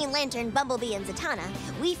friends Green Lantern, Bumblebee, and Zatanna,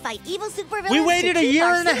 we fight evil supervillains. We waited a year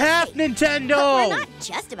and a half, safe. Nintendo! But we're not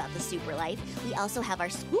just about the super life. We also have our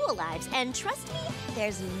school lives, and trust me,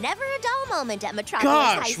 there's never a dull moment at Metropolis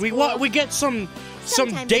High Gosh, School. we get some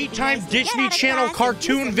daytime nice to Disney get out of Channel class and do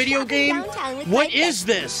cartoon some video shopping game? downtown with What my is besties.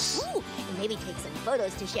 this? Ooh, and maybe take some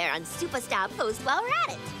photos to share on Superstar Post while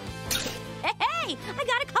we're at it. Hey, I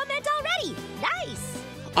got a comment already. Nice.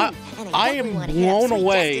 I am blown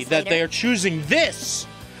away that they are choosing this.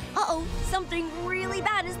 Uh-oh, something really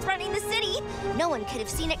bad is threatening the city. No one could have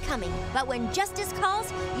seen it coming, but when justice calls,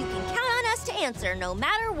 you can count on us to answer no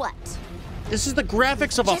matter what. This is the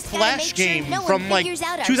graphics of a Just gotta Flash make sure game no one from like figures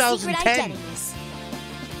out our secret 2010. identities.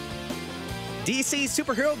 DC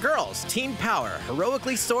Superhero Girls Teen Power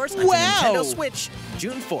heroically sourced on Wow. Nintendo Switch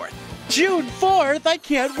June 4th. June 4th? I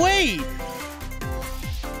can't wait.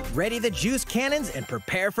 Ready the juice cannons and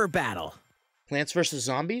prepare for battle. Plants vs.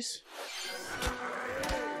 Zombies?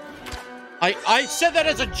 I said that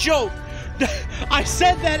as a joke. I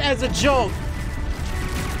said that as a joke.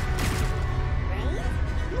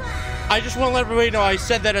 I just want to let everybody know I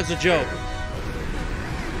said that as a joke.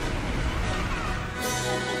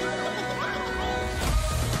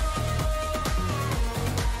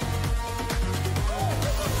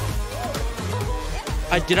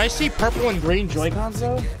 Did I see purple and green Joy-Cons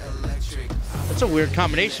though? That's a weird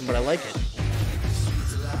combination, but I like it.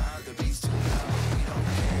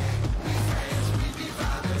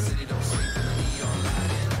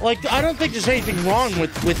 Like, I don't think there's anything wrong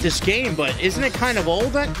with this game, but isn't it kind of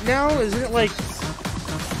old now? Isn't it like...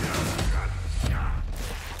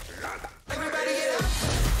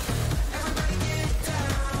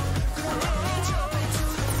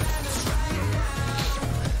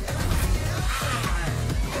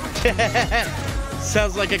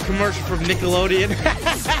 Sounds like a commercial from Nickelodeon.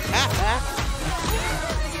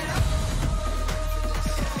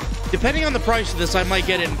 Depending on the price of this, I might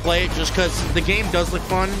get it and play it just because the game does look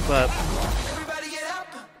fun, but...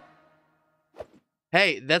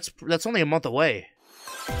 Hey, that's only a month away.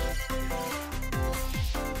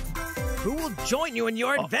 Who will join you in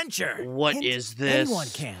your adventure? What is this? Anyone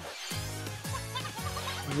can.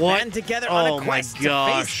 What? Band together on a quest to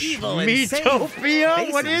face evil and save Metopia?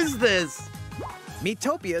 faces. What is this?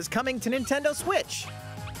 Metopia is coming to Nintendo Switch.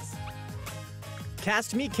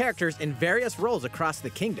 Cast me characters in various roles across the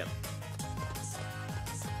kingdom.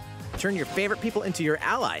 Turn your favorite people into your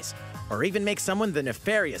allies, or even make someone the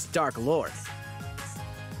nefarious Dark Lord.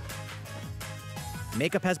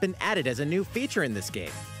 Makeup has been added as a new feature in this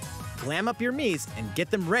game. Glam up your Miis and get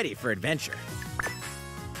them ready for adventure.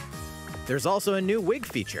 There's also a new wig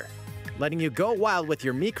feature, letting you go wild with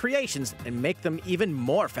your Mii creations and make them even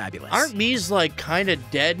more fabulous. Aren't Mii's like kind of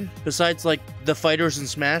dead, besides like the fighters in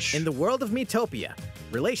Smash? In the world of Metopia,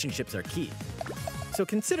 relationships are key. So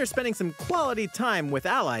consider spending some quality time with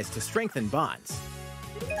allies to strengthen bonds.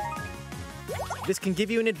 This can give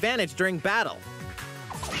you an advantage during battle.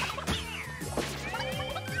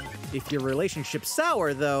 If your relationship's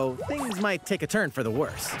sour, though, things might take a turn for the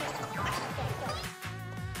worse.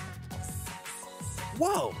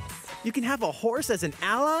 Whoa! You can have a horse as an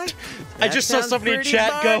ally? I just saw somebody in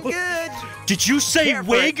chat go, good. Did you say Care for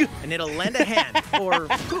wig? it, and it'll lend a hand, or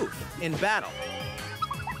poof, in battle.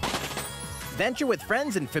 Venture with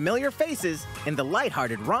friends and familiar faces in the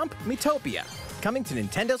lighthearted romp Metopia, coming to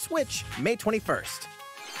Nintendo Switch May 21st.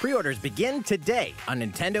 Pre-orders begin today on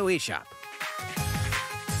Nintendo eShop.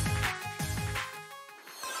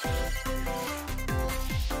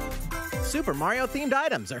 Super Mario-themed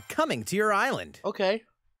items are coming to your island. Okay.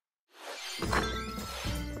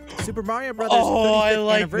 Super Mario Brothers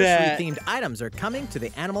 35th anniversary-themed items are coming to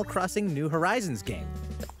the Animal Crossing New Horizons game.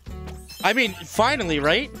 I mean, finally,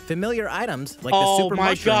 right? Familiar items like the Super my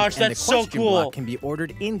Mushroom gosh, and the that's so Question cool. Block can be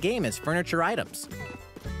ordered in-game as furniture items.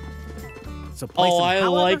 So place them I however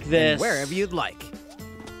like this. and wherever you'd like.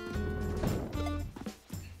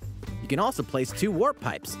 You can also place 2 warp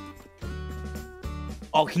pipes.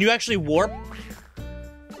 Oh, can you actually warp?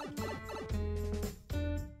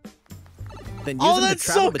 Then use them to that's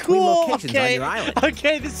travel so between cool. locations Okay. on your island.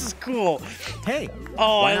 Okay, this is cool. Hey,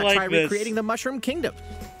 Oh, why I not like try this. recreating the Mushroom Kingdom?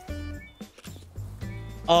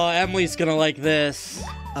 Oh, Emily's gonna like this.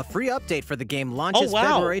 A free update for the game launches wow.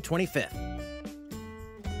 February 25th.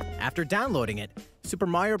 After downloading it, Super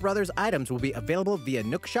Mario Bros. Items will be available via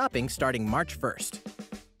Nook Shopping starting March 1st.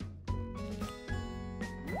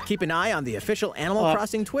 Keep an eye on the official Animal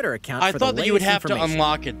Crossing Twitter account I for the thought that you would latest have to information.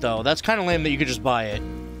 unlock it, though. That's kind of lame that you could just buy it.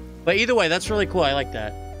 But either way, that's really cool. I like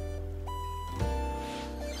that.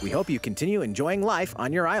 We hope you continue enjoying life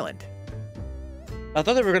on your island. I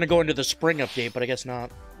thought they were going to go into the spring update, but I guess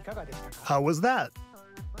not. How was that?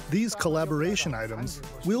 These collaboration items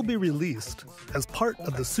will be released as part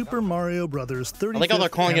of the Super Mario Bros. 35th I like how they're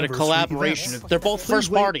calling it a collaboration. Events. They're both Please first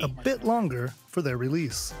wait party. a bit longer for their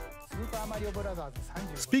release.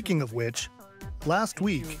 Speaking of which, last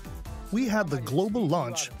week, we had the global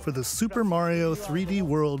launch for the Super Mario 3D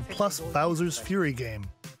World plus Bowser's Fury game.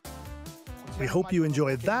 We hope you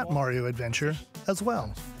enjoyed that Mario adventure as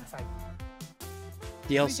well.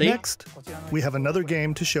 DLC? Next, we have another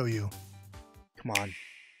game to show you. Come on.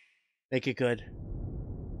 Make it good.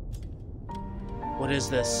 What is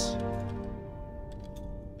this?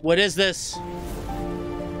 What is this?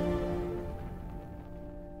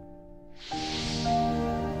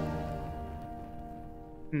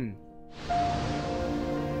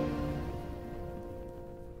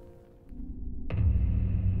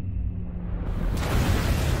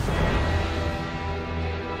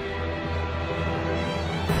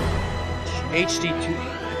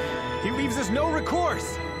 HD2. He leaves us no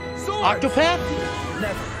recourse. Sword! Octopath?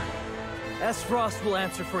 Never. S-Frost will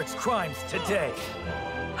answer for its crimes today.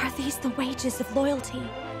 Are these the wages of loyalty?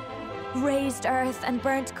 Raised earth and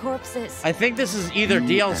burnt corpses. I think this is either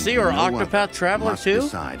DLC or Octopath Traveler 2.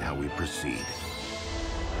 Decide how we proceed.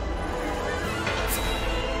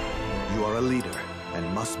 You are a leader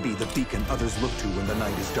and must be the beacon others look to when the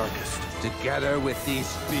night is darkest. Together with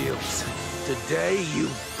these fields, today you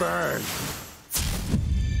burn.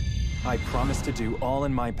 I promise to do all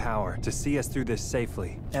in my power to see us through this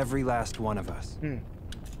safely, every last one of us.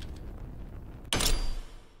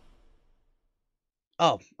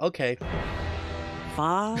 Oh, okay.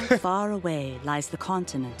 Far, far away lies the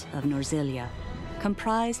continent of Norzilia,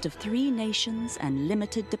 comprised of 3 nations and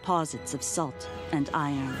limited deposits of salt and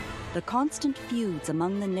iron. The constant feuds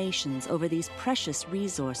among the nations over these precious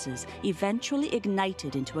resources eventually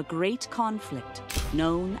ignited into a great conflict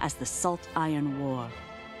known as the Salt Iron War.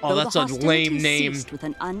 Oh, that's a lame name. Ceased with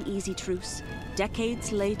an uneasy truce,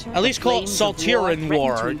 decades later, at least call it Saltiran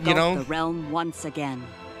War, you know? The realm once again.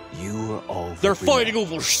 You are all they're fighting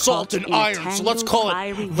over salt and iron, so let's call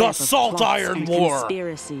it the Salt Iron War.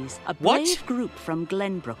 Conspiracies. A brave group from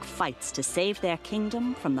Glenbrook fights to save their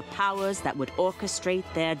kingdom from the powers that would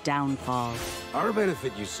orchestrate their downfall. Our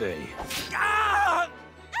benefit, you say?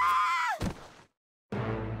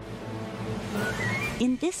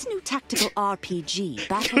 In this new tactical RPG,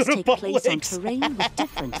 battles take place on terrain with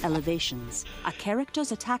different elevations. A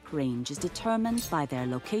character's attack range is determined by their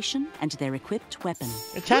location and their equipped weapon.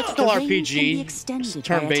 A tactical the range RPG, can be extended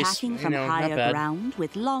by attacking from higher ground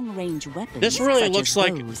with long-range weapons. This really such looks as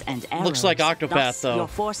like bows and arrows. looks like Octopath, Thus, though. Your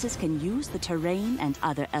forces can use the terrain and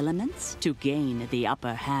other elements to gain the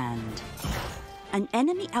upper hand. An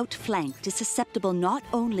enemy outflanked is susceptible not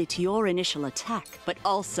only to your initial attack, but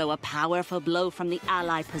also a powerful blow from the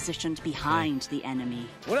ally positioned behind the enemy.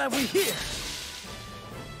 What have we here?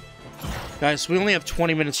 Guys, we only have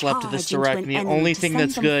 20 minutes left of this direct, and the only thing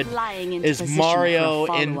that's good is Mario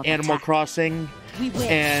in Animal Crossing.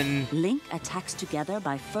 And Link attacks together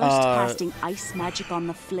by first casting ice magic on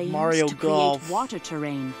the flames Mario to Golf. create water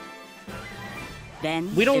terrain.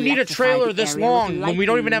 Then we don't need a electrify trailer the this area long with when we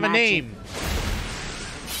don't even have a lightning name.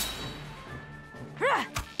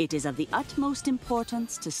 It is of the utmost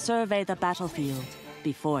importance to survey the battlefield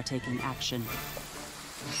before taking action.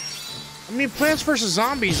 I mean, Plants vs.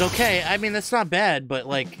 Zombies, okay. I mean, that's not bad, but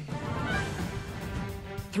like...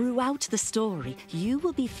 Throughout the story, you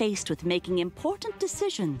will be faced with making important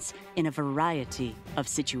decisions in a variety of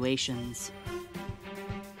situations.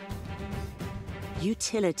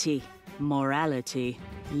 Utility, morality,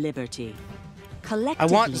 liberty. I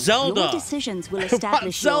want Zelda. Your decisions will I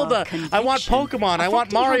establish want Zelda. Your I want Pokemon. I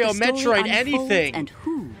want Mario, Metroid, anything. And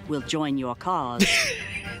who will join your cause?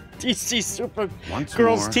 DC Super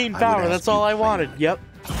Girls Teen Power. That's all I wanted. Yep.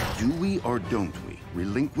 Do we or don't we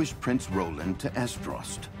relinquish Prince Roland to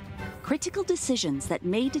Esfrost? Critical decisions that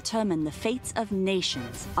may determine the fates of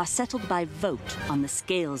nations are settled by vote on the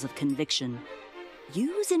scales of conviction.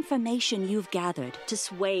 Use information you've gathered to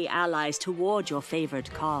sway allies toward your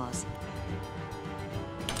favored cause.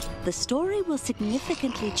 The story will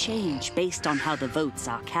significantly change based on how the votes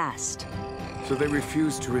are cast. So they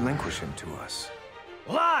refuse to relinquish him to us.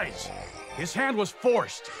 Lies! His hand was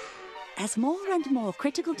forced. As more and more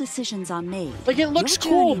critical decisions are made, like it looks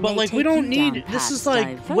cool, but like we don't need. This is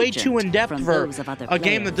like way too in depth for a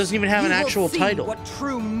game that doesn't even have an actual title. What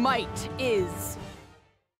true might is.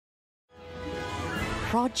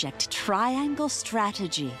 Project Triangle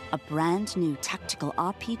Strategy, a brand new tactical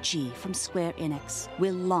RPG from Square Enix,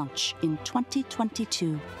 will launch in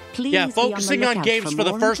 2022. Please focusing on games for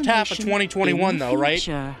the first half of 2021, though, right?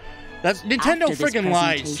 That's Nintendo After this friggin'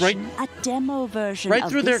 lies, right? presentation, A demo version Right of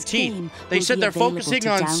through their this teeth. game They will said be they're available focusing to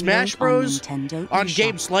on download Smash Bros. Nintendo On eShop.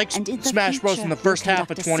 games like And in the Smash Bros. in the future, first we'll half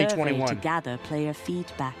of conduct a survey 2021. to gather player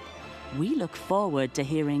feedback. We look forward to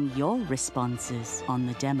hearing your responses on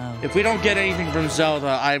the demo. If we don't get anything from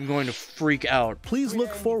Zelda, I'm going to freak out. Please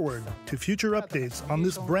look forward to future updates on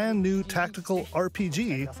this brand new tactical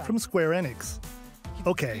RPG from Square Enix.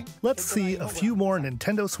 Okay, let's see a few more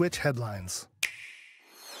Nintendo Switch headlines.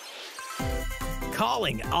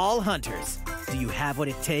 Calling all hunters. Do you have what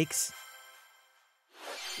it takes?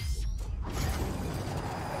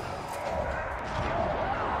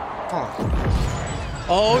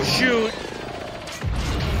 Oh, shoot.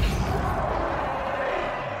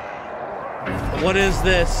 What is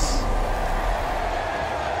this?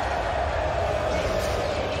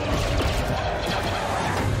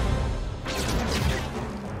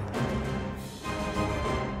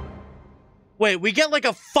 Wait, we get like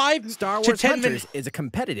a 5 Star to Wars 10 Hunters minute... is a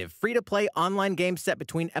competitive, free-to-play online game set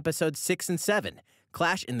between episodes 6 and 7.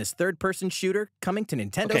 Clash in this third-person shooter coming to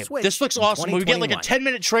Nintendo Okay, Switch. this looks in awesome. We get like a 2021.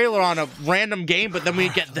 10-minute trailer on a random game, but then we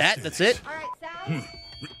get that. That's it.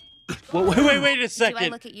 Well, wait a Do I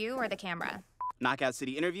second. look at you or the camera? Knockout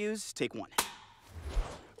City interviews, take 1.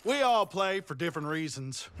 We all play for different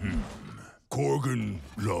reasons. Korgan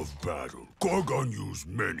loved battle. Gorgon used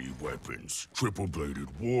many weapons.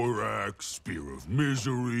 Triple-bladed war axe, spear of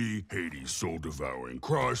misery, Hades' soul-devouring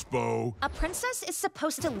crossbow. A princess is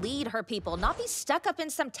supposed to lead her people, not be stuck up in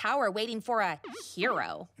some tower waiting for a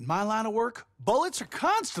hero. In my line of work, bullets are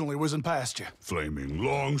constantly whizzing past you. Flaming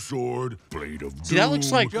longsword, blade of doom. See, that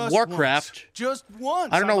looks like Just Warcraft. Once. Just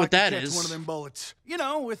once. I don't know I'd what like to that catch is. one of them bullets. You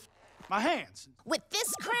know, with my hands. With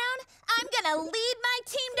this crown, I'm gonna lead my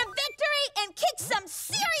team to victory and kick some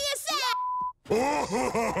serious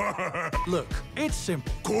ass! Look, it's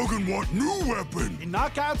simple. Korgan want new weapon. In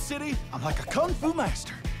Knockout City, I'm like a kung fu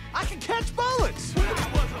master. I can catch bullets. Woo!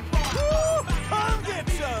 Come get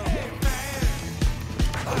some.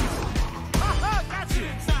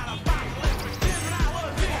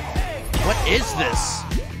 What is this?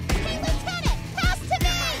 Hey, Lieutenant, pass to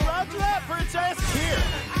me! Roger that, Princess. Here.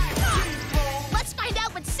 Let's find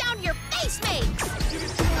out what sound your face makes!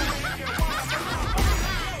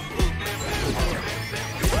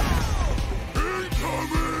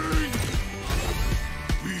 Incoming!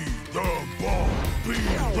 Be the ball. Be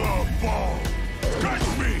the ball. Catch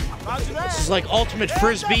me. Roger that. This is like Ultimate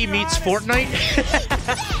Frisbee meets Fortnite.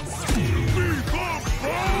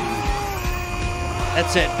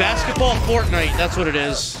 That's it. Basketball Fortnite. That's what it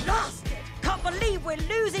is. Lost it! Can't believe we're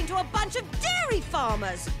losing to a bunch of dairy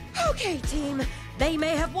farmers! Okay, team. They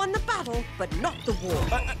may have won the battle, but not the war.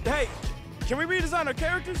 Hey, can we redesign our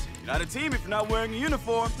characters? You're not a team if you're not wearing a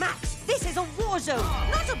uniform. Max, this is a war zone,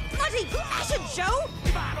 not a bloody fashion show!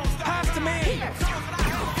 Pass to me!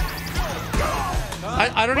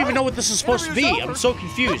 I don't even know what this is supposed to be. I'm so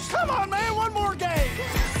confused. Come on, man, one more game.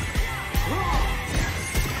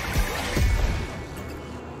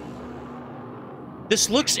 This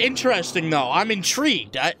looks interesting, though. I'm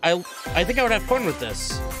intrigued. I think I would have fun with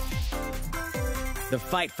this. The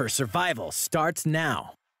fight for survival starts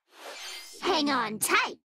now. Hang on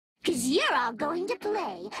tight, because you're all going to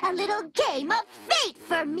play a little game of fate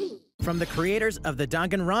for me. From the creators of the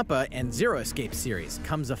Danganronpa and Zero Escape series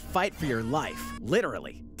comes a fight for your life,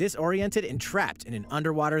 literally. Disoriented and trapped in an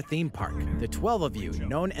underwater theme park, the 12 of you,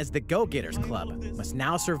 known as the Go-Getters Club, must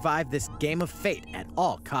now survive this game of fate at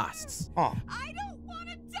all costs. Oh. I don't want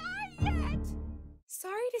to die yet!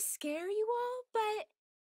 Sorry to scare you all, but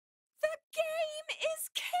the game is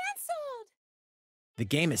canceled! The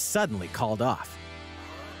game is suddenly called off.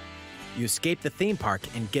 You escape the theme park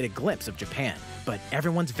and get a glimpse of Japan, but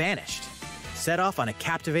everyone's vanished. Set off on a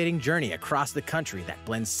captivating journey across the country that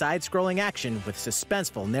blends side-scrolling action with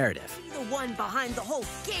suspenseful narrative. Be the one behind the whole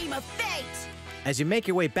game of fate! As you make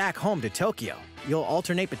your way back home to Tokyo, you'll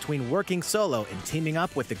alternate between working solo and teaming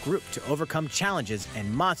up with the group to overcome challenges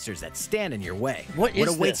and monsters that stand in your way. What is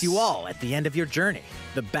awaits this? you all at the end of your journey?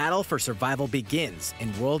 The battle for survival begins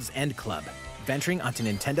in World's End Club, venturing onto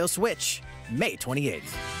Nintendo Switch, May 28th.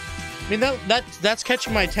 I mean, that's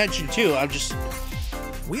catching my attention, too. I'm just...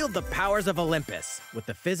 Wield the powers of Olympus with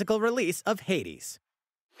the physical release of Hades.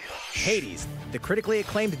 Hades, the critically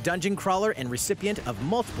acclaimed dungeon crawler and recipient of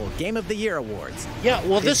multiple Game of the Year awards. Yeah,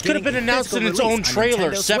 well, this could have been announced in its own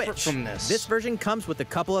trailer, Nintendo separate Switch. from this. This version comes with a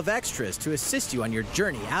couple of extras to assist you on your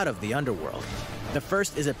journey out of the underworld. The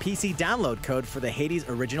first is a PC download code for the Hades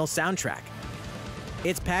original soundtrack.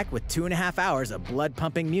 It's packed with 2.5 hours of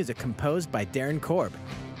blood-pumping music composed by Darren Korb.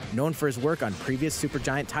 known for his work on previous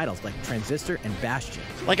Supergiant titles like Transistor and Bastion.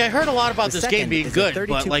 Like, I heard a lot about this game being good,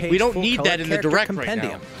 but like, we don't need that in the direct right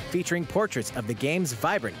now. Featuring portraits of the game's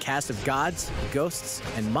vibrant cast of gods, ghosts,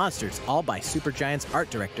 and monsters, all by Supergiant's art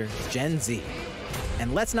director, Gen Z.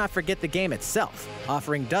 And let's not forget the game itself,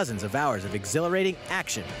 offering dozens of hours of exhilarating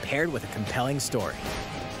action paired with a compelling story.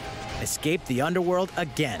 Escape the underworld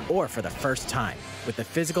again, or for the first time, with the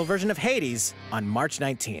physical version of Hades on March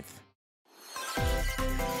 19th.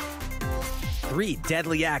 3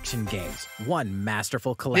 deadly action games, 1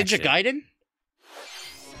 masterful collection. Ninja Gaiden?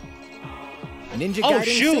 Ninja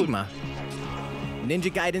Gaiden Sigma,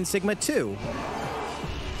 Ninja Gaiden Sigma 2,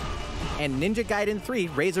 and Ninja Gaiden 3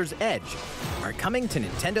 Razor's Edge are coming to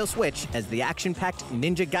Nintendo Switch as the action-packed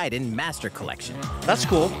Ninja Gaiden Master Collection. That's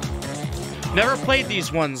cool. Never played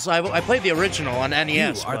these ones. I played the original on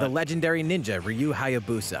NES. You are the legendary ninja Ryu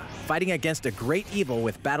Hayabusa, fighting against a great evil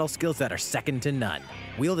with battle skills that are second to none.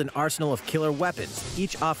 Wield an arsenal of killer weapons,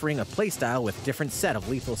 each offering a playstyle with different set of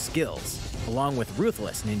lethal skills, along with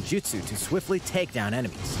ruthless ninjutsu to swiftly take down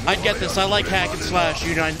enemies. I'd get this. I like hack and slash.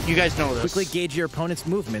 You guys know this. Quickly gauge your opponent's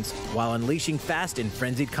movements while unleashing fast and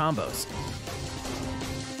frenzied combos.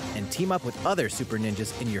 And team up with other super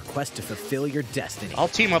ninjas in your quest to fulfill your destiny. I'll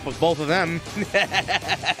team up with both of them.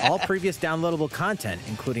 All previous downloadable content,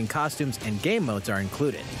 including costumes and game modes, are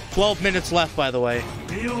included. 12 minutes left, by the way.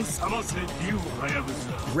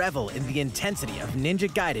 Revel in the intensity of Ninja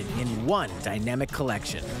Gaiden in one dynamic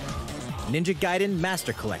collection. Ninja Gaiden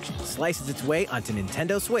Master Collection slices its way onto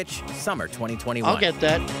Nintendo Switch summer 2021. I'll get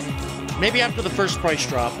that. Maybe after the first price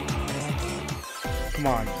drop. Come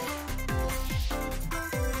on.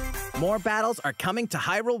 More battles are coming to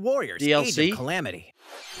Hyrule Warriors DLC? Age of Calamity.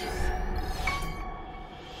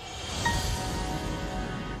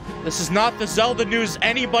 This is not the Zelda news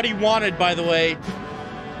anybody wanted, by the way.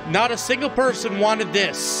 Not a single person wanted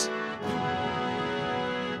this.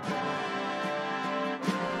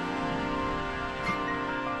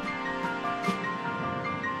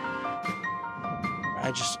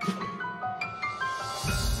 I just...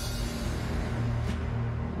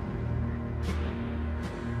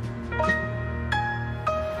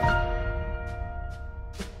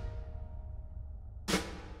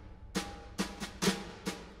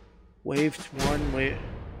 Wave 1, wait.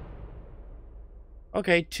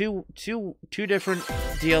 Okay, two different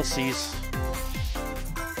DLCs.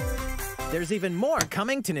 There's even more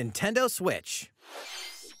coming to Nintendo Switch.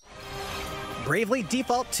 Bravely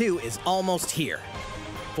Default 2 is almost here.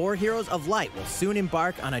 4 Heroes of Light will soon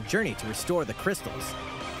embark on a journey to restore the crystals.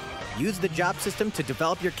 Use the job system to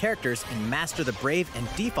develop your characters and master the Brave and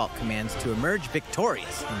Default commands to emerge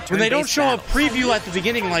victorious in turn-based When they don't show battles. a preview at the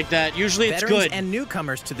beginning like that, usually it's Veterans good. and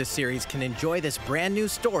newcomers to the series can enjoy this brand new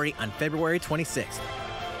story on February 26th.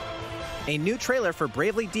 A new trailer for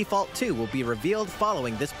Bravely Default 2 will be revealed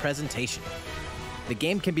following this presentation. The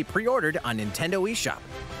game can be pre-ordered on Nintendo eShop.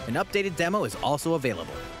 An updated demo is also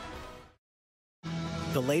available.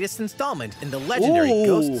 The latest installment in the legendary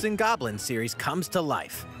Ghosts and Goblins series comes to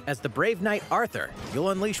life. As the brave knight Arthur, you'll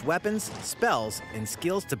unleash weapons, spells, and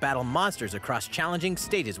skills to battle monsters across challenging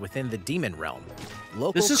stages within the Demon Realm.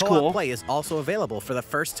 Local co-op play is also available for the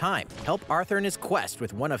first time. Help Arthur in his quest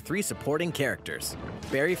with one of 3 supporting characters: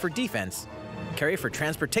 Barry for defense, Carrie for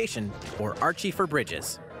transportation, or Archie for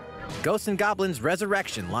bridges. Ghosts and Goblins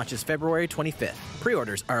Resurrection launches February 25th.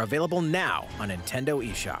 Pre-orders are available now on Nintendo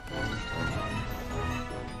eShop.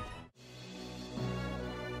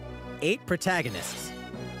 8 protagonists,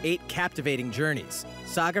 8 captivating journeys.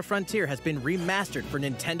 Saga Frontier has been remastered for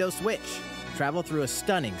Nintendo Switch. Travel through a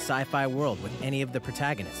stunning sci-fi world with any of the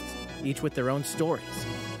protagonists, each with their own stories.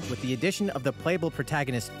 With the addition of the playable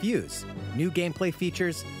protagonist Fuse, new gameplay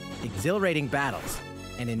features, exhilarating battles,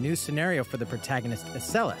 and a new scenario for the protagonist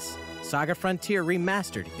Acellus, Saga Frontier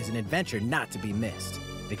Remastered is an adventure not to be missed.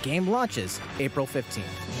 The game launches April 15th.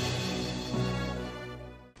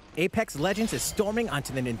 Apex Legends is storming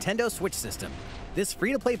onto the Nintendo Switch system. This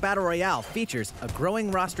free-to-play battle royale features a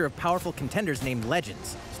growing roster of powerful contenders named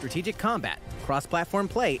Legends, strategic combat, cross-platform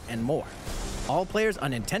play, and more. All players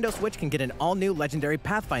on Nintendo Switch can get an all-new Legendary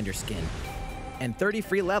Pathfinder skin, and 30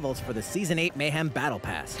 free levels for the Season 8 Mayhem Battle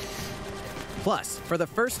Pass. Plus, for the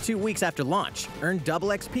first 2 weeks after launch, earn double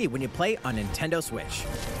XP when you play on Nintendo Switch.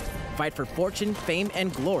 Fight for fortune, fame,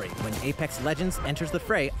 and glory when Apex Legends enters the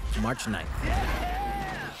fray March 9th.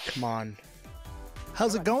 Come on.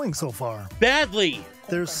 How's it going so far? Badly!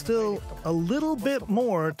 There's still a little bit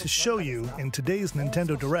more to show you in today's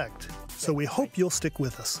Nintendo Direct, so we hope you'll stick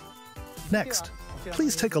with us. Next,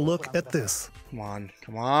 please take a look at this. Come on,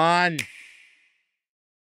 come on!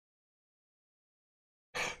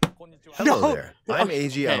 Hello there. I'm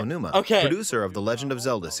Eiji Okay. Aonuma, Okay. producer of the Legend of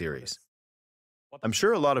Zelda series. I'm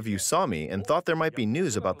sure a lot of you saw me and thought there might be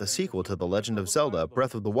news about the sequel to the Legend of Zelda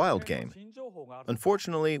Breath of the Wild game.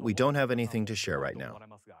 Unfortunately, we don't have anything to share right now.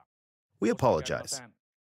 We apologize.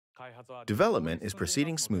 Development is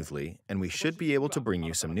proceeding smoothly, and we should be able to bring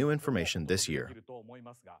you some new information this year.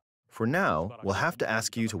 For now, we'll have to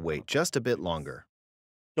ask you to wait just a bit longer.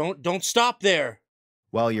 Don't stop there.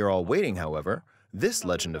 While you're all waiting, however, this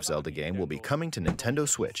Legend of Zelda game will be coming to Nintendo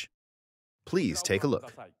Switch. Please take a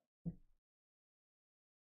look.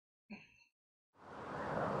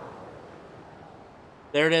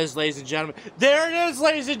 There it is, ladies and gentlemen. There it is,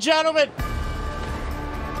 ladies and gentlemen.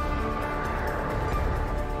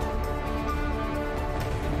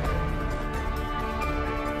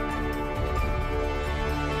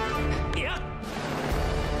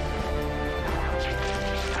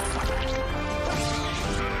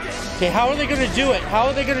 Okay, how are they going to do it? How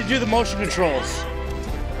are they going to do the motion controls?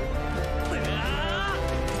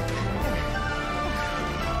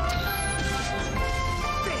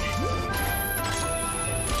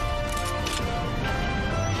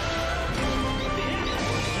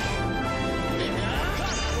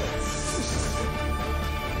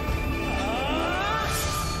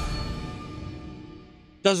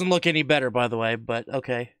 Doesn't look any better, by the way, but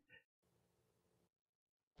okay.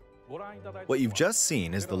 What you've just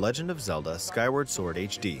seen is The Legend of Zelda Skyward Sword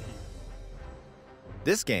HD.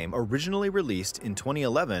 This game originally released in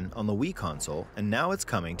 2011 on the Wii console, and now it's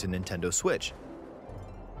coming to Nintendo Switch.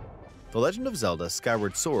 The Legend of Zelda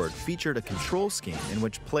Skyward Sword featured a control scheme in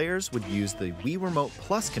which players would use the Wii Remote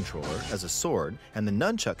Plus controller as a sword and the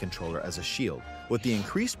Nunchuck controller as a shield. With the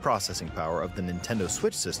increased processing power of the Nintendo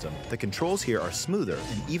Switch system, the controls here are smoother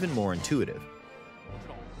and even more intuitive.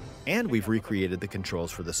 And we've recreated the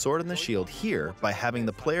controls for the sword and the shield here by having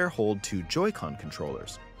the player hold two Joy-Con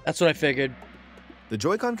controllers. That's what I figured. The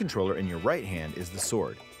Joy-Con controller in your right hand is the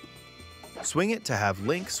sword. Swing it to have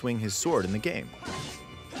Link swing his sword in the game.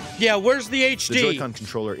 Yeah, where's the HD? The Joy-Con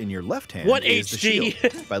controller in your left hand What is HD? the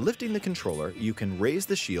shield. By lifting the controller, you can raise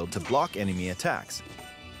the shield to block enemy attacks.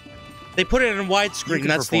 They put it in widescreen,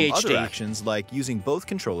 that's the You can perform HD. other actions like using both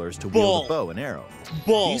controllers to Bull. wield a bow and arrow.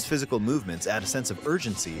 Bull. These physical movements add a sense of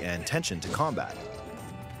urgency and tension to combat.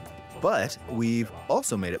 But we've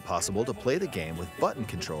also made it possible to play the game with button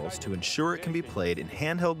controls to ensure it can be played in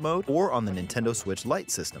handheld mode or on the Nintendo Switch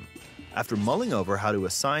Lite system. After mulling over how to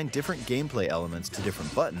assign different gameplay elements to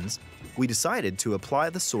different buttons, we decided to apply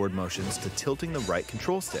the sword motions to tilting the right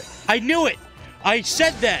control stick. I knew it! I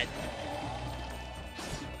said that!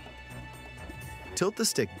 Tilt the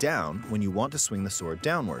stick down when you want to swing the sword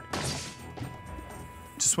downward.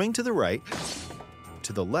 To swing to the right,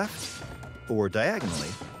 to the left, or diagonally,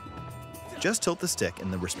 just tilt the stick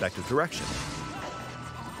in the respective direction.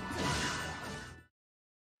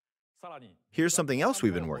 Here's something else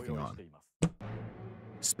we've been working on.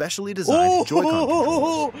 Specially designed Joy-Con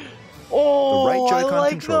controllers. The right Joy-Con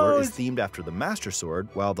controller is themed after the Master Sword,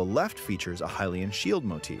 while the left features a Hylian shield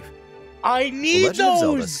motif. I need The Legend of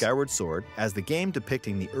Zelda those! Skyward Sword, as the game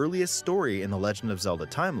depicting the earliest story in the Legend of Zelda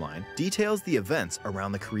timeline, details the events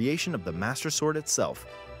around the creation of the Master Sword itself.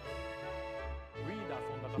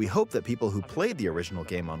 We hope that people who played the original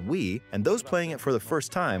game on Wii, and those playing it for the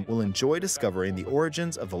first time, will enjoy discovering the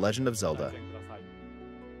origins of the Legend of Zelda.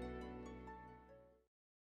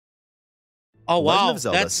 Oh wow, Legend of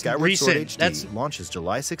Zelda that's Skyward recent. Sword HD That's launches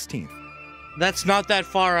July 16th. That's not that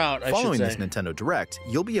far out, I Following should this say. Nintendo Direct,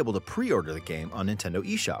 you'll be able to pre-order the game on Nintendo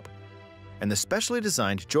eShop. And the specially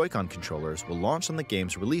designed Joy-Con controllers will launch on the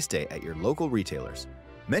game's release date at your local retailers.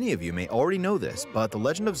 Many of you may already know this, but The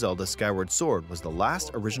Legend of Zelda Skyward Sword was the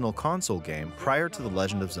last original console game prior to The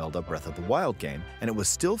Legend of Zelda Breath of the Wild game, and it was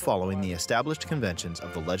still following the established conventions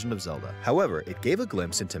of The Legend of Zelda. However, it gave a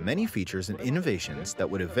glimpse into many features and innovations that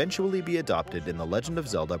would eventually be adopted in The Legend of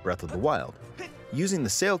Zelda Breath of the Wild. Using the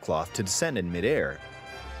sailcloth to descend in midair,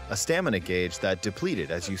 a stamina gauge that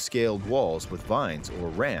depleted as you scaled walls with vines or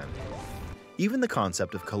ran, even the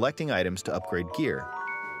concept of collecting items to upgrade gear.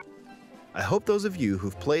 I hope those of you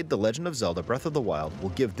who've played The Legend of Zelda Breath of the Wild will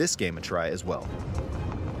give this game a try as well.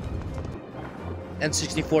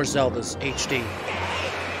 N64 Zeldas HD.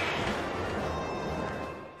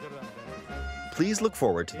 Please look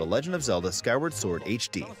forward to The Legend of Zelda Skyward Sword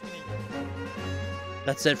HD.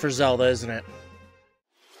 That's it for Zelda, isn't it?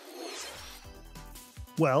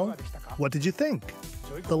 Well, what did you think?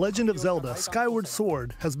 The Legend of Zelda Skyward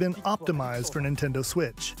Sword has been optimized for Nintendo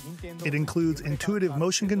Switch. It includes intuitive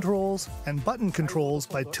motion controls and button controls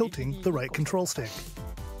by tilting the right control stick.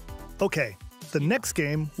 Okay, the next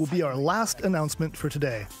game will be our last announcement for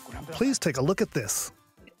today. Please take a look at this.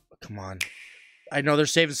 come on. I know they're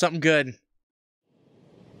saving something good.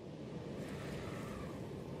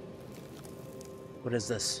 What is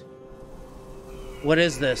this? What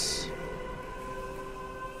is this?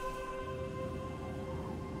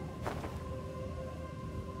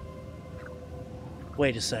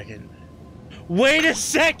 Wait a second. Wait a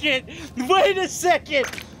second! Wait a second!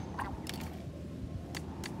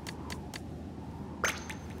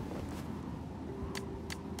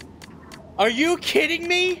 Are you kidding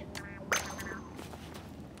me?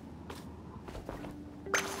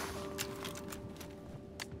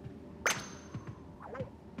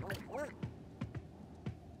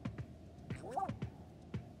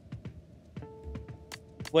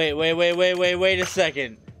 Wait a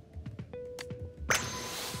second.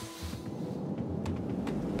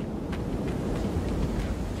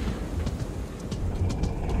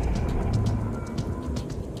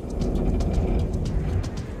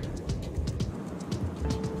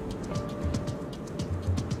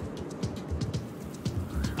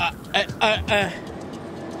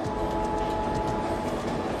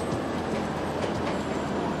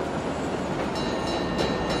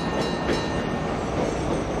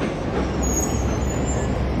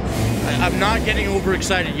 I'm not getting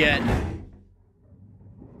overexcited yet.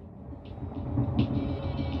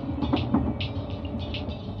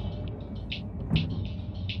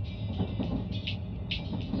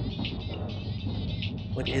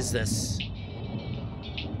 What is this?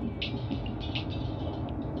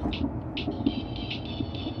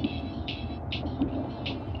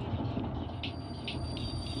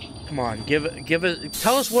 Come on, give it,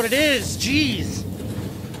 tell us what it is, jeez!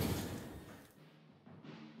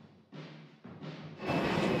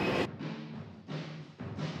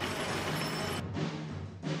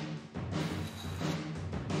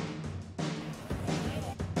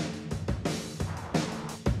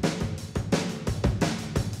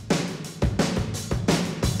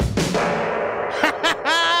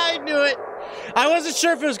 I knew it! I wasn't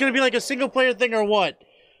sure if it was gonna be like a single player thing or what.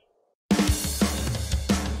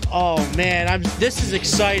 Oh man, this is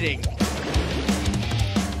exciting.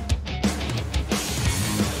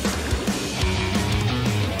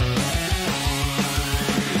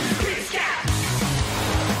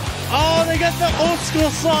 Oh, they got the old school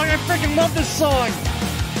song. I freaking love this song.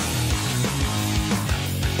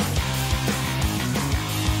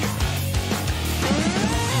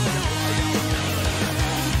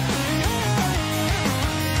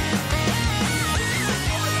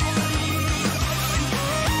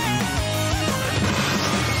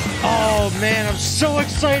 Oh man, I'm so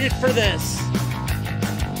excited for this.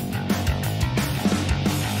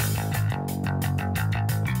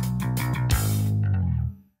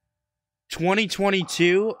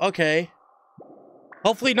 $2022? Okay.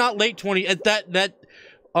 Hopefully not late 20. That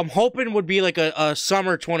I'm hoping would be like a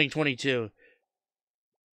summer 2022.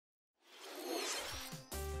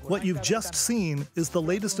 What you've just seen is the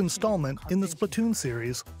latest installment in the Splatoon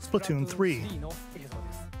series, Splatoon 3.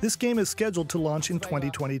 This game is scheduled to launch in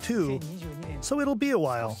 2022, so it'll be a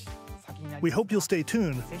while. We hope you'll stay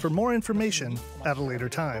tuned for more information at a later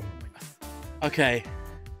time. Okay.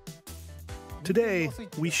 Today,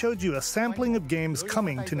 we showed you a sampling of games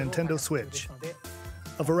coming to Nintendo Switch.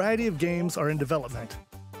 A variety of games are in development.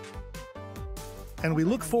 And we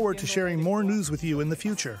look forward to sharing more news with you in the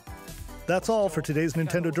future. That's all for today's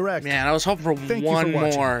Nintendo Direct. Man, I was hoping for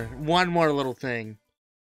one more little thing.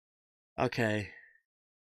 Okay.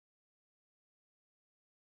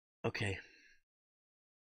 Okay.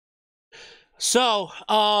 So,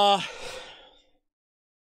 I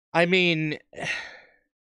mean,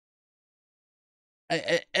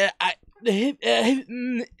 I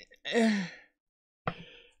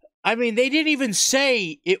mean, they didn't even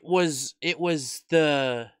say it was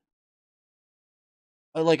the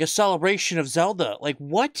like a celebration of Zelda. Like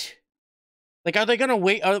what? Like, are they gonna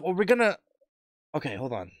wait? Are we gonna? Okay,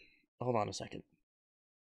 hold on a second.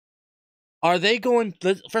 Are they going?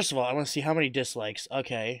 First of all, I want to see how many dislikes.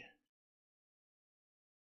 Okay.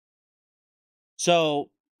 So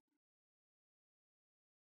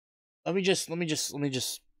let me just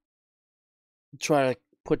try to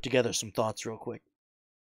put together some thoughts real quick.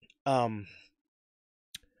 Let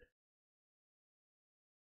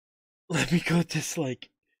me go dislike.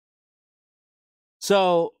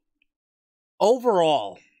 So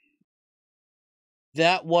overall,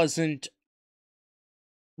 that wasn't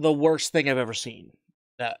the worst thing I've ever seen.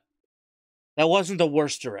 That wasn't the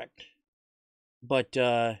worst direct. But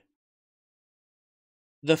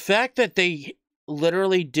the fact that they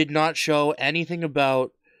literally did not show anything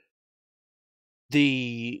about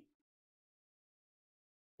the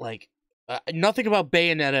nothing about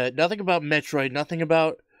Bayonetta, nothing about Metroid, nothing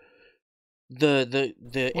about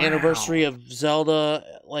the anniversary of Zelda,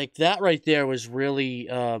 like that right there was really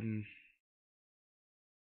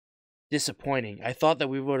disappointing. I thought that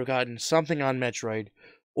we would have gotten something on Metroid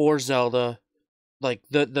or Zelda, like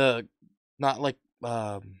the not like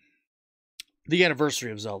the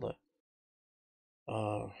anniversary of Zelda.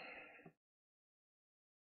 I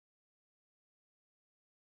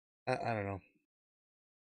don't know.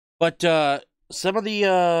 But some of the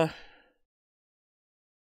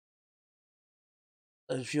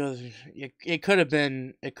a few other, it could have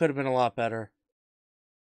been a lot better.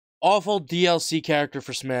 Awful DLC character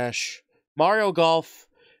for Smash. Mario Golf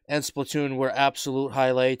and Splatoon were absolute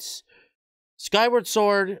highlights. Skyward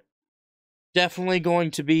Sword definitely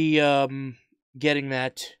going to be getting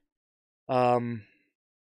that.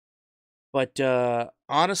 But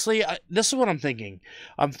honestly, this is what I'm thinking.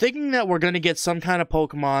 I'm thinking that we're going to get some kind of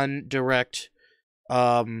Pokemon Direct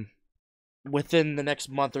within the next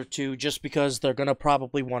month or two, just because they're going to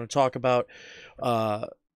probably want to talk about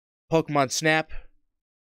Pokemon Snap.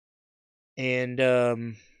 And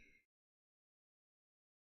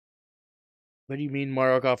what do you mean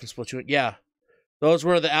Mario Golf and Splatoon? Yeah, those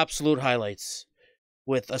were the absolute highlights,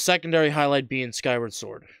 with a secondary highlight being Skyward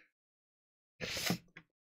Sword.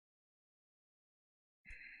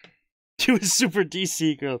 To a Super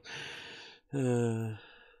DC girl.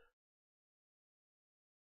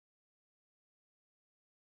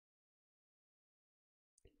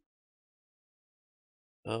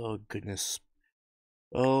 Oh, goodness.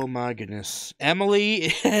 Oh, my goodness.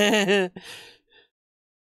 Emily.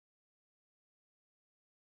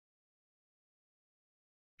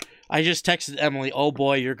 I just texted Emily, oh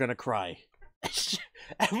boy, you're gonna cry.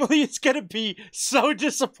 Emily is gonna be so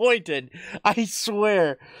disappointed. I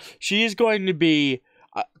swear, she is going to be,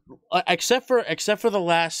 except for the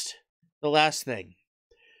last thing.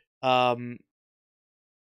 The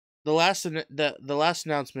last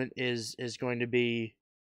announcement is going to be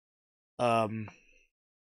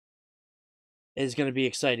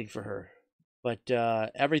exciting for her, but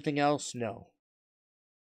everything else, no.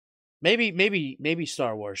 Maybe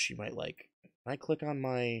Star Wars she might like. Can I click on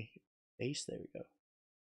my face? There we go.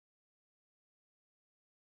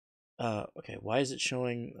 Okay, why is it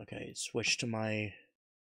showing? Okay, switch to my. There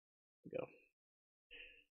we go.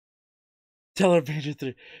 Tell her Banjo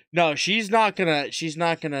 3. No, she's not gonna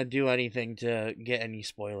do anything to get any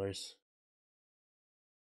spoilers.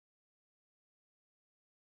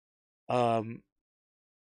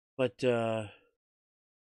 But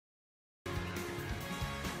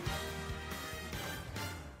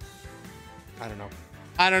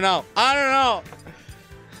I don't know.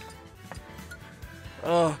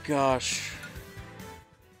 Oh, gosh.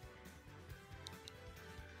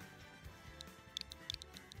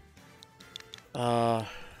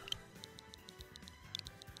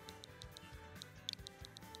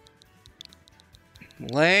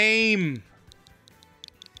 Lame.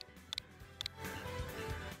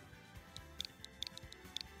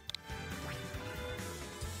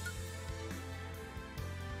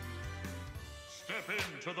 Step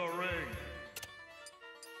into the ring.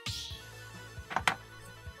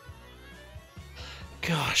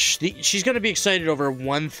 Gosh, she's gonna be excited over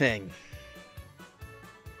one thing.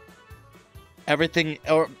 Everything,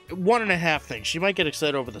 or one and a half things. She might get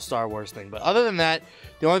excited over the Star Wars thing, but other than that,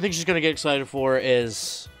 the only thing she's gonna get excited for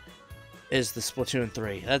is the Splatoon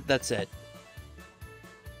 3. That's it.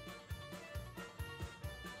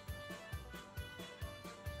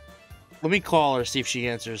 Let me call her, see if she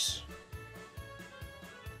answers.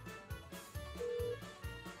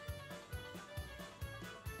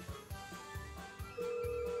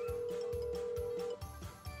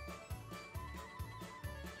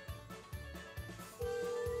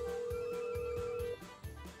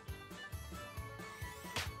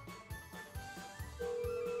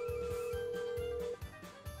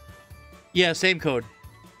 Yeah, same code.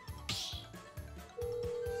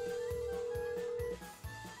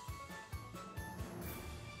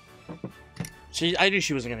 I knew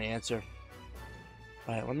she wasn't going to answer.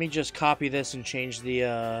 Alright, let me just copy this and change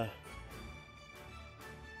the,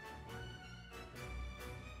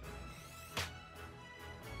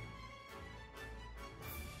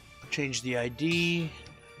 change the ID.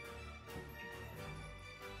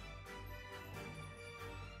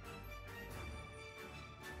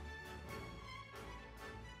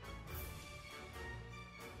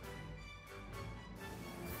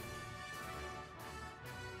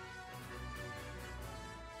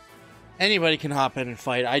 Anybody can hop in and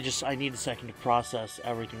fight. I need a second to process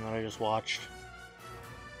everything that I just watched.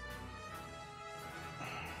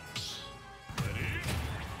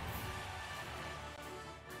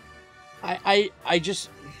 I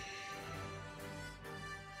just...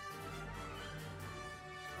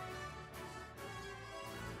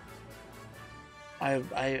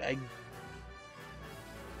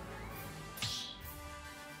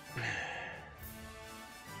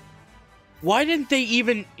 Why didn't they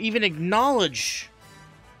even acknowledge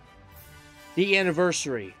the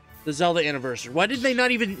anniversary, the Zelda anniversary? Why did they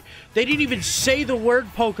not even? They didn't even say the word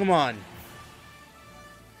Pokemon.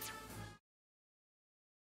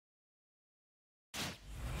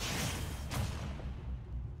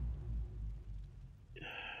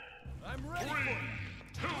 I'm ready.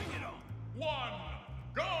 3, 2, 1,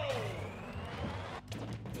 go!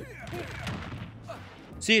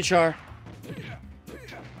 See you, Char.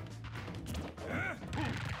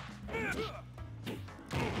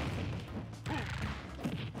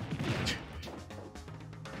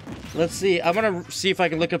 Let's see. I'm gonna see if I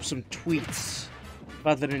can look up some tweets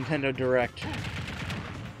about the Nintendo Direct.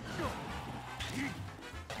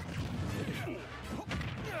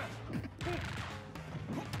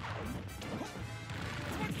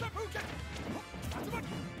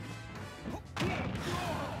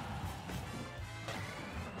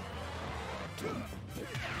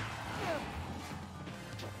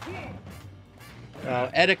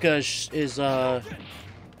 Etika is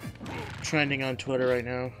trending on Twitter right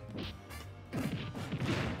now.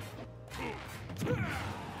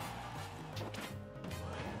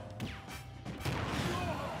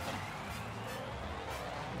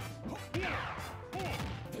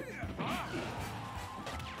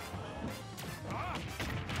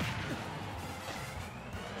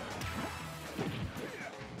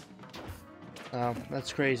 Oh,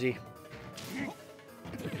 that's crazy.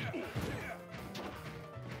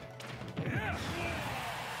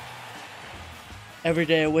 Every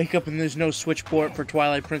day I wake up and there's no Switch port for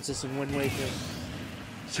Twilight Princess and Wind Waker.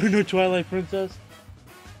 So no Twilight Princess?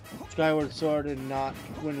 Skyward Sword and not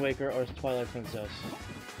Wind Waker or Twilight Princess.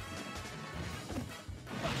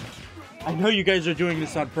 I know you guys are doing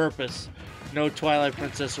this on purpose. No Twilight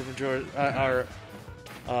Princess or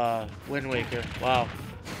Wind Waker. Wow.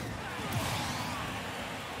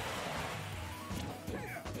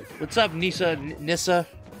 What's up, Nissa?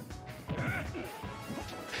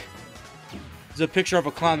 There's a picture of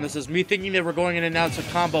a clown that says, "Me thinking they were going to announce a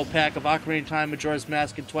combo pack of Ocarina of Time, Majora's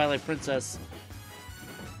Mask, and Twilight Princess."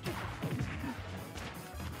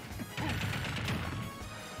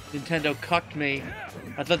 Nintendo cucked me.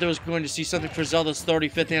 I thought there was going to see something for Zelda's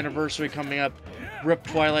 35th anniversary coming up. Rip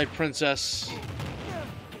Twilight Princess.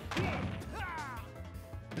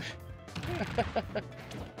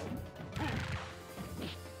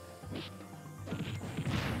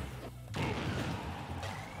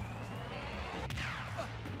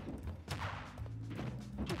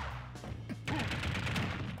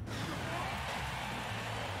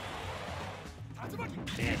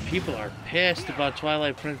 Man, people are pissed about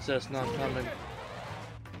Twilight Princess not coming.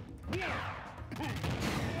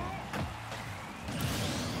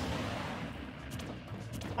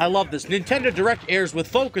 I love this. Nintendo Direct airs with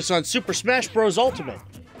focus on Super Smash Bros. Ultimate.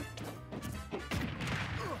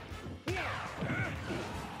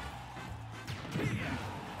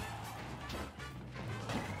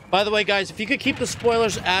 By the way, guys, if you could keep the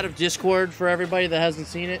spoilers out of Discord for everybody that hasn't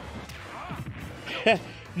seen it.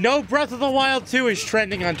 No Breath of the Wild 2 is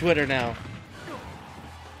trending on Twitter now.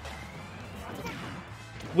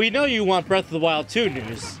 We know you want Breath of the Wild 2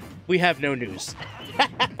 news. We have no news.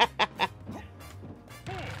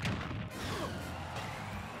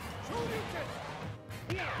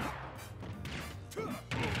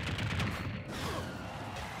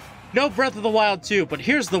 No Breath of the Wild 2, but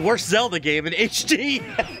here's the worst Zelda game in HD.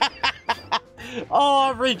 Oh,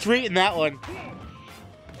 I'm retweeting that one.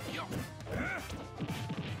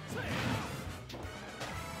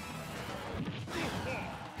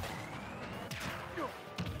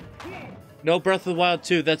 No Breath of the Wild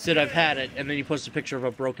 2, that's it, I've had it. And then you post a picture of a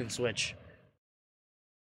broken Switch.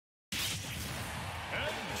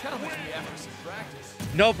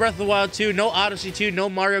 No Breath of the Wild 2, no Odyssey 2, no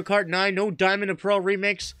Mario Kart 9, no Diamond and Pearl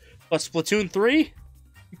remix, but Splatoon 3?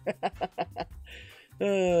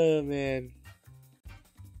 Oh, man.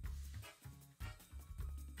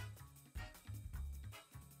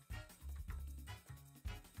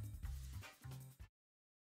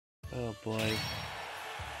 Oh, boy.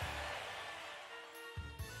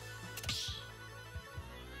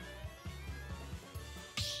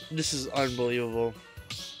 This is unbelievable.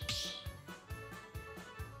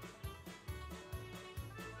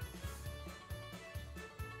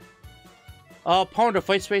 Pawn to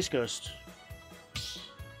fight Space Ghost.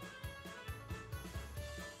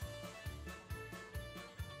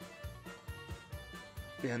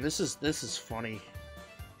 Man, this is funny.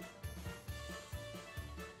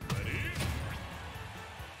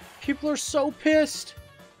 People are so pissed.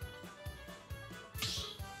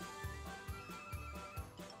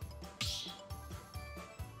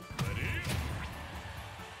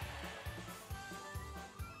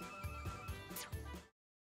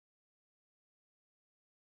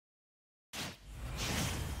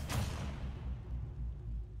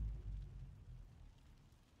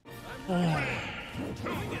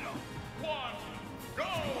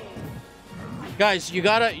 Guys, you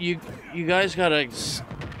guys gotta.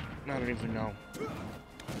 I don't even know.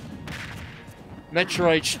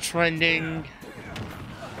 Metroid's trending.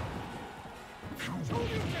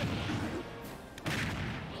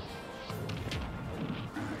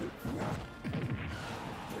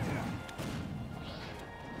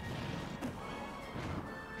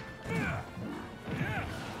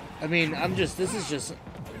 I mean, this is just,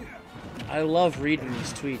 I love reading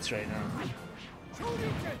these tweets right now.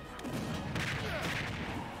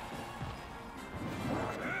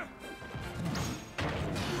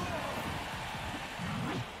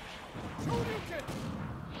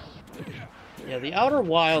 Yeah, the Outer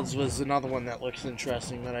Wilds was another one that looks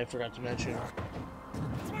interesting that I forgot to mention.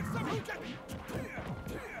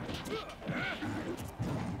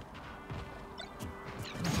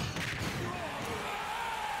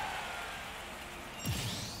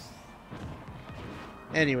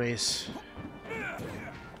 Anyways.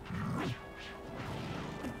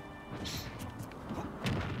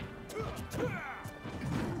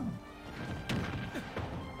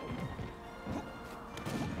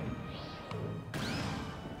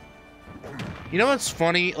 You know what's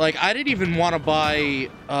funny? Like, I didn't even want to buy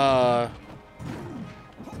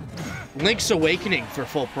Link's Awakening for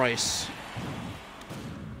full price.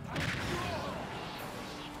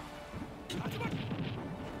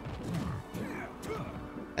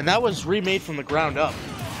 And that was remade from the ground up.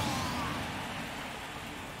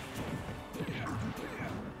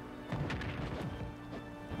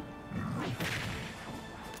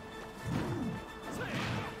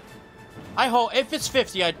 I hope, if it's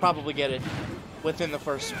 50, I'd probably get it within the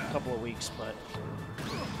first couple of weeks, but...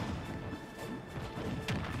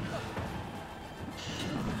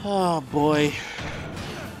 Oh, boy.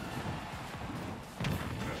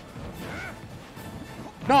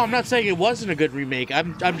 No, I'm not saying it wasn't a good remake.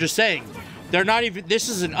 I'm just saying, they're not even... This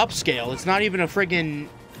is an upscale. It's not even a friggin'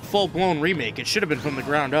 full-blown remake. It should have been from the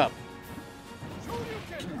ground up.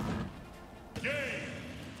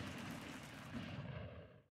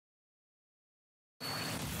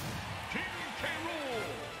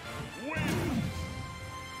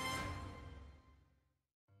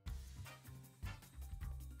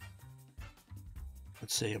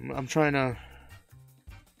 Let's see, I'm trying to...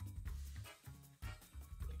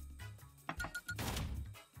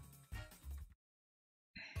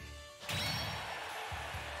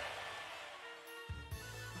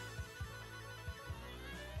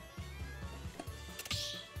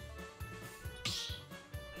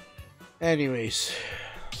 Anyways.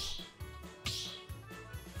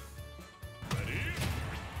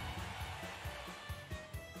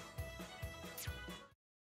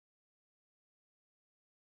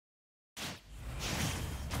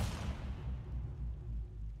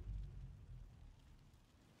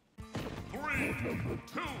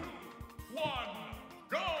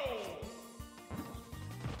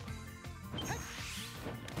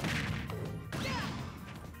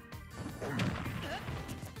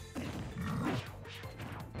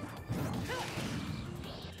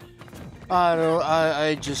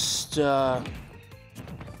 I just,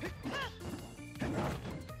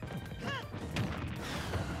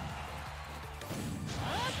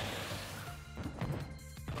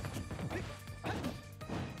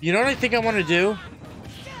 You know what I think I want to do?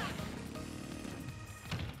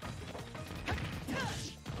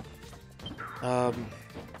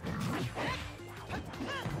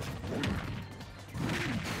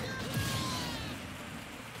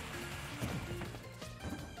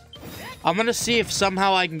 I'm gonna see if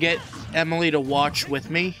somehow I can get Emily to watch with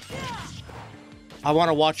me. I want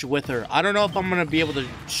to watch it with her. I don't know if I'm gonna be able to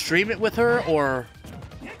stream it with her or...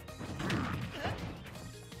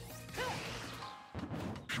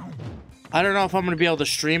 I don't know if I'm gonna be able to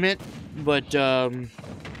stream it, but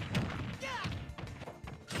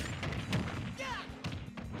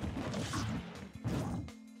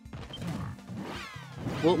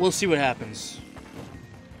we'll see what happens.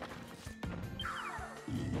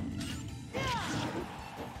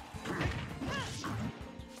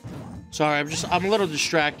 Sorry, I'm a little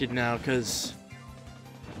distracted now because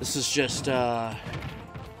this is just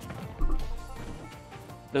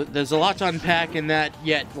there's a lot to unpack in that,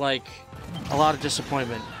 yet like a lot of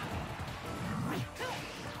disappointment.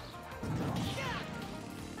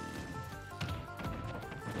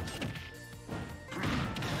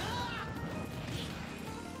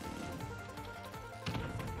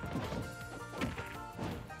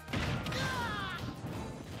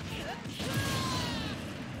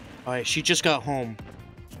 Alright, she just got home.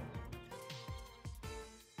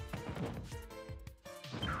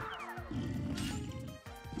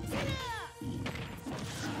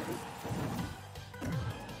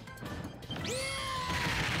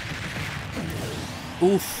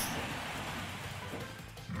 Oof.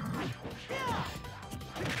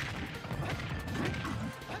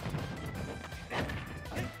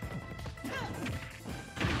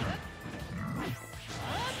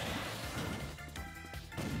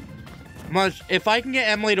 If I can get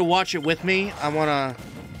Emily to watch it with me, I wanna...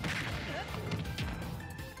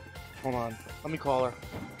 Hold on. Let me call her.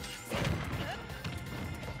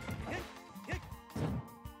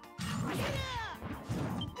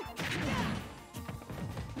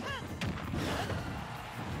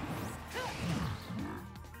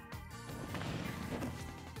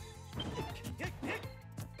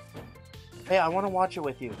 Hey, I want to watch it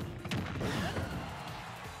with you.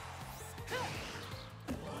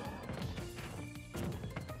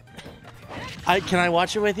 Can I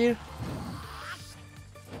watch it with you?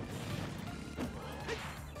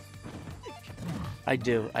 I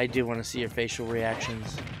do want to see your facial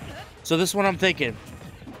reactions. So this is what I'm thinking.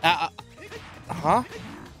 Huh?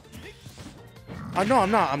 No,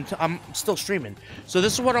 I'm not. I'm still streaming. So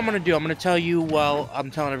this is what I'm gonna do. I'm gonna tell you while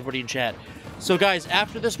I'm telling everybody in chat. So guys,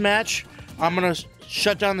 after this match, I'm gonna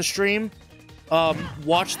shut down the stream,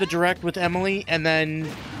 watch the direct with Emily, and then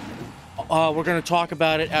we're gonna talk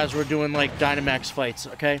about it as we're doing like Dynamax fights.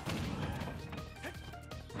 Okay?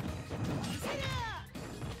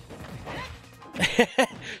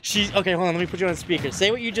 She's okay. Hold on. Let me put you on speaker.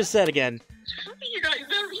 Say what you just said again. You guys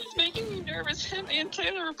know he's making me nervous. Him and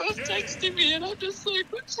Taylor are both texting me, and I'm just like,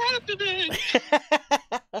 what's happening?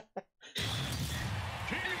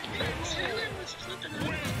 Taylor was flipping out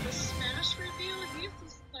with the Smash reveal. He's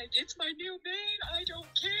just like, it's my new main. I don't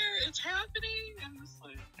care. It's happening. And I'm just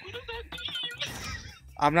like, what does that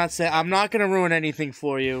mean? I'm not gonna ruin anything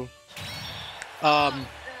for you. Taylor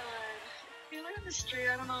in the street.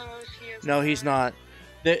 I don't know if he is. No, he's not.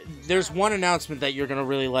 There's one announcement that you're gonna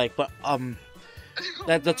really like, but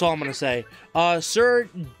that's all I'm gonna say. Sir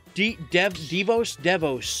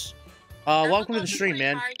Devos, welcome to the stream,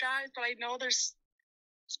 man. Hi guys, but I know there's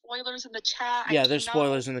spoilers in the chat. Yeah, there's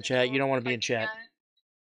spoilers in the chat. You don't want to be in chat.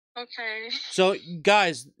 Okay. So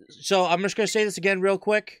guys, I'm just gonna say this again real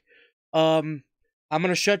quick. I'm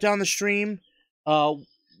gonna shut down the stream,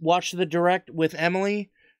 watch the direct with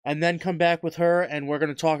Emily, and then come back with her, and we're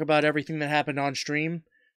gonna talk about everything that happened on stream.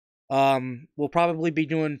 We'll probably be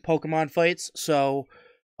doing Pokemon fights, so,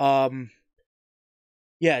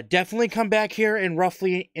 yeah, definitely come back here in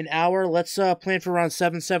roughly an hour. Let's, plan for around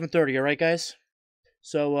 7:30, alright, guys?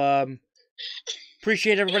 So,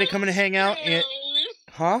 appreciate everybody coming to hang out, and...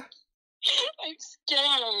 Huh? I'm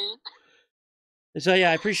scared. So,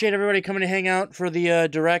 yeah, I appreciate everybody coming to hang out for the,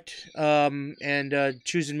 direct, and,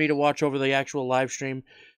 choosing me to watch over the actual live stream.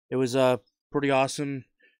 It was, pretty awesome.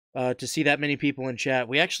 To see that many people in chat.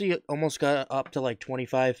 We actually almost got up to like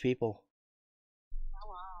 25 people. Oh,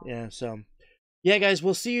 wow. Yeah, so... Yeah, guys,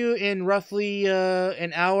 we'll see you in roughly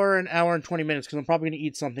an hour and 20 minutes, because I'm probably going to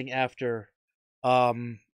eat something after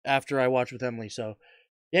I watch with Emily. So,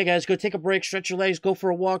 yeah, guys, go take a break, stretch your legs, go for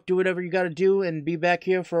a walk, do whatever you got to do, and be back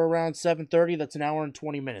here for around 7:30. That's an hour and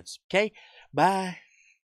 20 minutes. Okay? Bye.